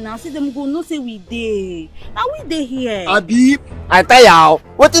strike them now. See them go no say we dey. Now we dey here. Abi, I tell you,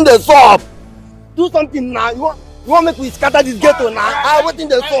 what in the shop? Do something now. You want make we scatter this ghetto now? What in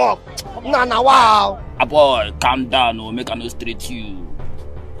the shop? Nah, wow. Boy, calm down, oh, make I no straight you.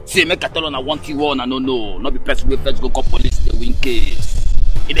 See, make I tell on I want you on, I don't know. Not be person we first go call police, they win case.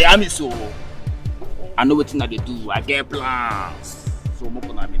 If they me so, I know what thing that they do. I get plans. So I'm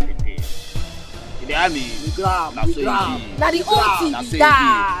gonna be the day. If they me, now the old thing is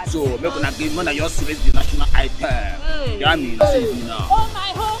that. So make gonna give me your service the national item. You hear me? Say me now. Oh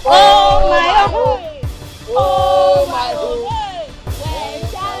my home. Oh my home. Oh my home.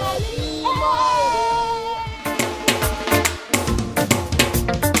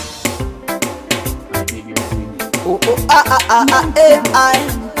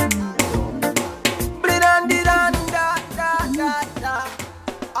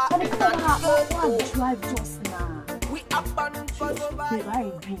 Drive just now. We up on babe,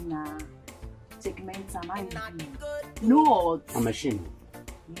 I agree now. Take my time, I agree. No. I'm ashamed.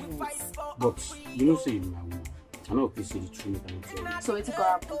 Yes. But you know, say you my woman. I know if you say the truth, I don't tell you. So it's a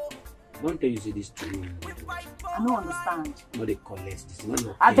up. Don't tell you say this to me. I don't understand. No, they collect this. No,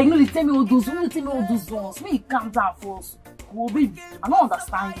 I think you tell me all those ones. Me calm down first. Oh, baby, I don't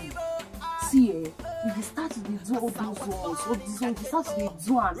understand you. See, if you start to do all those ones, what this one, you start to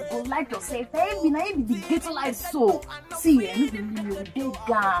do and you go like yourself, hey, be the ghetto life so. See, no be really big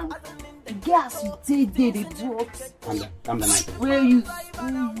gang. The gas you take there, the drugs. Calm down. Where you, I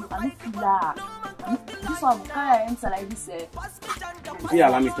don't feel that. This one carry enter like this. If you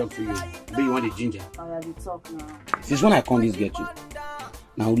allow me to talk to you, do you want the ginger? I have to talk now. Since when I come this get you,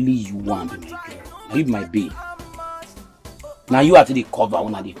 now only you want be my girl. Now you be my babe. Now you have to the cover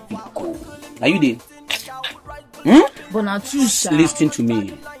when I dey feel cold. Now you dey. But now true, listen to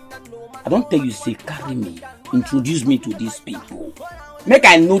me. I don't tell you say carry me, introduce me to these people. Make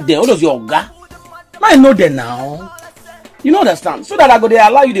I know them. What does your oga? I know them now. You know understand? So that I go dey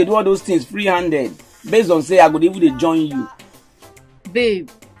allow you to do all those things free-handed. Based on say I go dey even join you. Babe,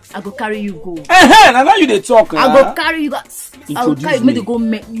 I go carry you go. Now you dey talk. I go carry you go. I go carry you.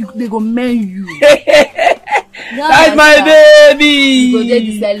 They go men you. That's my baby. You go get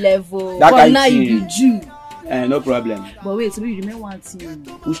this level. But now you be Jew. No problem. But wait, so you remember one thing.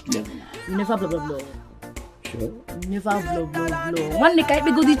 Which level? You never blah. Sure. You never blah. One day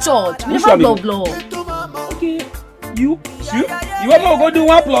I go to church. You never blah. Okay. You want to go do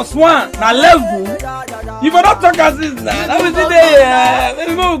 1+1? Now level. You better talk as this now. That was the day. Let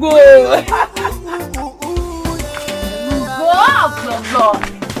me go. Go.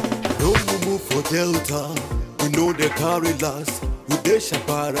 No move for Delta. We know they carry last. We dey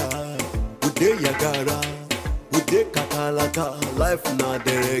Shabara. We dey Yagara. We dey Kakalaka. Life na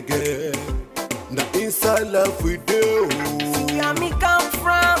derege. Na inside life we do. See where me come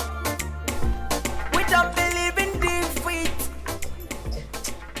from. We don't believe in defeat.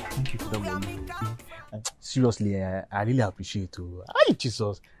 Thank you for that money. Seriously, I really appreciate it. Ay,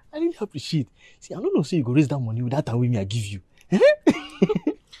 Jesus, I really appreciate. See, I don't know, say you go raise that money with that time with me I give you.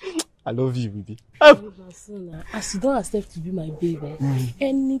 I love you, baby. As you don't accept to be my baby,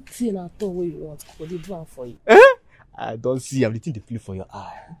 anything at all what you want, I will do it for you. I don't see everything they play for your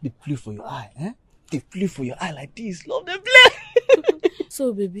eye. They play for your eye, They play for your eye like this. Love them play.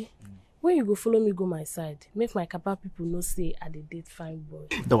 So, baby, when you go follow me go my side, make my Kappa people know say I dey date fine boy.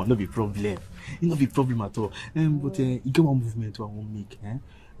 That will not be problem. It not be problem at all. But you get one movement I won't make.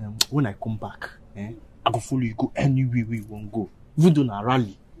 When I come back, I go follow you go anywhere we won't go. Even though na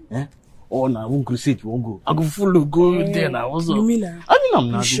rally, or na one crusade you won't go. I go follow go there now. Also, you mean that? I mean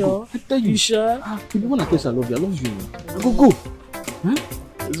I'm not. You sure? I tell you. You sure? If you want to tell I love you, I love you. I go.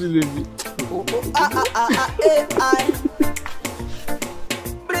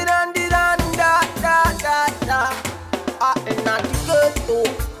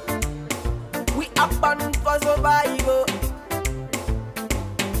 We up and for survival.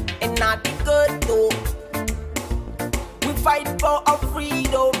 And not the good though. We fight for our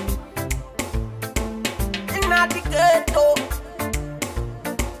freedom. And not the good though.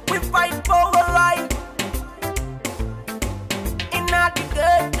 We fight for our right. And not the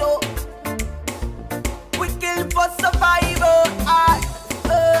good though. We kill for survival.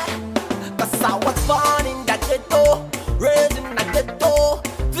 Cause I was born in the ghetto, raised in the ghetto,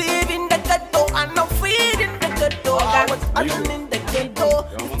 live in the ghetto, and I'm feeding the ghetto. I was born in the ghetto,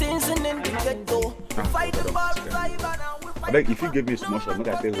 things in the ghetto. Fight for survival. I beg, if you give me a small shot, make I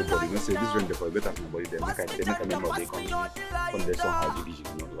tell everybody, you know, say this drink the better than my body, then make a member of the economy on the somehow division,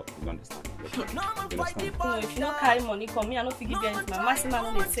 you understand? You understand? No, if you don't carry money, come me, I don't give you anything. My maximum I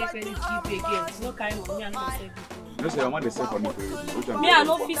don't take credit give you again. If you don't carry money, I don't take it. You know, say your man dey sell for me. Me, I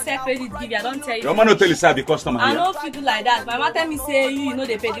no fit sell credit give you. I don't tell you. Your man no tell you say I be customer. I no fit do like that. My man tell me say you know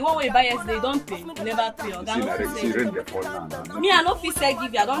they pay. The one way you buy yesterday, you don't pay. You never pay. See, rent the phone now. Me, I no fit sell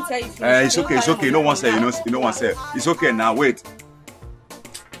give you. I don't tell you. It's okay. It's okay. You no want sell. You no want sell. It's okay now. Wait.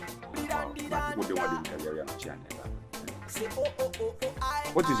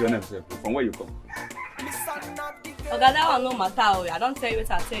 What is your name, sir? From where you come? Okay, that one no matter. I don't tell you what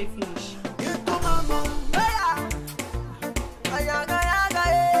I tell you finish.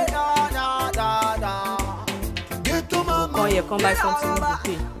 Come here, come buy something you go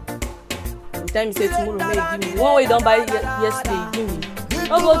pay. You tell me say tomorrow may you give me. One way you don't buy yesterday, you give me.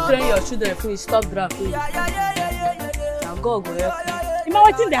 Don't go train your children finish. Stop draft. Now God go help you. You know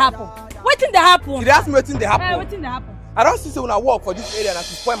wetin dey happen? Wetin dey happen? You dey ask me wetin dey happen? Wetin dey happen? I don't see say una work for this area and to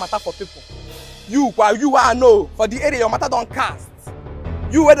spoil matter for people. You I know for the area your matter don't cast.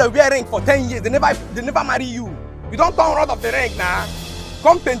 You were the wear ring for 10 years. They never marry you. You don't turn rod of the ring now.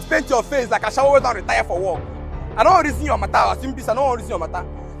 Come paint your face like a shower don't retire for work. I don't reason your matter. I don't reason your matter.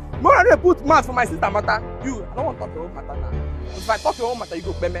 More than put mouth for my sister matter. You, I don't want to talk your own matter now. If I talk your own matter, you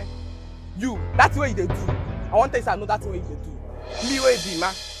go pay me. You, that's what they do. I want to tell you I know that's what they do. Me where it be,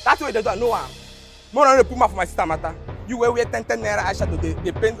 man. That's what they do. I know. More than put mouth for my sister matter. You wear 10 naira eyeshadow.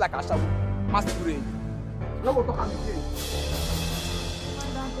 They paint like a shower. Masquerade. No go talk am again.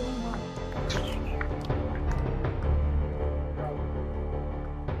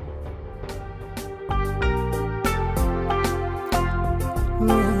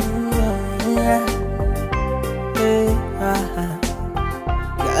 Girl,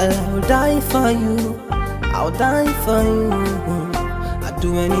 I'll die for you. I'll die for you. I'd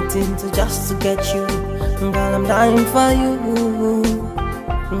do anything just to get you. Girl, I'm dying for you.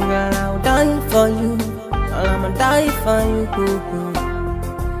 Girl, I'll die for you. Girl, I'ma die for you.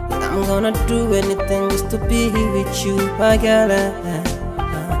 And I'm gonna do anything just to be with you, my girl.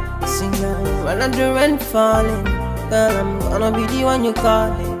 Sing when I'm the rain falling. Girl, I'm gonna be the one you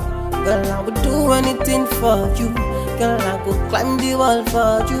calling. Girl, I would do anything for you. Girl, I go climb the wall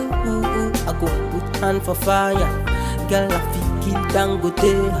for you. I go put hand for fire. Girl, I feel kill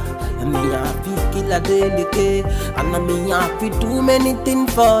Dangote. I mean, I feel kill a delicate. And I mean, I feel do many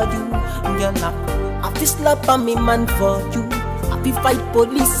things for you. Girl, I feel slap on me man for you. I feel fight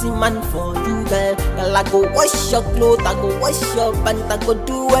police man for you, girl. Girl, I go wash your clothes, I go wash your pants, I go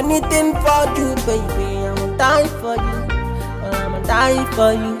do anything for you, baby. I'ma die for you. I'ma die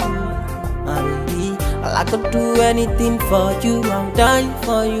for you. Baby, I could do anything for you. I'll die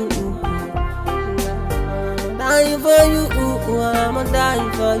for you. I'll die for you. I'ma die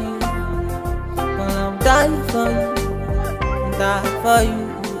for you. I'll die for you. I'll die for you.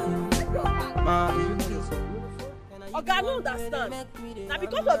 Oga, I no understand. Now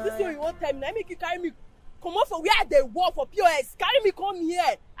because of this thing you won't tell me, now make you carry me come on for where they work for POS. Carry me come here.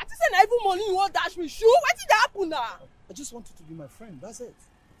 I just say na every morning you won't dash me shoe. What did that happen now? I just want you to be my friend, that's it.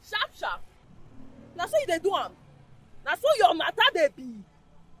 Sharp. Now so they do am. Now so your matter they be.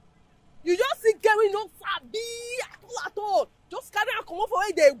 You just see girl no sabi at all. Just carry her come on for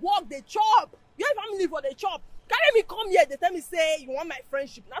where they work, they chop. You have family for the chop. Carry me come here, they tell me say you want my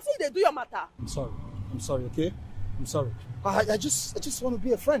friendship. Now so they do your matter. I'm sorry, okay? I'm sorry. I just want to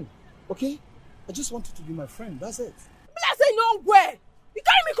be a friend, okay? I just want you to be my friend, that's it. But I say no way. You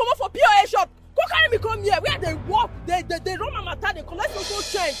carry me come on for POS shop. Go carry me come here where they work, they run my matter, they collect social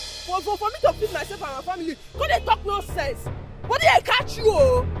change for me to feed myself and my family. Go they talk nonsense. But they catch you,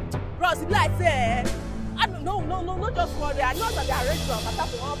 oh. Bros, if like say, I don't know, no, just worry. I know that they arrange my matter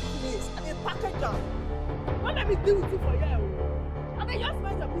for all place and they package them. Don't let me deal with you for here, oh. And they just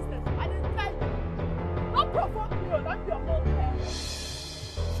mind your business. I didn't tell you. Don't provoke me, oh, don't be your own head.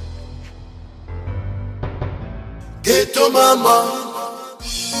 Get to mama.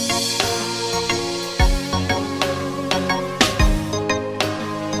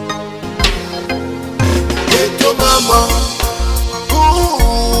 Get to mama. Ooh,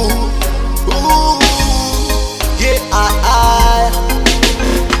 yeah,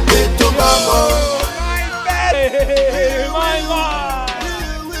 get to mama.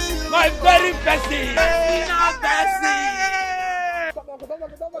 My very bestie.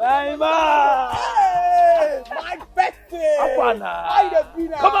 My man. My bestie. Apana.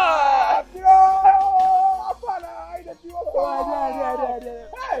 Come on.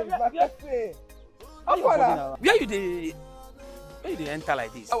 Hey, my bestie. Where you dey enter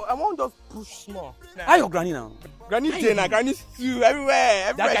like this? I want just push small. How your granny now? Granny day na granny stew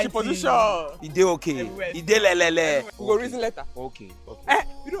everywhere she position. E dey okay. E dey lelele. We go reason later. Okay.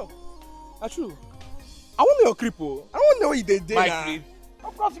 You know, that's true. I want know your cripple. I want know what you dey My now. crip.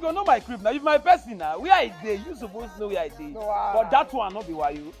 Of course, you go know my crib now. You my person now. Where I dey, you supposed to know where I dey. No, but that one not be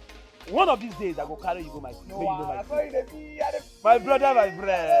why you. One of these days, I go carry you go my crib. No, you know my crib. sorry, My brother, my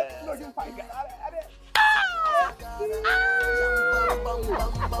friend. No, you find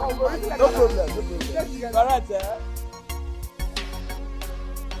No problem, no problem. Alright, sir.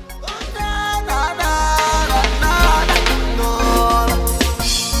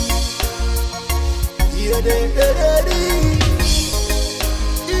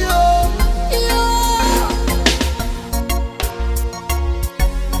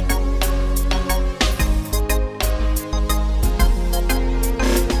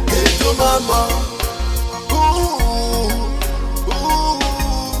 Mama, ooh,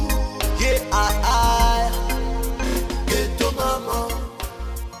 yeah, I get to mama.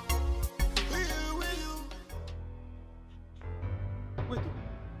 Wait.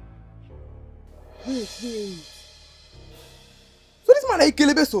 So this man is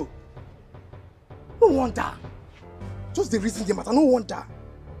Kelebe so? No wonder. Just the reason the matter, no wonder.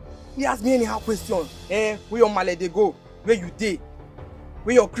 He asked me anyhow question. Where your male they go? Where you dey?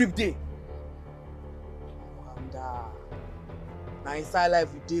 Where your crib dey? Now inside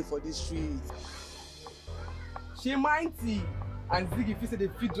life we dey for this street. She mighty and Ziggy feel say they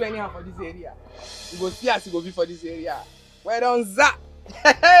fit do anyhow for this area. You go see as you go be for this area. Well done, Zach.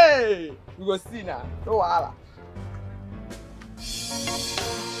 Hey, we go see now. No wahala.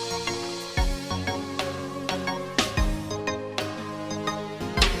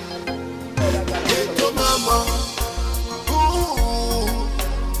 Mama, ooh,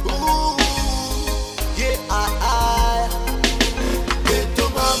 yeah, I get to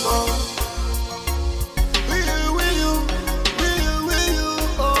mama. Will you,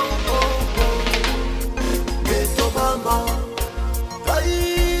 oh, get to mama. Ay,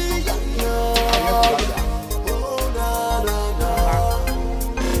 oh, na,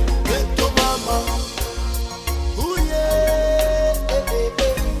 get to mama. Ooh, yeah,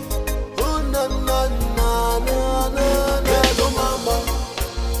 oh, na, get to mama.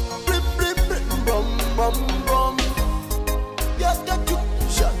 Blim, blim, bum, bum, bum. Yes, get you,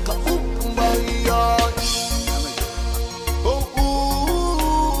 shaka, boom, bye. Oh,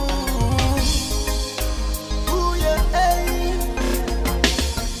 ooh, yeah,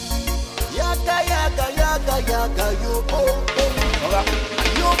 yaga, yo, oh,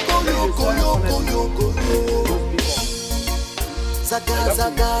 yoko. Sagara,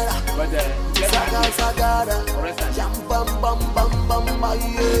 jam, bam, yeah.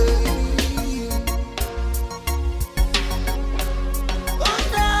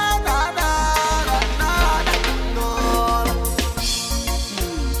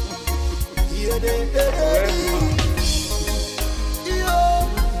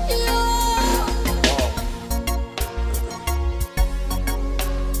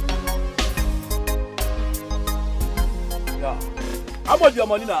 How much your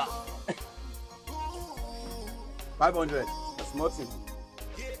money now? 500. That's nothing.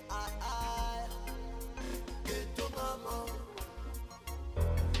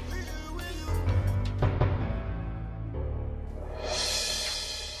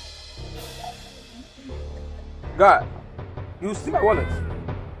 Guy, you see my wallet?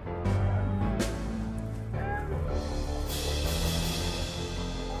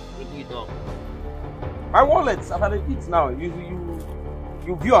 My wallet, as I eat now, you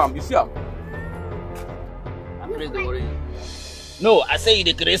view them, you see them? I'm crazy, don't worry. No, I say you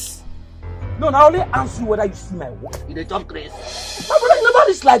the Chris. No, now only answer whether you see my wallet. You the top Chris.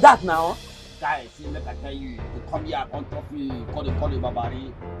 Nobody's like that now. Guys, see, let I tell you, you come here on top of me, call the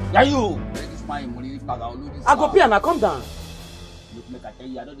babari. Yeah, you. Take this my money, I go pay and I come down. Look, make I tell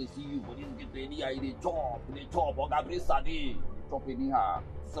you, I don't see you, but this get ready, I the job, or Gabriel Sadi, the top anyhow.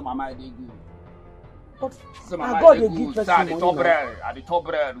 Some of my they good. But I got the gift at the top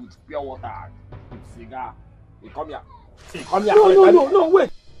bread with pure water, with cigar. You come here. Come here. No,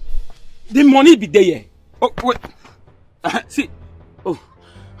 wait. The money be there. Oh, wait. See. Oh,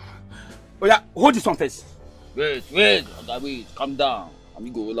 yeah, hold this one first. Wait. Calm down. Let me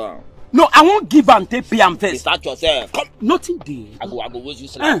go down. No, I won't give and take pay am first. Start yourself. Come, nothing there. I go watch you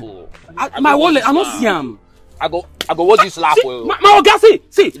slap. My wallet, I don't see him. I go watch you slap. My oga,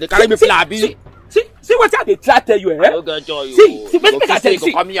 see. They carry me flabby. See what I try to tell you, eh? I don't get joy. See, make I tell you.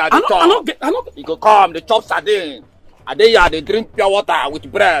 See, come here, I don't. You go come, the chop sardine. And then you they drink pure water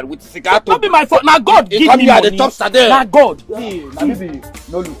with bread, with cigar. Don't be my fault. Now God give me money. Come here, the chop sardine. Now God. See, now maybe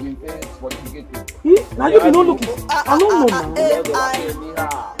no looking face, what you get to. Now you be no looking. I don't know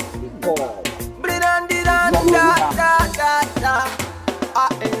now.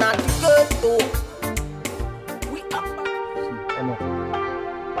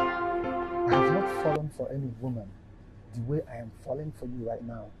 fallen for any woman the way I am falling for you right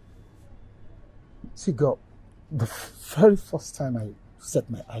now. See, girl, the very first time I set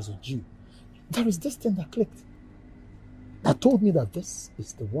my eyes on you, there is this thing that clicked. That told me that this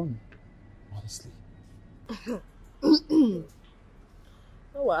is the one, honestly. No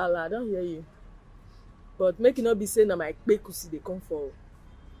wahala, I don't hear you. But make it not be saying that my kusi they come for,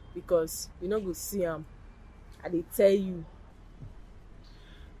 because you not go see him. And they tell you.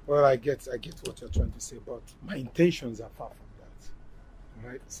 Well, I get what you're trying to say, but my intentions are far from that.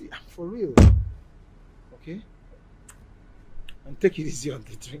 All right? See, I'm for real. Okay? And take it easy on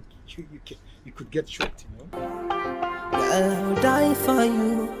the drink. You could get choked, you know? Girl, I'll die for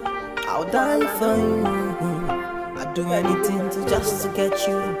you. I'll die for you. I'd do anything just to get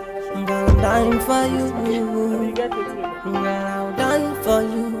you. Girl, I'm dying for you. Girl, I'll die for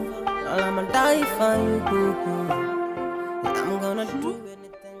you. Girl, I'ma die for you. I'm gonna do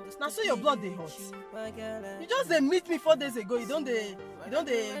anything. Now so your blood they hot. You just they meet me 4 days ago. You don't they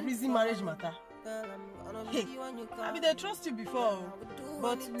reason marriage matter. Hey, I mean they trust you before,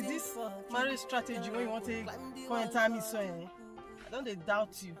 but with this marriage strategy when you want to come and tell me so, I don't they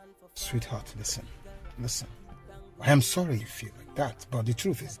doubt you. Sweetheart, listen. I am sorry you feel like that, but the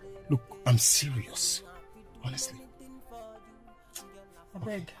truth is, look, I'm serious. Honestly. I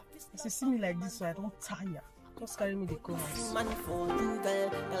beg, if you see me like this, so I don't tire. Just carry me the corners. Man for you,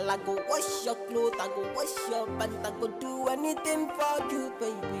 girl. I go wash your clothes, I go wash your pants, I go do anything for you,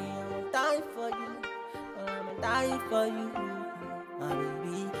 baby. I'll die for you. I'ma die for you, my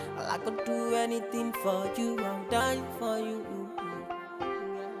baby. I go do anything for you. I'll die for you.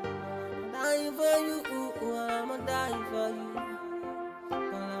 Die for you. I'ma die for you.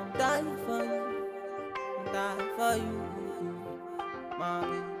 I'll die for you. Die for you, my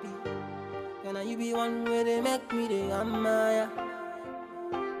baby. Can you be one where they make me the amaya?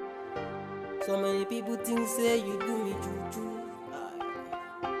 So many people think say you do me juju.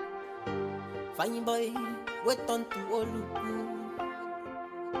 Fine boy, wait on to all you.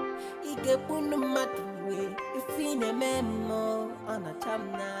 He get put no matter way. If he ne memo on a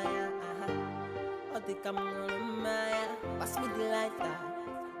chamnaya, or they come on Maya, pass me the lighter,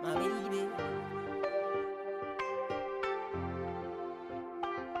 my baby.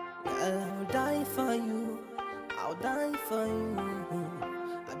 I'll die for you. I'll die for you.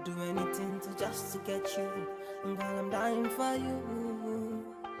 I'd do anything just to get you. Girl, I'm dying for you.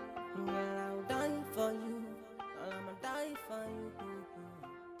 Girl, I'll die for you. Girl, I'ma die for you.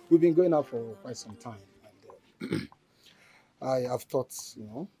 We've been going out for quite some time. And, I have thought,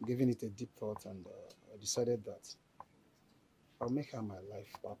 giving it a deep thought, and I decided that I'll make her my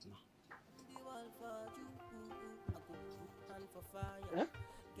life partner. Eh?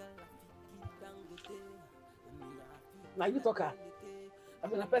 Now you talk her. I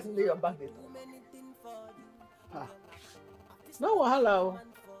mean, a person lay your back there. No wahala.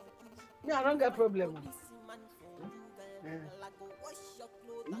 Me, I don't get problem.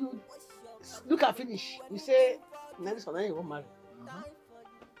 You look at finish. You say, "Now this one you won't marry."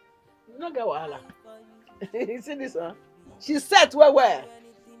 You don't get wahala. You see this one? She said where?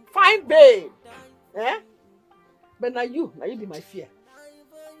 Fine babe. Eh? But now you be my fear.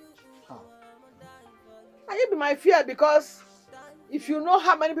 Now you be my fear because if you know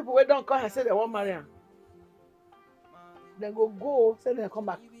how many people don't come and say they won't marry her, then go say they come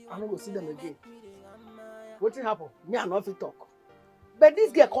back. I don't go see them again. What will happen? Me and not fit talk. But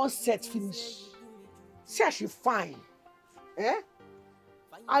this girl can't set finish. See how she fine. Eh?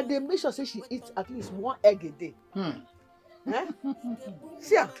 And they make sure say she eats at least 1 egg a day. Eh?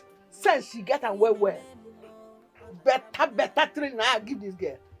 See her, since she get her well. Better training I give this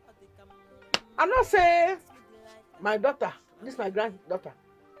girl. I'm not saying my daughter, this is my granddaughter.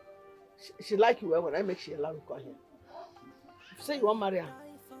 She like you well when I make she allow you come here. If you say you want to marry her,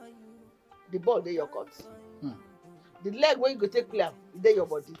 the ball dey your court. The leg when you go take play, dey your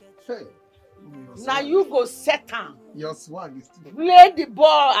body. Hey. Now you go set her. Your swag is too much. Play the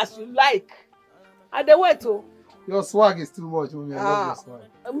ball as you like. And they wait to. Your swag is too much, mommy. I love your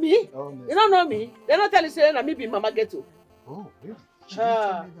swag. Me? Honest. You don't know me? They don't tell you say na me be Mama Ghetto. Oh, really? She didn't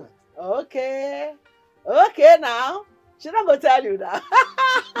tell me that. Okay now. She not gonna tell you that.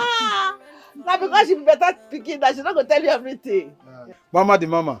 Now because she be better speaking that she not gonna tell you everything. Mama the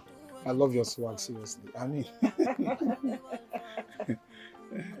mama. I love your swag, seriously. I mean,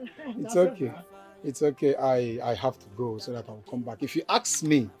 it's okay. It's okay. I have to go so that I'll come back. If you ask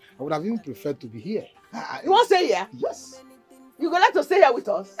me, I would have even preferred to be here. You want to stay here? Yes. You gonna like to stay here with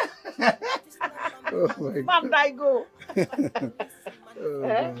us? Oh my God. Mom, I go.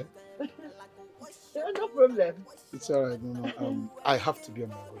 Oh, No problem. It's all right, Mama. I have to be on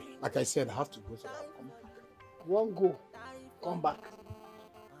my way. Like I said, I have to go so that I'll come back. One go, come back.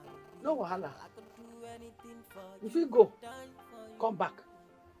 No wahala. If you go, come back.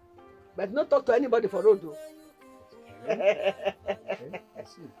 But not talk to anybody for road. Okay, I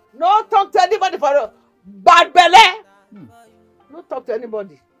see. No talk to anybody for road. Bad belly. No talk to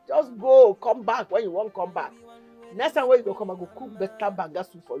anybody. Just go, come back when you want come back. Next time when you go come, I go cook better banga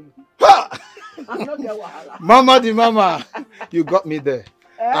soup for you. I'm not get wahala. Mama, the mama, you got me there.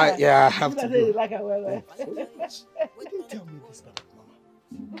 I have to go. Like I will. Why didn't you tell me this about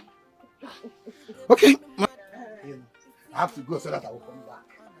Mama? Okay, I have to go so that I will come back.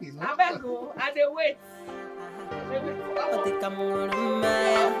 You know? I better go. I dey wait.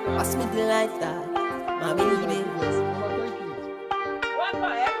 Pass me the lighter, my baby. One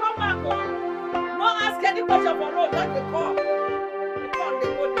more, come back home. No ask any question for road, just dey come. They come, they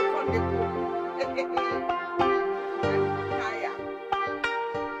go, they come, they go. Tire.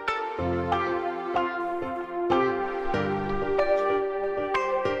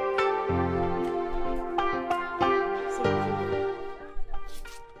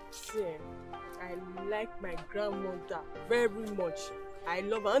 See, I like my grandmother very much. I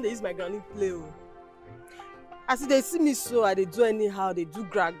love her. I don't dey use my granny play. As they see me so, I dey do anyhow, they do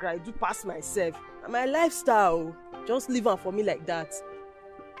gra, I do pass myself. Na my lifestyle. Just leave am for me like that.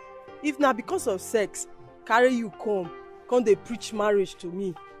 If na because of sex, carry you come dey preach marriage to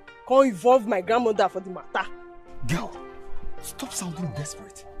me, come involve my grandmother for the matter. Girl, stop sounding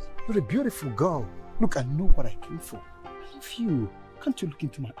desperate. You're a beautiful girl. Look, I know what I came for. I love you. Can't you look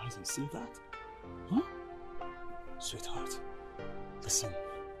into my eyes and say that? Huh? Sweetheart, listen.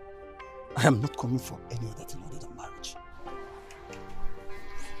 I am not coming for any other thing other than marriage.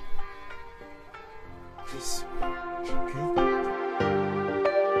 Please. Okay?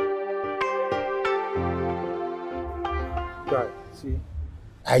 Guy, see,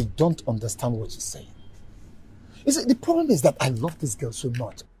 I don't understand what you're saying. You see, the problem is that I love this girl so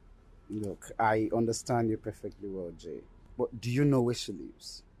much. Look, I understand you perfectly well, Jay. But do you know where she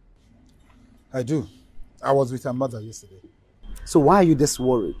lives? I do. I was with her mother yesterday. So why are you this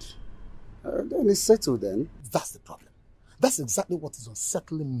worried? Then it's settled then. That's the problem. That's exactly what is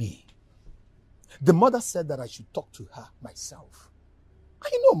unsettling me. The mother said that I should talk to her myself. I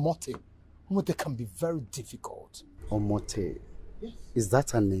know Mote. Mote can be very difficult. Omote. Yes. Is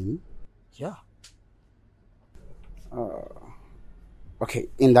that her name? Yeah. Okay,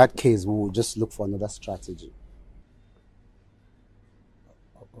 in that case, we will just look for another strategy.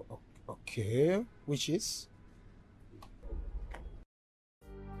 Okay, which is?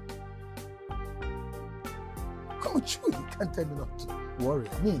 Come on, you can't tell me not to worry.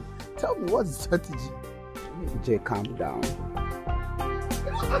 I mean, tell me what's the strategy? Jay, calm down.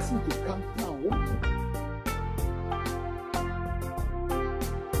 You don't ask me to calm down.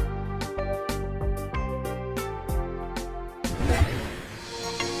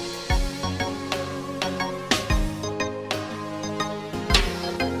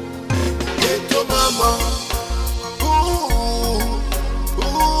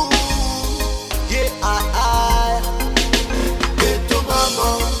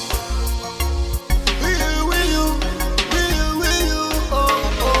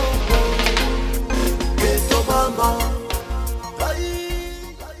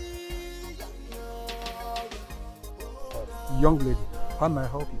 Young lady, how may I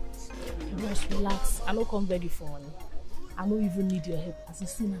help you? Just relax. I no come ready for money. I no even need your help. As you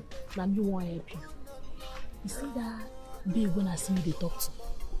see now, na me wan help you. You see that babe when I see you dey talk to?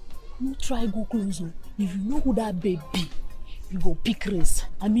 No try go close. If you know who that babe be, you go pick race.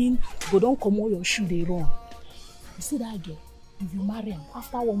 I mean, go don comot your shoe dey run. You see that girl? If you marry am,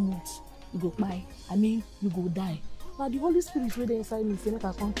 after 1 month, you go kpai. I mean, you go die. Now the Holy Spirit wey dey inside me say make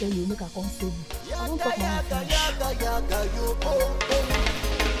I come tell you, make I come save you. I don talk my own finish.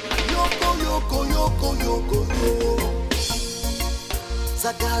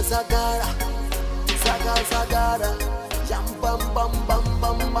 Zaga zagara, zaga zagara, jam bam bam bam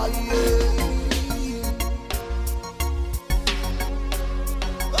bam bam yeah.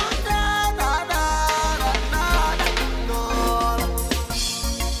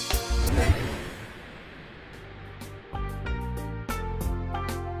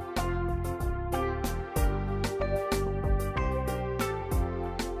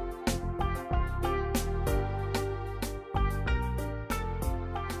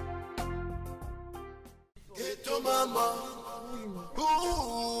 Mama,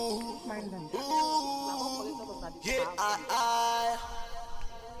 ooh, yeah, I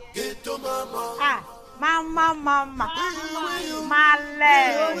get to mama. Mama.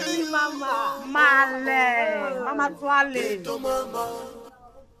 Mama Twale.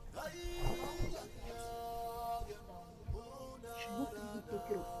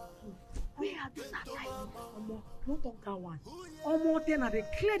 Where are these guys? Don't talk that one. Then are the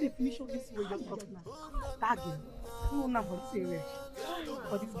clear definition of this way you're talking now. Tagging. No, not for this area.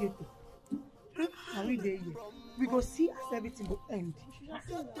 For this ghetto. Are we there yet? We go see as everything will end.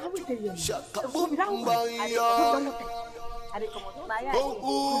 Are we there yet? No,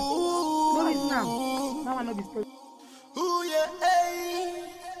 it's now. Now I know this person. Ooh, yeah, hey.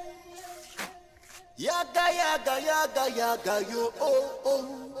 Yaga, yo, oh.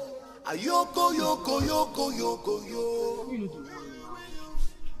 Ayoko, yoko.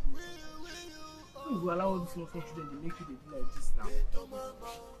 You allow all these small children to make you do like this now.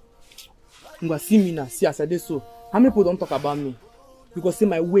 You see me now, see as I did so. How many people don't talk about me? Because see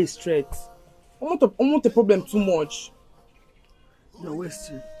my way straight. I want a problem too much. Your way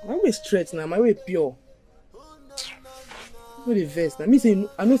straight? My way straight now, my way pure. No the verse now.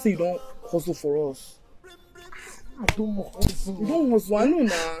 I know say you don't hustle for us. I don't hustle. You don't hustle, I know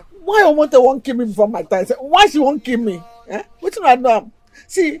now. Why Omote won't kill me before my time? Why she won't kill me? What do I know?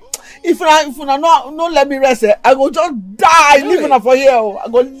 See, if una no let me rest, I go just die living for here. I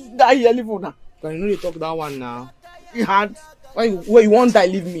go die here living now. Can you know they talk that one now? You had. Why you won't die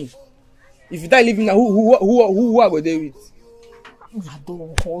leave me? If you die leave me now, who I go there with? I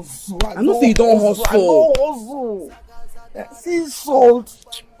don't hustle. I know say you don't hustle. I don't hustle. See salt.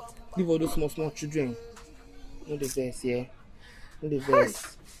 Leave all those small children. No the verse, yeah. No the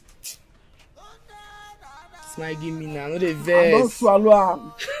verse. Smile give me now, no the verse. I don't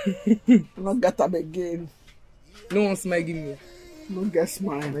swallow him. I don't get him again. No one smile give me. No get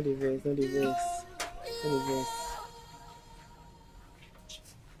smile. No the verse.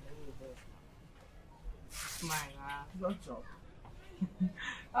 Smile, don't chop.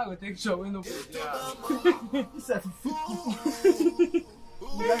 I go take shot when no put there.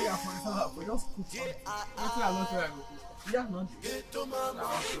 You got your phone, for just cook something. That's why I'm not sure I go cook. Yeah, not. Now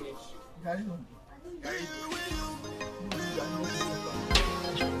I'm finished. Gary no.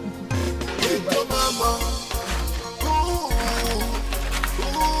 Mama.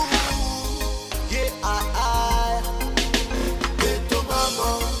 Yeah, I. Mama.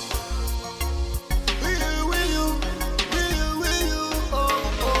 Will you? Oh.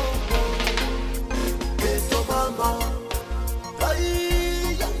 Mama.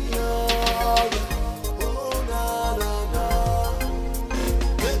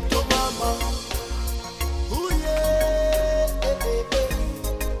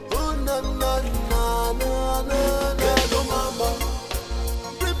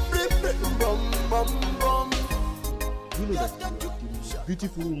 You know that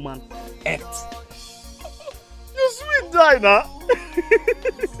beautiful woman act. You sweet die now.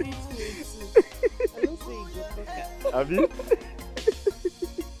 Have you?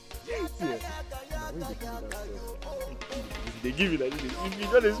 They give you like this. If you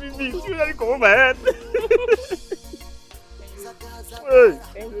got a sweet me, you really come over my head. Hey.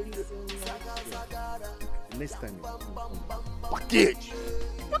 Next time you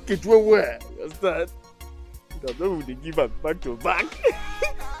Package where? You understand? That's why they give her back to back.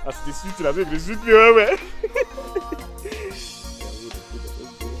 As the sweet you they sweet me where?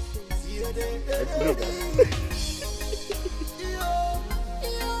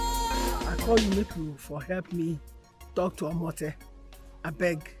 I call you make you for help me talk to Omote. I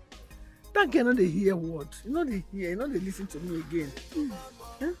beg. That girl no dey hear word. You know they hear, you know they listen to me again.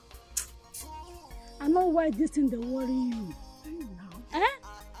 Huh? I know why this thing they worry you.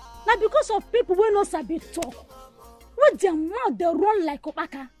 Now because of people wey no sabi talk. When their mouth they run like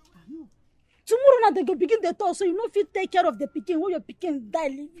opaka. Tomorrow now they go begin the talk, so you no fit take care of the pikin when your pikin die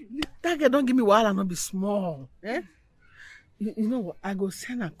leave you. That girl don't give me wahala, no be small. You know what? I go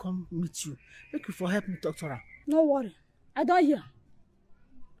send her come meet you. Make you for help me talk to her. No worry. I don't hear.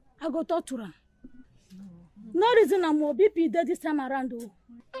 I go talk to her. No reason I'm more BP there this time around though.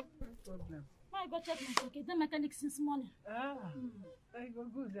 No problem. I go check my pocket. The mechanic since morning. I go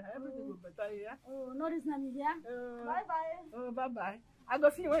good. Everything go better here. Oh, no reason I'm here. Bye bye. Oh, bye bye. I go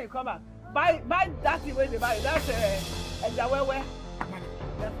see you when you come back. Buy that thing when they buy. That's a jawewe.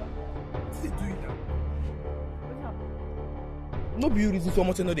 What is he doing now? No be you reason so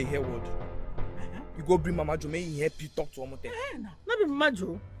much no dey hear word. You go bring Mama Jo, make he help you talk to Omote. No be Mama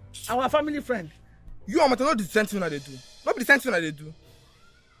Jo, our family friend. You Omote not the same thing that they do. Not be the same thing that they do.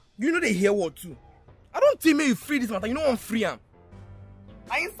 You know they hear word too. I don't think me you free this matter. You know I'm free am.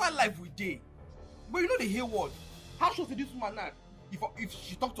 I inside life with day. But you know they hear word. How sure say this woman now? If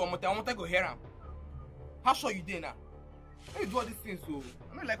she talk to Omote, Omote go hear am. How sure you dey now? When you do all these things, so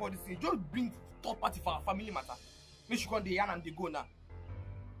I don't like all these things. Just bring third party for our family matter. Make sure they yarn and they go now.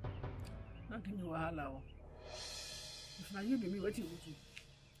 Don't give me wahala. If na you be me, what you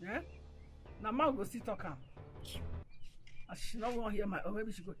do? Eh? Now man go still talk am. As she no wan hear my own,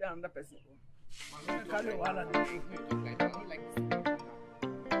 maybe she go hear another person. Man, carry wahala. I don't like this.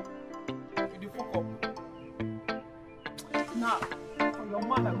 You fuck up. Now, for your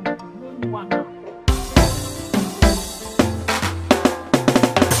mother, you know you want now.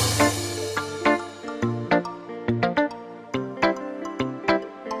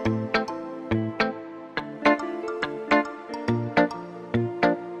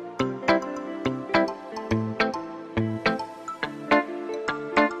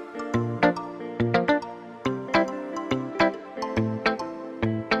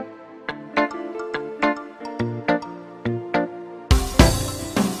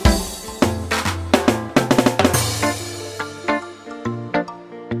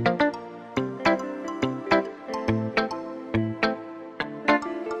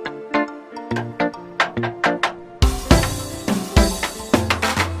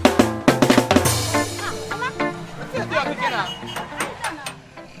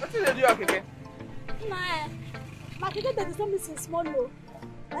 Small no.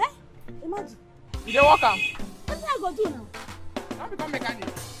 Eh? Imagine. You don't walk am. What I go do now? I become mechanic.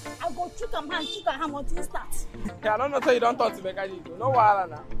 I go shoot am hand until it start. Yeah, I don't know so you don't talk to mechanic. No wahala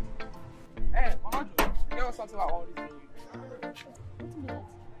now. Hey, Mama Jo, get us something I want to you.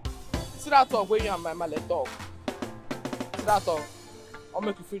 See that talk where you and my let talk. See that talk. I'll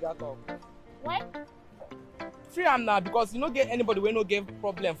make you free that talk. Why? Free am now because you don't get anybody when no get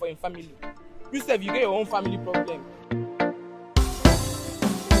problem for your family. You said you get your own family problem.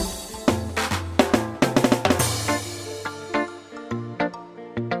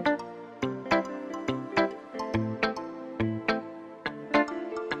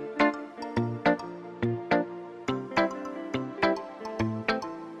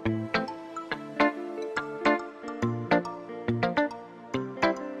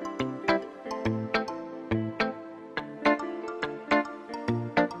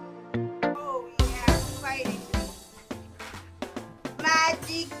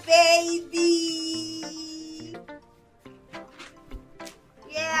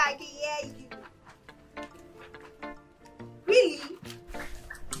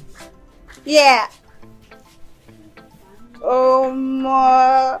 Yeah. Oh,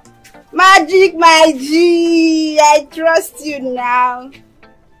 more magic, my G. I trust you now.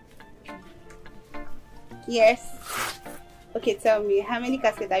 Yes. Okay, tell me, how many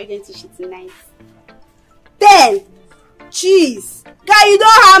caskets are you going to shoot tonight? 10. Jeez. Guy, you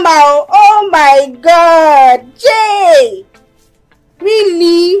don't hammer. Oh my God. Jay.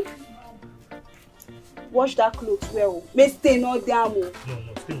 Really? Wash that clothes well. May stay not down. No,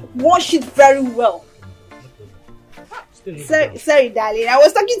 wash it very well. Sorry, darling. I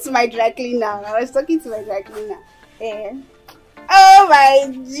was talking to my dry cleaner. And oh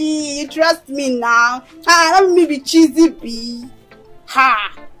my G, you trust me now? Let me be cheesy, B.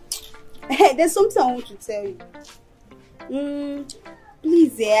 Ha. There's something I want to tell you.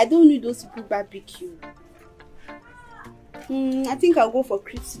 Please, I don't need those people barbecue. I think I'll go for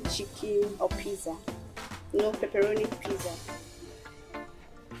crispy chicken or pizza. No, pepperoni pizza.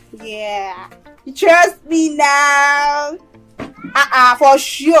 Yeah, you trust me now? For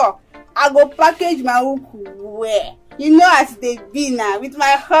sure. I go package my uku well. You know as they be now with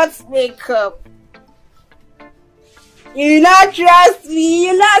my hot makeup. You not trust me?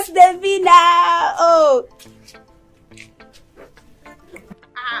 You know as they be now? Oh.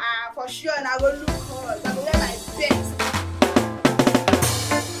 For sure. And I go look hot. I go wear my best.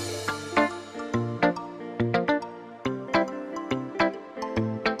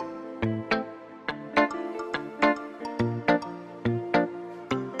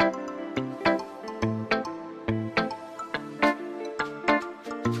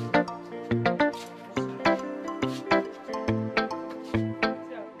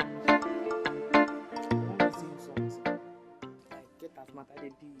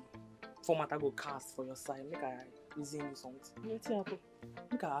 Format I go cast for your side. Make I reason you something.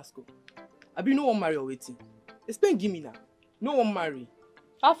 Make I ask you. I be no one marry or waiting. Explain give me now. No one marry.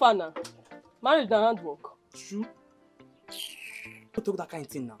 How far now? Marriage na handwork. True. Don't talk that kind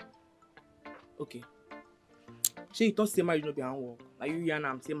of thing now. Okay. Say you thought say marriage no be handwork. Now you yarn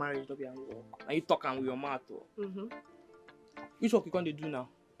am say marriage no be handwork. Now you talk am with your mouth. Which work you gonna do now?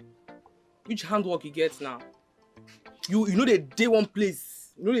 Which handwork you get now? You know they day one place.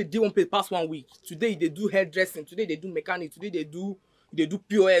 You know they day one place past 1 week. Today they do hairdressing. Today they do mechanic. Today they do They do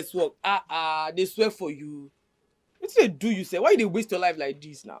POS work. They swear for you. What they do you say? Why they waste your life like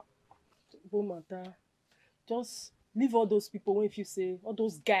this now? Bo matter. Just leave all those people when if you say, all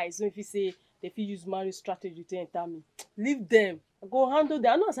those guys when if you say they fit use marriage strategy to enter me. Leave them. I go handle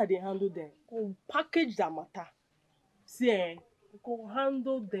them. I know as I dey handle them. Go package that matter. See, I go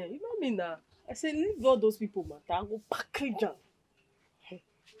handle them. You know me now. I say leave all those people matter. I go package them.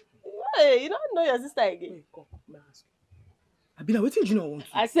 Hey, you don't know your sister again. Wait, come, let me ask you. Abina, what do you not want to?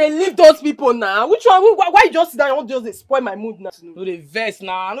 I say leave those people now. Which one? Why you just sit down? You want just dey spoil my mood now? No, they vex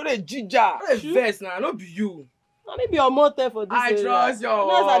now. No, they ginger. No, they vex now. No, be you. No, maybe your mother for this. I trust your. You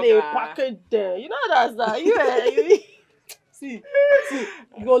know how they package there. You know that's that. You see.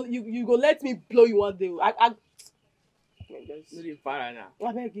 You go let me blow you one day. I. No, they far now.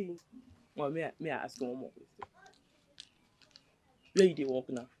 I beg you. Well, may I ask you one more question? Where you dey work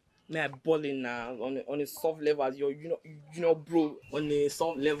now? May I balling now on a soft level as you know, bro, on a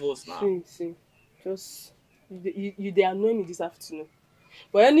soft levels now. See, just you they annoy me this afternoon.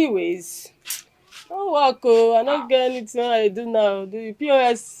 But anyways, don't work. I don't get anything I do now. The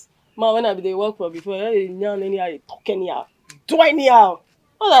POS man when I be dey work for before, I talk anyhow, do anyhow.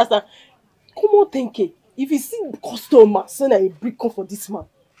 Understand? Come on, 10K. If you see customer, so now you bring come for this man.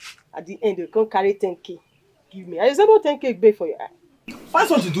 At the end, you come carry 10K. Give me. I just about 10K pay for your eye. Find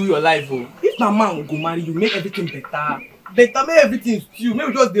something to do your life, oh. If my man will go marry you, make everything better. Make everything stew.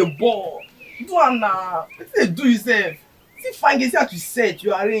 Make just the ball. Do it now. What they do yourself? See, find get to set,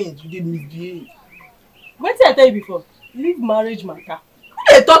 you arrange, you dey misbehave. What did I tell you before? Leave marriage matter.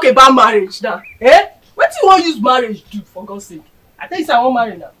 Who they talk about marriage now? Eh? What do you want to use marriage do, for God's sake? I tell you, I won't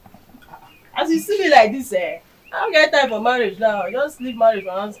marry now. As you see me like this, I don't get time for marriage now. Just leave marriage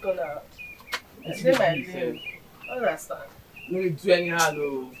for one corner. I say my name. Understand? No, you do anyhow,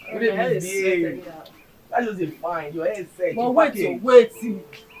 no. You dey misbehave. That's just a fine. Your head set. But wait, see.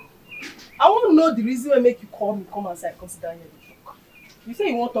 I want to know the reason why make you call me, come outside, consider here to talk. You say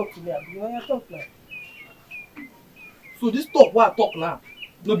you won't talk to me, you want to talk now. So this talk why I talk now,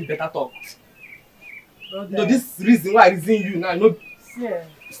 no be better talk. No, this reason why I reason you now, no. See, I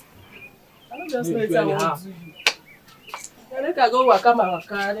don't just know it's I want to do you. I think I go waka my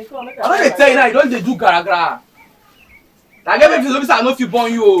waka. I don't tell you now, you don't do gara. I get me feel I know if you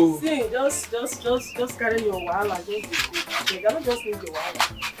born you. See, just carry your wahala, just I don't just need your wahala.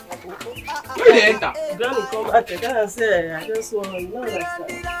 Where they enter? Granny come back, I can't say, I just want you know that.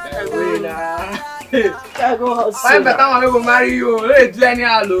 I go now. I go hustle. Find better one go marry you. Let do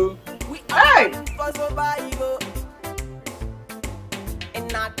anyhow, lo. Hey!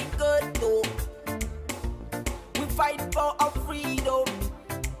 And not the good though. We fight for our freedom.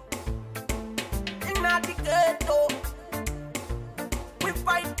 And not the good though. We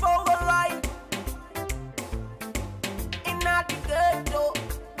fight for our right. And not the good though.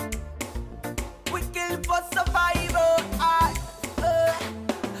 We kill for survival.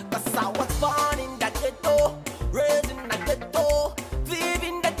 Cause I was born in the ghetto, raised in the ghetto, live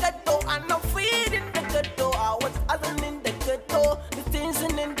in the ghetto, and I'm feeding the ghetto. I was hustling in the ghetto, the things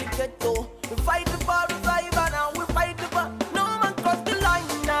in the ghetto. We fight for survival now, we fight for no man cross the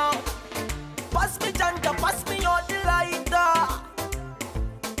line now. Pass me janta, pass me your lighter.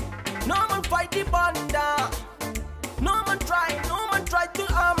 No man fight the banda. No man try to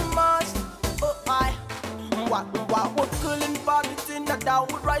harm us. What we're killing for the thing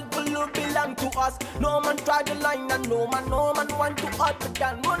that would rightfully belong to us. No man try the line and no man want to hurt the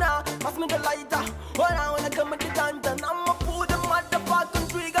gun. No, nah, pass me the lighter. Oh, now when I come with the gun, then I'ma pull the motherfucking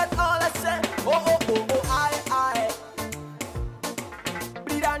trigger. All I say, I.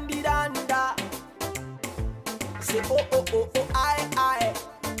 Bidanda. Say, I.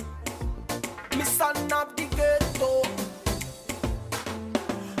 Me son of the ghetto.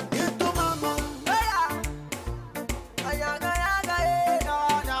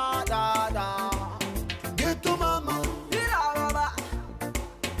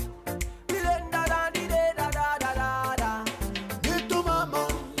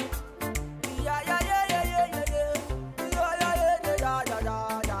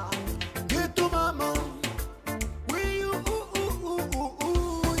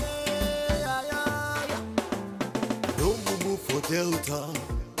 Delta,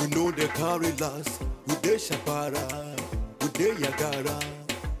 we know they carry last. We de Shapara, we de Yagara,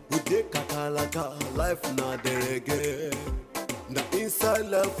 we de Kakalaka. Life na de reggae. Na inside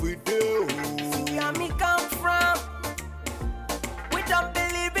life we do. See where me come from. We don't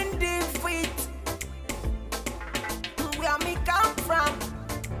believe in defeat. Where me come from.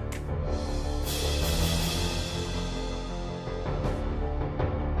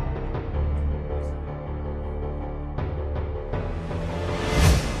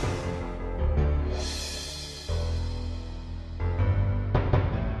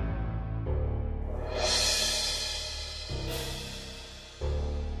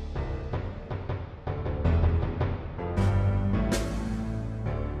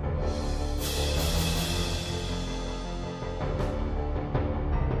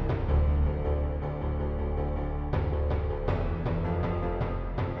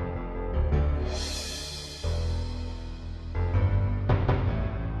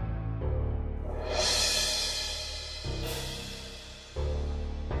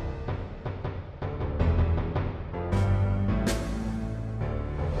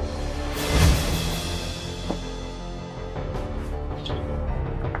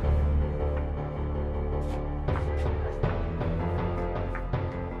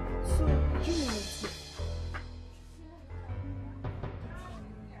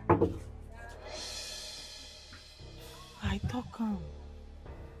 I talk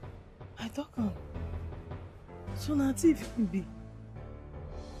am. So na thief him be.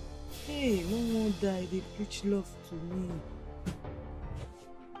 Hey, no one die, they preach love to me.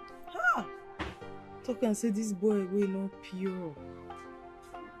 Ha! Talk and say this boy wey not pure.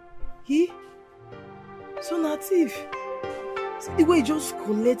 He? So na thief. See the way he just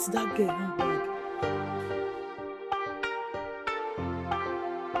collects that girl handbag.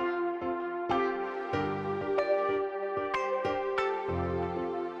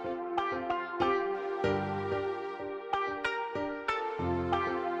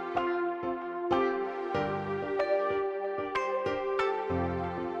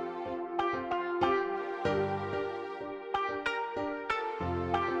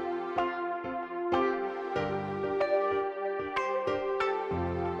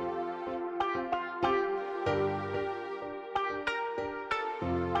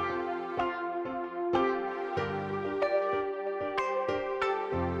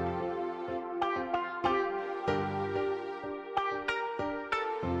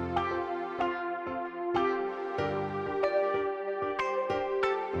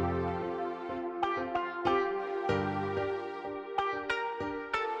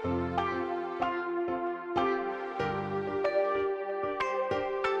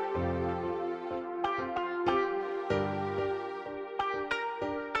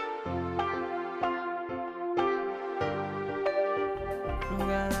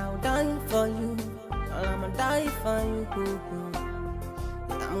 For you, I'ma die for you.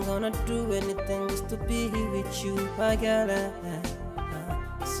 I'm gonna do anything just to be with you. I gotta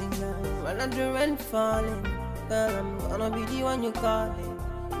sing when I'm the rain falling. Girl, I'm gonna be the one you calling.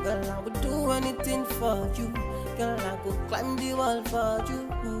 Girl, I would do anything for you. Girl, I could climb the wall for you.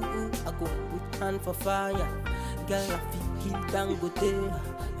 I could put hand for fire. Girl, I feel kill Dangote.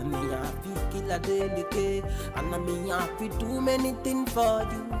 I mean, I feel kill a delicate. And I mean, I feel do many things for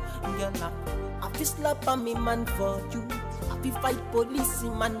you. Girl, I feel slap on me man for you. I feel fight police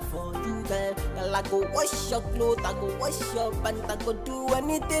man for you, girl. Girl, I go wash your clothes, I go wash your pants, I go do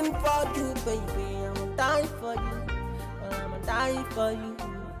anything for you, baby. I'ma die for you. I'ma die for you.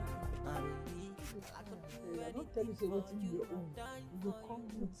 I don't tell you say what you own. You go come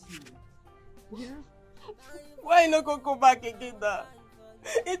with you. Yeah. Why you no go back again now?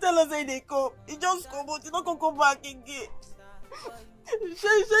 He tell us say they come. He just come out. He not go back again.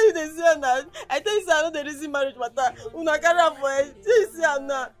 Sure you dey see now. I tell you say I know the reason marriage matter. Una carry am for head. You see am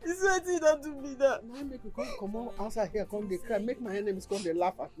now. You see wetin you don do me now. Now make you come on outside here, come dey cry. Make my enemies come dey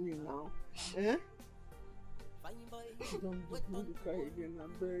laugh at me now. Eh? Don't cry again, I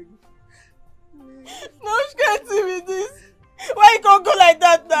beg. No scared to me this. Why you can't go like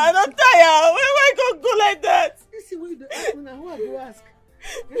that now? I don't tire. Why you can't go like that? You see what you do ask me now. Who I go ask?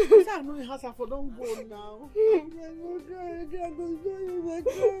 You say I know your house. I for don't go now.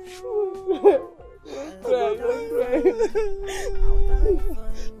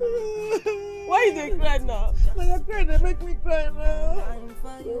 Why you dey cry now? When I cry, they make me cry now.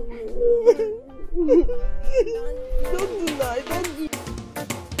 Don't do that. Don't do.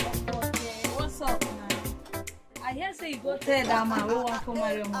 What's up, man? I hear say you go tell that man we want to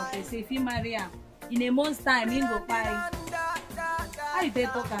marry him. They say if he marry him in a month's time, he go buy. How you dey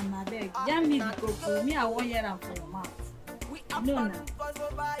talk am na beg? Jam me the cocoa. Me I wan hear am for your mouth. No, no.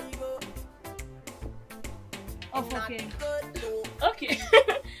 Oh, okay. Okay.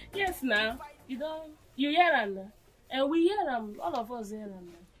 Yes, now. You hear am now. And we hear am. All of us hear am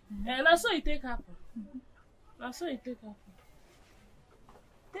now. And that's so it take happen. That's so it take happen.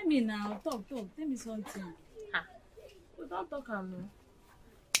 Tell me now. Talk. Tell me something. We don't talk am now.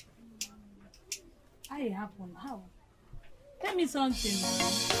 How it happen? How? Tell me something now.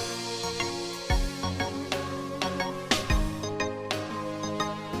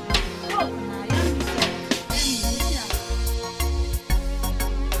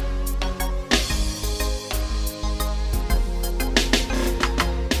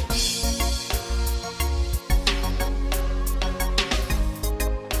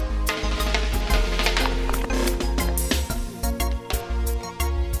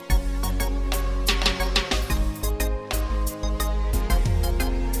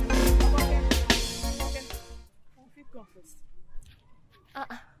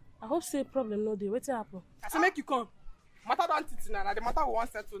 I hope say problem no dey. Wetin happen? I say make you come. Matter don titi now. The matter we wan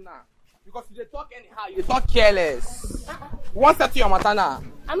settle now. Because you dey talk anyhow, you dey talk careless. We wan settle your matter now.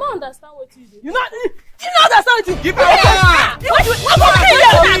 I no understand what you do. You not understand what you give me. What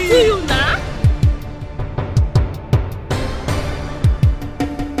do you now?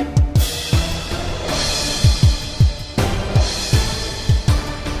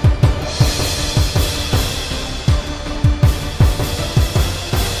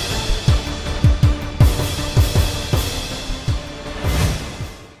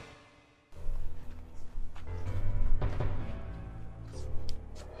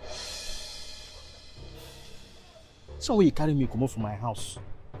 This one where you carry me come out from my house.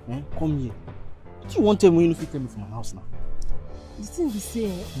 Come here. What do you want to tell me when you tell me from my house now? The thing be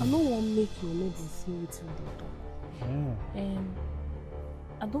say, I don't want to make your neighbor see wetin they do.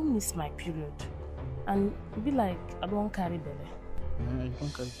 I don't miss my period. And it be like I don't carry belly. You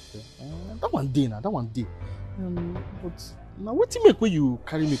don't carry belly. That one day now, that one day. But now what you make when you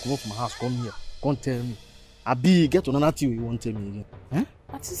carry me come out from my house, come here, come tell me. I be get another thing you won't tell me again.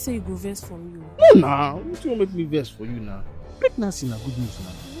 I just say you go vex for you. No, nah. What you make me vex for you now? Pregnancy na good news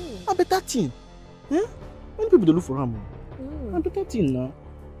now. A better thing. Many people they look for him. A better thing now.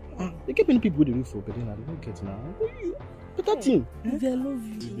 They get many people they look for, but then they don't get now. Better thing. Maybe I love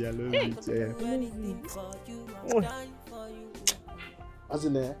you. Maybe I love you. As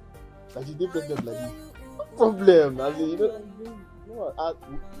in like you did pregnant like this. No problem. As in,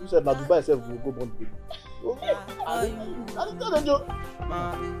 you said now Dubai itself will go born baby.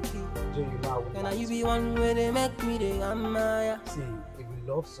 Can you be one where they make me the Amaya? See, if you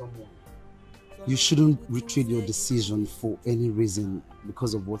love someone, you shouldn't retreat your decision for any reason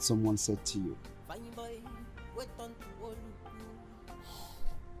because of what someone said to you.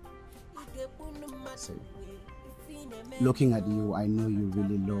 See, looking at you, I know you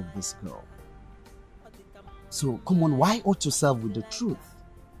really love this girl. So come on, why out yourself with the truth?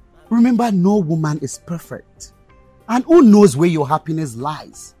 Remember, no woman is perfect. And who knows where your happiness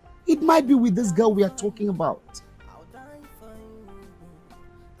lies? It might be with this girl we are talking about.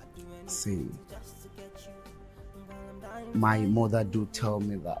 See, my mother do tell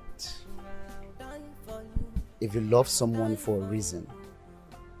me that if you love someone for a reason,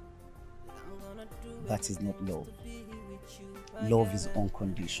 that is not love. Love is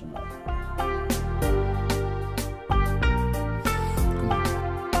unconditional.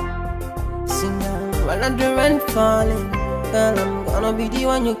 While I'm the rain falling, girl, I'm gonna be the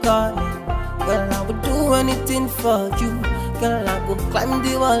one you calling. Girl, I would do anything for you. Girl, I go climb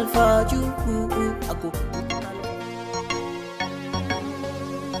the wall for you. I go.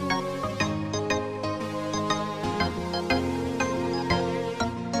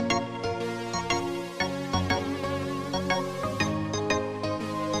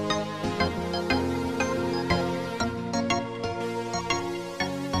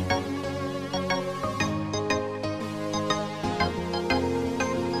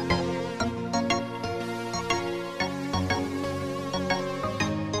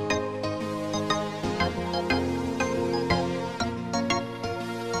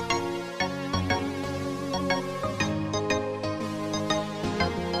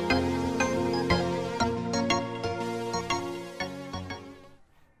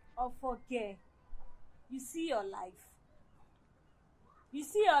 Okay, you see your life. You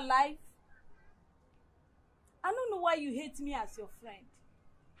see your life. I don't know why you hate me as your friend.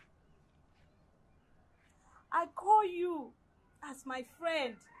 I call you as my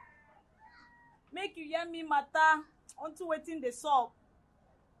friend. Make you hear me matter unto waiting the sub.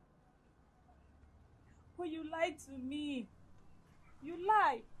 But you lied to me. You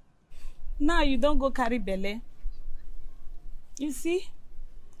lie. Now you don't go carry belle. You see?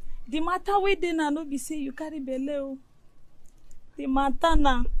 The matter wey dey na no be say you carry belle o. The matter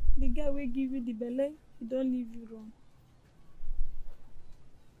na the guy wey give you the belle, he don leave you wrong.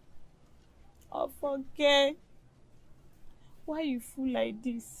 Okay. Why you fool like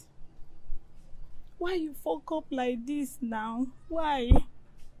this? Why you fuck up like this now? Why?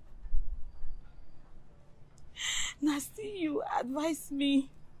 Na still you advise me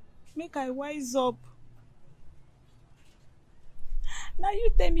make I wise up. Now you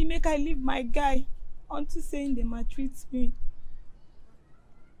tell me make I leave my guy unto saying they maltreat me.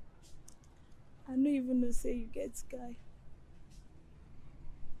 I don't even know say you get guy.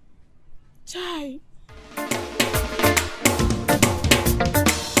 Chai.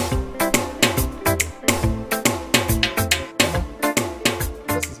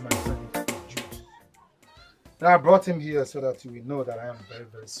 This is my friend Jude. Now I brought him here so that you will know that I am very,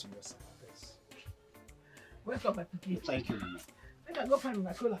 very serious about this. Welcome, my people. Thank you, Mama. I go find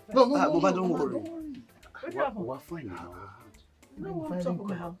my cola first. No, Baba, don't worry. We're fine now. No one talk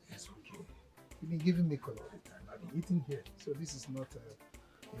about. It's okay. You've been giving me color all the time. I've been eating here, so this is not,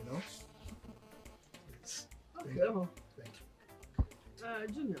 you know. It's, Okay. Thank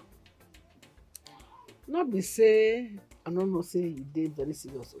you. Junior. Not be say I don't know say you did very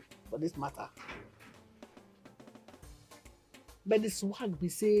serious for this matter. But the swag be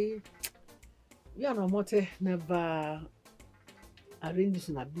say you and Omote never arrange this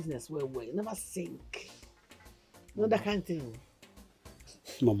in a business where you never sink. No that kind of thing.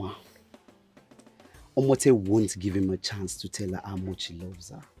 Mama, Omote won't give him a chance to tell her how much he loves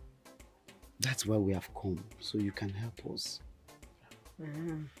her. That's why we have come, so you can help us.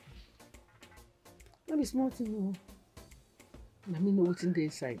 Let me small thing. Let me know what's in the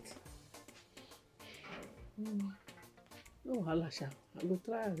inside. No, Halasha. I will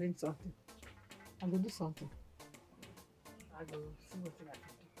try and arrange something. I will do something. I will see what I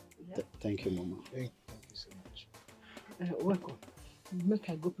can do. Yeah? Thank you, Mama. Thank you so much. Welcome. Make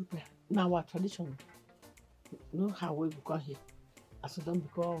I go prepare. Now our tradition. You know how we become here. As we don't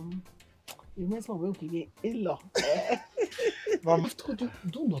become. You next one will be in-law. Mama, I've told you,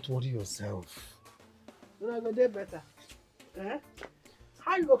 do not worry yourself. You know, go there better.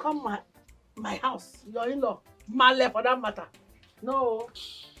 How you go come my house? Your in-law. My left for that matter. No.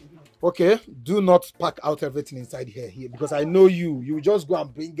 Okay, do not pack out everything inside here because I know you. You just go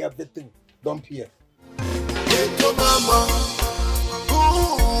and bring everything. Dump here. Little mama,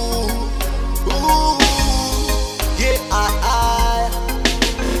 ooh, yeah,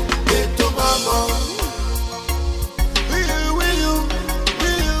 little mama, will you,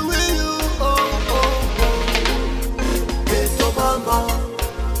 oh, little mama,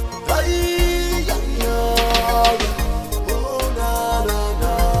 oh, na,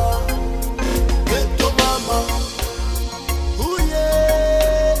 little mama, ooh,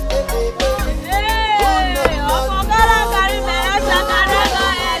 yeah,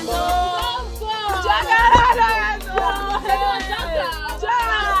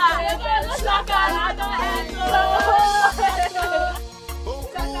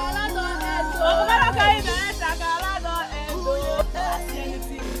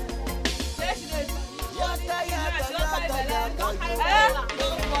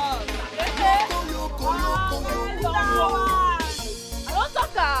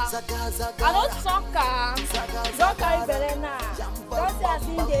 I don't talk. Don't carry belly now. Don't say I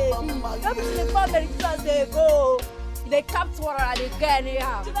seen the don't be the family because they go. They capture water and they get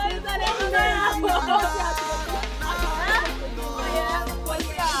anyhow.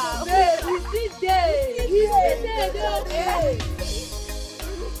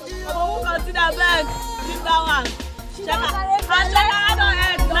 Oh, consider bag. Keep that one.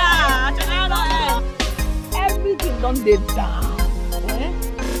 Everything done dey down.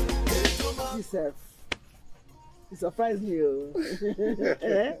 Yourself. You surprise me.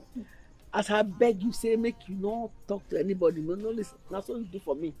 As I beg you, say make you not talk to anybody. No, listen. That's what you do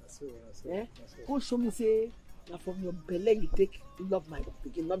for me. Go show me, say, now from your belly you take love my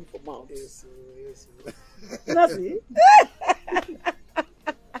pikin, not from mouth. Yes. That's it.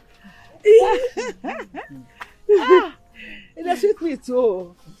 It sweet me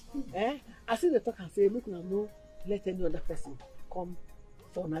too. I see the talk and say, make una no let any other person come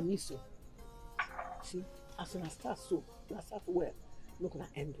for una miso. See, as una start so, una start well, look una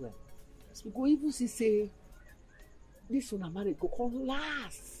end well. You go even see say this una marriage go come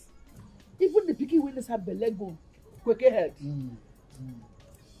last. Even the pikin when they have belle go quick head.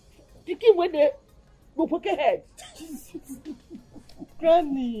 Pikin when they go quick head.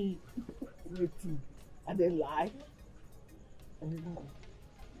 Granny, waiting, and then lie. And then lie.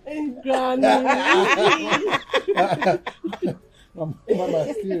 Hey, Granny.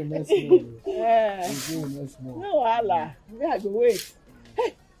 Mama still mess more. No wahala. Me I go wait.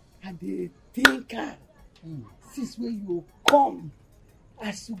 Hey, and they think since when you come,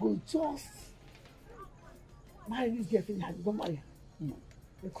 as you go just marry this girl, finish, you don't marry her.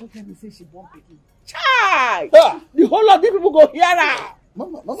 They come tell me say she born pikin. Chai! The whole of the people go hear her.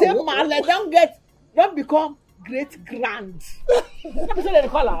 Mama, say man, don't become great grand. That's what they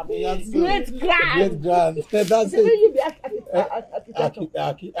call her. Great grand. Great grand. That's it. You be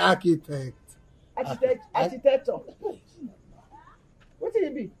architecture. What will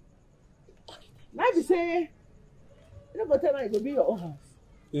you be? Now be say, you don't go tell me it will be your own house.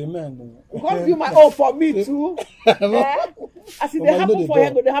 Amen. You can't do my own for me too. As if they happen for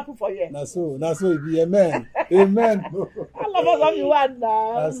here, go they happen for here. That's so it be amen. Amen. I love us all you want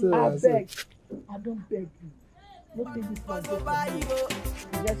now. I beg. I don't beg you. Don't take this one for me.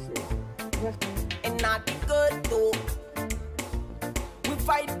 Yes, sir. And not the good though. We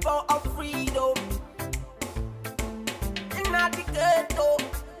fight for our freedom. And not the good though.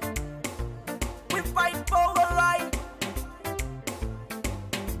 We fight for our right.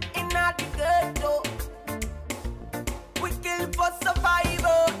 And not the good though. We kill for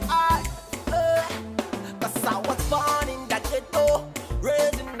survival. Cause I was born in the ghetto,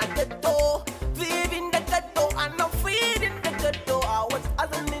 raised in the ghetto, live in the ghetto, and I'm feed in the ghetto. I was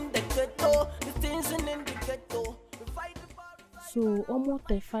hustling in the ghetto, the things in the ghetto. So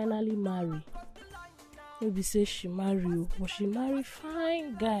Omote finally marry. Maybe say she marry you, but she marry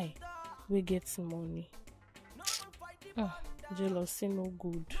fine guy. We get some money. Jealousy no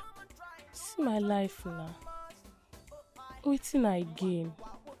good. See my life now. Wetin I gain?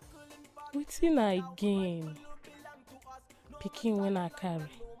 Wetin I gain? Pikin when I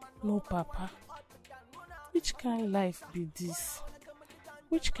carry, no papa. Which kind life be this?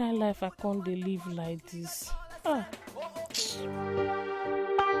 Which kind life I can't dey live like this? Ah.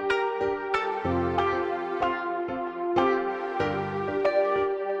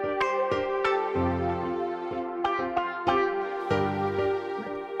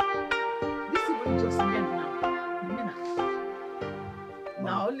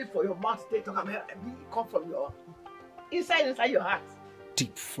 Now only for your mouth they talk about it come from your inside your heart.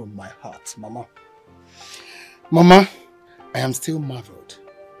 Deep from my heart, Mama. Mama, I am still marveled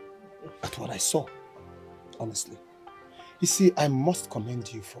at what I saw, honestly. You see, I must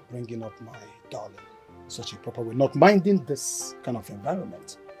commend you for bringing up my darling in such a proper way, not minding this kind of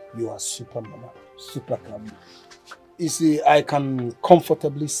environment. You are super, Mama, super calm. You see, I can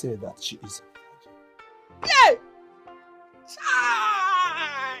comfortably say that she is. Yeah!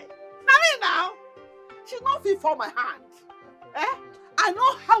 Chai! Now, she not fit for my hand. Eh? I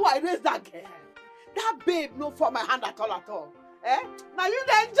know how I raised that girl. That babe no for my hand at all. Eh? Now you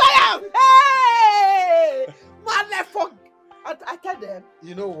enjoy him. Hey! Man, left for. I tell them.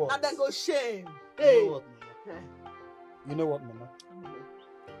 You know what? And then go shame. You Hey. know what, Mama? You know what, Mama?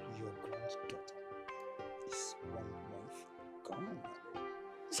 Your granddaughter is 1 month gone.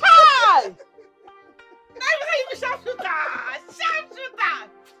 Chai! Now you be sharpshooter.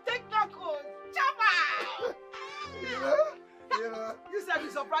 Take no code. Chama! You said you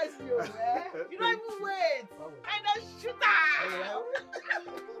surprised me, eh? You don't even wait. I don't shoot her.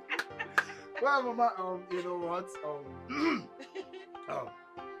 Well, Mama, you know what?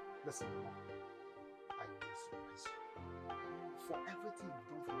 Listen, Mama, I will surprise you. For everything you've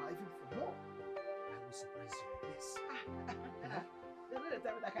done for her, even for more, I will surprise you. Yes. They know the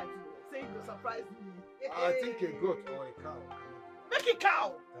time that I can do. Say you go surprise me. I think a goat or a cow. Make it cow.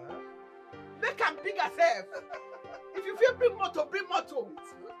 Make him big as hell. If you feel bring motor, bring motor.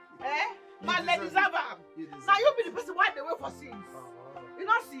 Eh? Man, let deserve him. Now you be the person why they wait for sins. You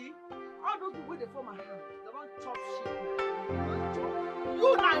don't see? All those people they form my hand. They don't chop shit. They don't chop. You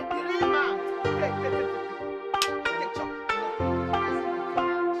now in the real man. Take chop.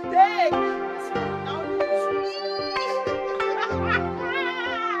 Take. Now you.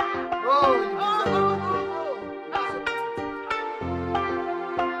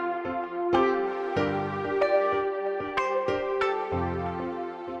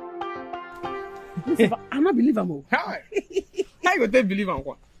 I not believe him. How you go believe him?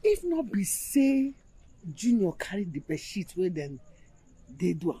 If not be say Junior carry the bed sheet where then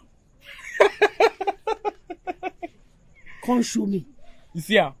they do am. Can't show me. You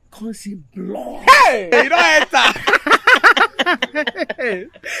see how? Can't see blood. Hey, you don't enter.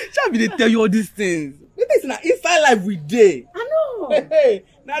 Shall be they tell you all these things? This is inside life we day. I know. Hey,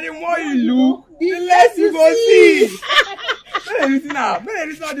 now the more you look, the less you go see. Hey, listen now. Hey,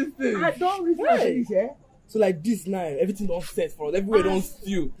 listen all these things. I don't reason hey. This, eh? So like this now, everything don't set for us. Everywhere don't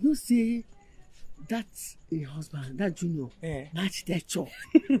steal. You see, that's a husband, that Junior. Match their chop.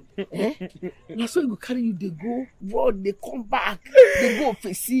 Now so you go carry you, they go road, they come back, they go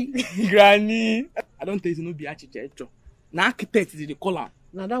facey. Granny, I don't tell you no be architect. Now architect they call am.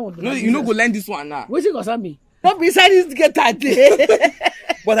 Now that one. No, you no go learn this one now. What's it concern me? Don't be inside this get that day.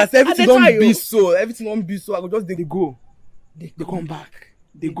 But as everything don't be so, everything don't be so. I go just they go. They come back.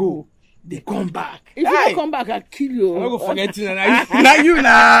 They go. They come back. If you don't come back, I'll kill you. I'm not gonna forget you now. Now you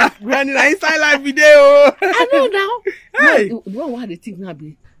now. Granny, now inside life video. I know now. Hey. No, the one why they think now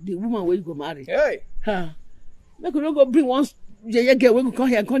be the woman where you go marry. Hey. Huh. Make you don't go bring one girl when you come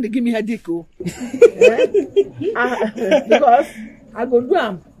here and come they give me headache. Oh. Because I go do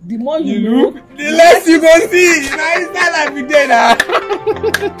am. The more you look, the less you go see. Now inside life video now.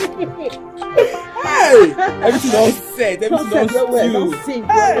 Hey, everything all set, everything all still.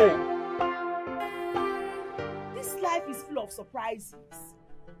 Hey. This life is full of surprises.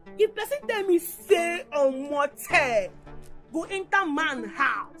 If person tell me say on motel, go enter man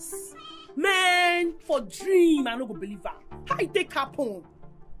house, man for dream I no go believe am. How it take happen?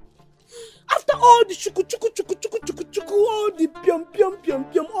 After all the chuku, all the pium,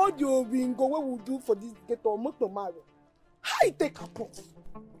 all the ovingo what we do for this ghetto, motor marry. How it take happen?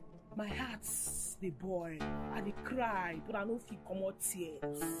 My heart's the boy, I dey cry, but I no fit comot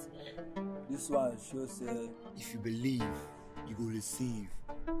tears. This one shows if you believe, you go receive.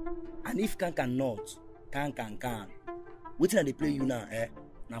 And if cannot, can. Wetin I dey play you now,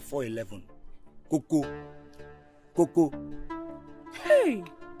 na 411. Coco. Hey,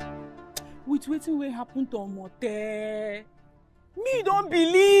 with wetin wey happen to Omote, me don't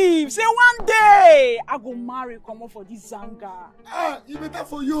believe. Say Hey, I go marry, come on for this zanga. Ah, it better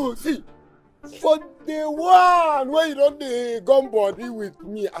for you. See, for the one where you don't gum body with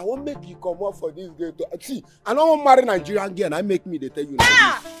me, I won't make you come up for this girl. See, I don't want marry Nigerian girl and I make me they tell you.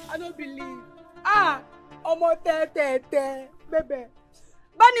 Ah, I don't believe. Ah, omo te, baby. But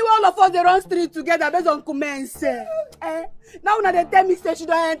anyway, all of us they run street together based on comments. Now when they tell me say she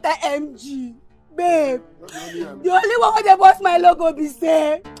don't enter MG. Babe, the only one where they boss my logo be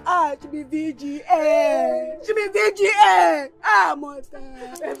say, she be VGA. She be VGA. Mother.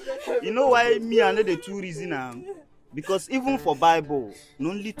 You know why me and the two reason because even for Bible,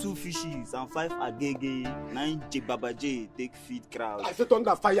 only 2 fishes and 5 agege, 9 J take feed crowd. I said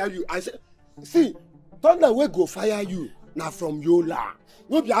thunder fire you. I said, see, thunder will go fire you. Now from Yola.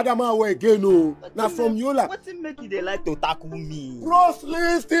 No be Adama way again, no. Now from Yola. What make you they like to tackle me? Bros,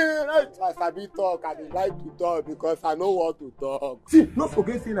 listen. I sabi talk. I like to talk because I know what to talk. See, not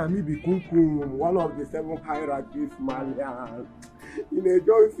forgetting that me be Kunkum, one of the 7 hierarchies, Malian. In a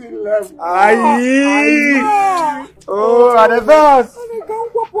Johnson left. Aye. Oh, at the first.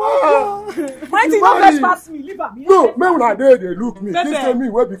 Why did you not pass me? Leave her. No, me when I dey, they look me. They tell me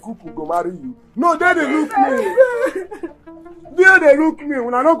where be Kunkum go marry you. No, they look me. They look me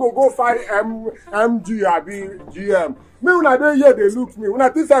when I don't go find MG or GM. Me when I dey here they look me. When I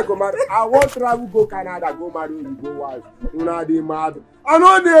think I go marry, I want travel go Canada go marry you go wife. When I dey mad, I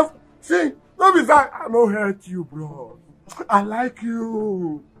know they see. No be that I no hurt you, bro. I like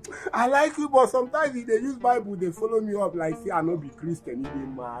you, but sometimes if they use Bible, they follow me up like say I no be Christian. They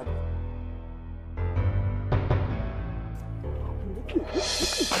mad.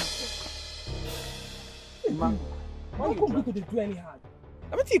 Hey man. Why come you to do anyhow?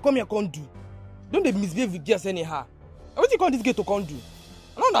 Everything you come here can't do. Don't they misbehave with girls anyhow? Everything you come this gate to can't do.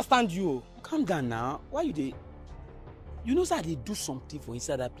 I don't understand you. Calm down now. Why you dey? You know that they do something for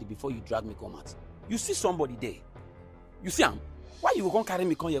inside that place before you drag me come out. You see somebody there. You see him. Why you gonna carry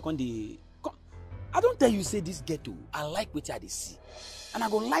me come here? Come. I don't tell you say this ghetto. I like what I see, and I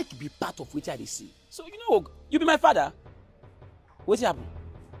gonna like be part of what I see. So you know, you be my father. What's happen?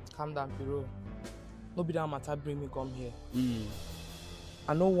 Calm down, Piro. No be that matter bring me come here.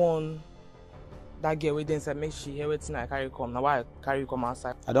 I no want that girl waiting inside make she hear wetin I carry come. Now why I carry you come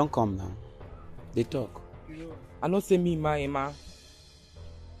outside? I don't come now. They talk. I know say me, Emma.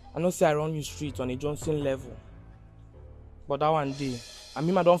 I know say I run you street on a Johnson level. But that one day, I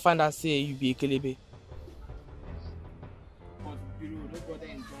mean I don't find out say you be a kelebe.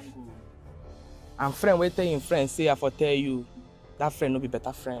 And friend wey tell him friend say I for tell you that friend no be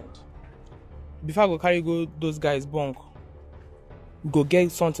better friend. Before I go carry go those guys bunk, we go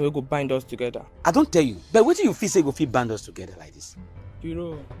get something we go bind us together. I don't tell you, but what do you feel say go fit band us together like this?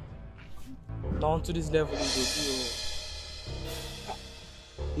 Piro, down to this level we go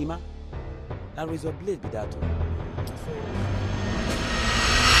do. Ima, that razor blade be that one.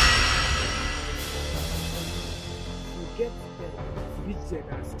 You get there, reach there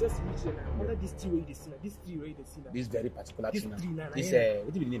now, just reach there now. Under this tree where you see now, this tree where you see now. This very particular this tree now. This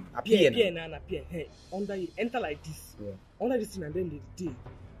what do you name? Appear now. Hey, under it, enter like this. Yeah. Under this tree and then they day.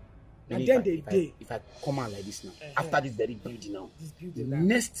 And then they day. If I come out like this now, after this very building now, this building now.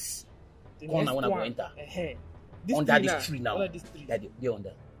 Next corner when I go enter. This under this tree now. Under this tree. They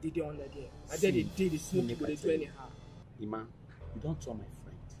under. They under there. And then they smoke people, they do anyhow. Ima, you don't tell my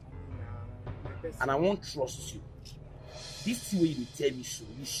friend. And I won't trust you. This way you tell me so.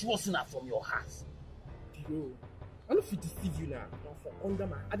 You sure it's not from your heart. Bro, I don't feel deceive you now. Now for under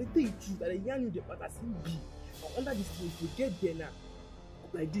my, I didn't tell you truth. I didn't yarn you the part I see be. Now under this tree, if you get there now,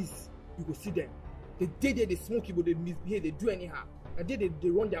 like this, you go see them. The day they smoke people, they misbehave, they do anyhow. And then they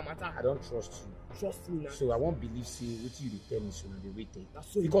run their matter. I don't trust you. Trust me now. So I won't believe see what you tell me so now they waiting. That's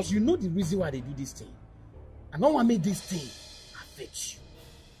so because you know the reason why they do this thing. I don't want to make this thing affect you.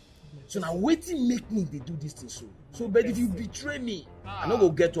 So now waiting make me they do this thing so. So but if you betray me, I don't go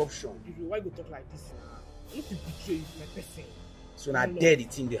get option. Why go talk like this now? If you betray you, my person. So now there the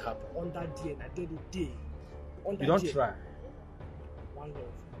thing they happen. On that day, now there the day. You don't try. One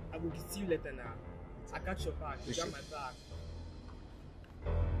love. I will see you later now. I catch your back. You got my back.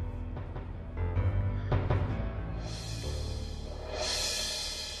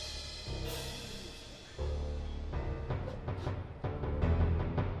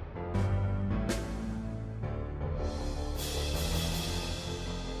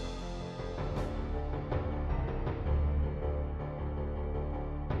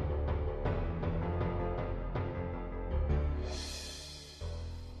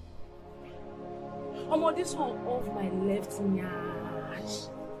 Omo, this one off my left nyash.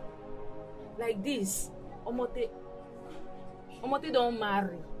 Like this. Omote don't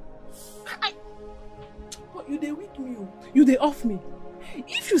marry. But you dey weak me, you dey off me.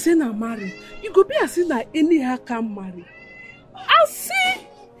 If you say na marry, you go be as if na anyhow can marry. I see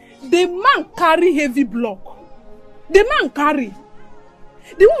the man carry heavy block. The man carry.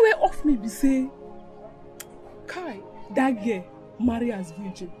 The one wey off me be say, Kai, that girl marry as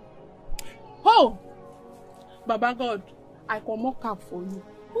virgin. Oh, Baba God, I comot cap for you.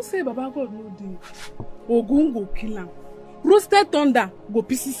 Who say Baba God no dey? Ogun go kill am. Roasted thunder go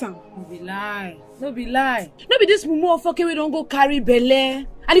pieces am. No be lie. No be lie. No be this mumu of fucking we don't go carry belle.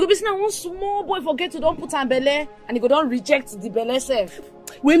 And he go be saying one small boy forget to don't put am belle. And he go don't reject the belle self.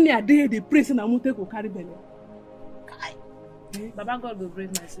 When me are there, they pray say na mo take go carry belle. Baba God will break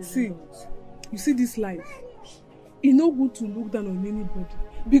my sin. See, you see this life. It's no good to look down on anybody.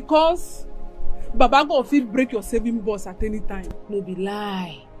 Because Baba God fit break your saving boss at any time. No be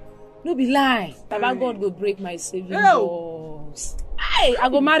lie. No be lie. Baba God will break my saving boss. Hey, I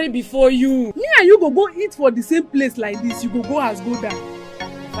go marry before you. Me and you go eat for the same place like this. You go as go down.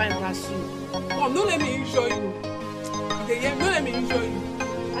 Fine pass you. Come, don't let me enjoy you. Don't let me enjoy you.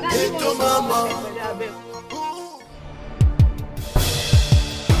 Little mama.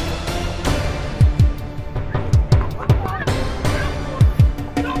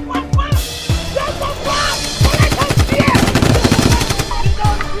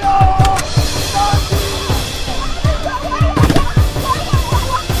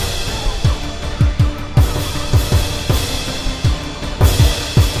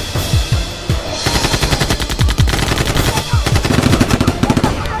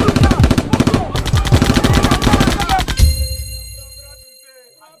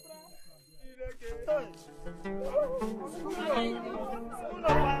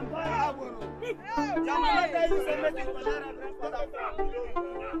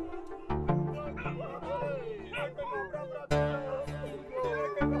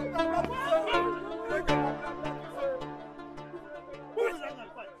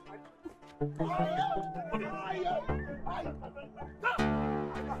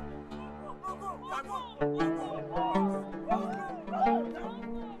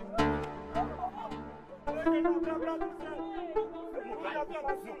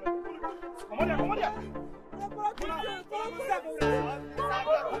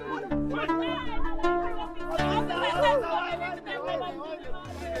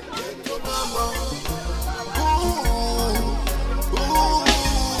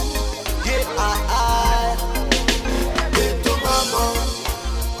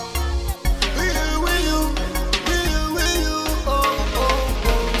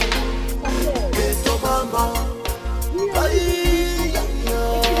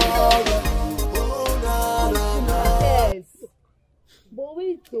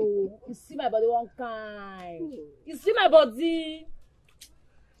 You see my body one kind. You see my body.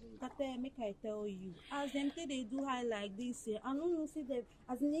 Tate, make I tell you, as them say they do high like this, I don't know see them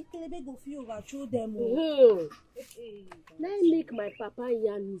as they go feel overthrow them. Now make my papa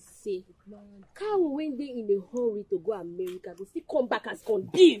yarn me say, cow when they in a hurry to go America, go still come back as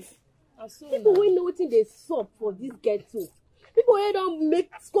conceived. People wey know wetin dey sup for this ghetto. People wey don't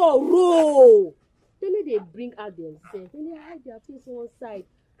make score roll. Then they bring out themselves. Then they hide their face on one side.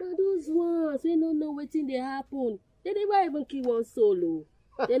 Now those ones we don't know wetin dey happen. They never even kill one solo.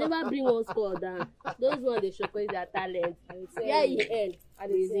 They never bring one score down. Those ones they showcase their talent. Yeah, he end.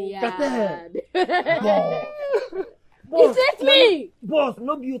 Boss, it's me. Boss,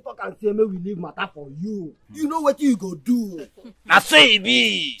 no be you talk and say me we leave matter for you. You know what you go do. Na say e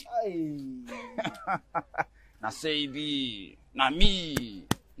be. Na say e be. Na me.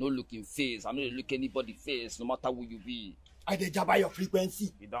 No looking face. I no dey look anybody face, no matter who you be. I dey jabber your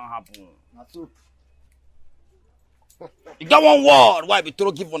frequency. It don't happen. Na so. You got one word why be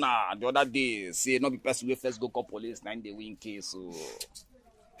throw give una the other day. Say no be person wey first go call police, 9 day win case. So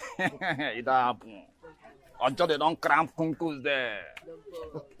it don't happen. Until they don't cramp concourse there.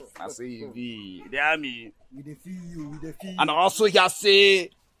 I say you be. They hear me. We dey feel you. We dey feel you. And also here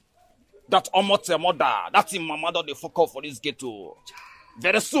say that almost a mother. That's in my mother they fuck up for this ghetto.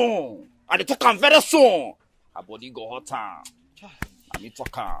 Very soon. And they talk very soon. Her body go hot time. And me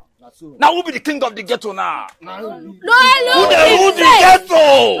talk now who be the king of the ghetto now? No who the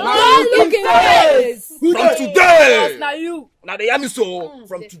ghetto? No looking face. From today. Now you. Now they hear me so.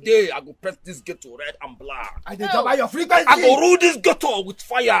 From today I go press this ghetto red and black. I dey jabber your frequency. I go rule this ghetto with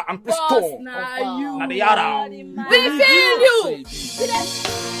fire and pistol. Now you. Now they yara. We feel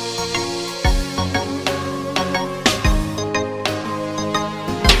you.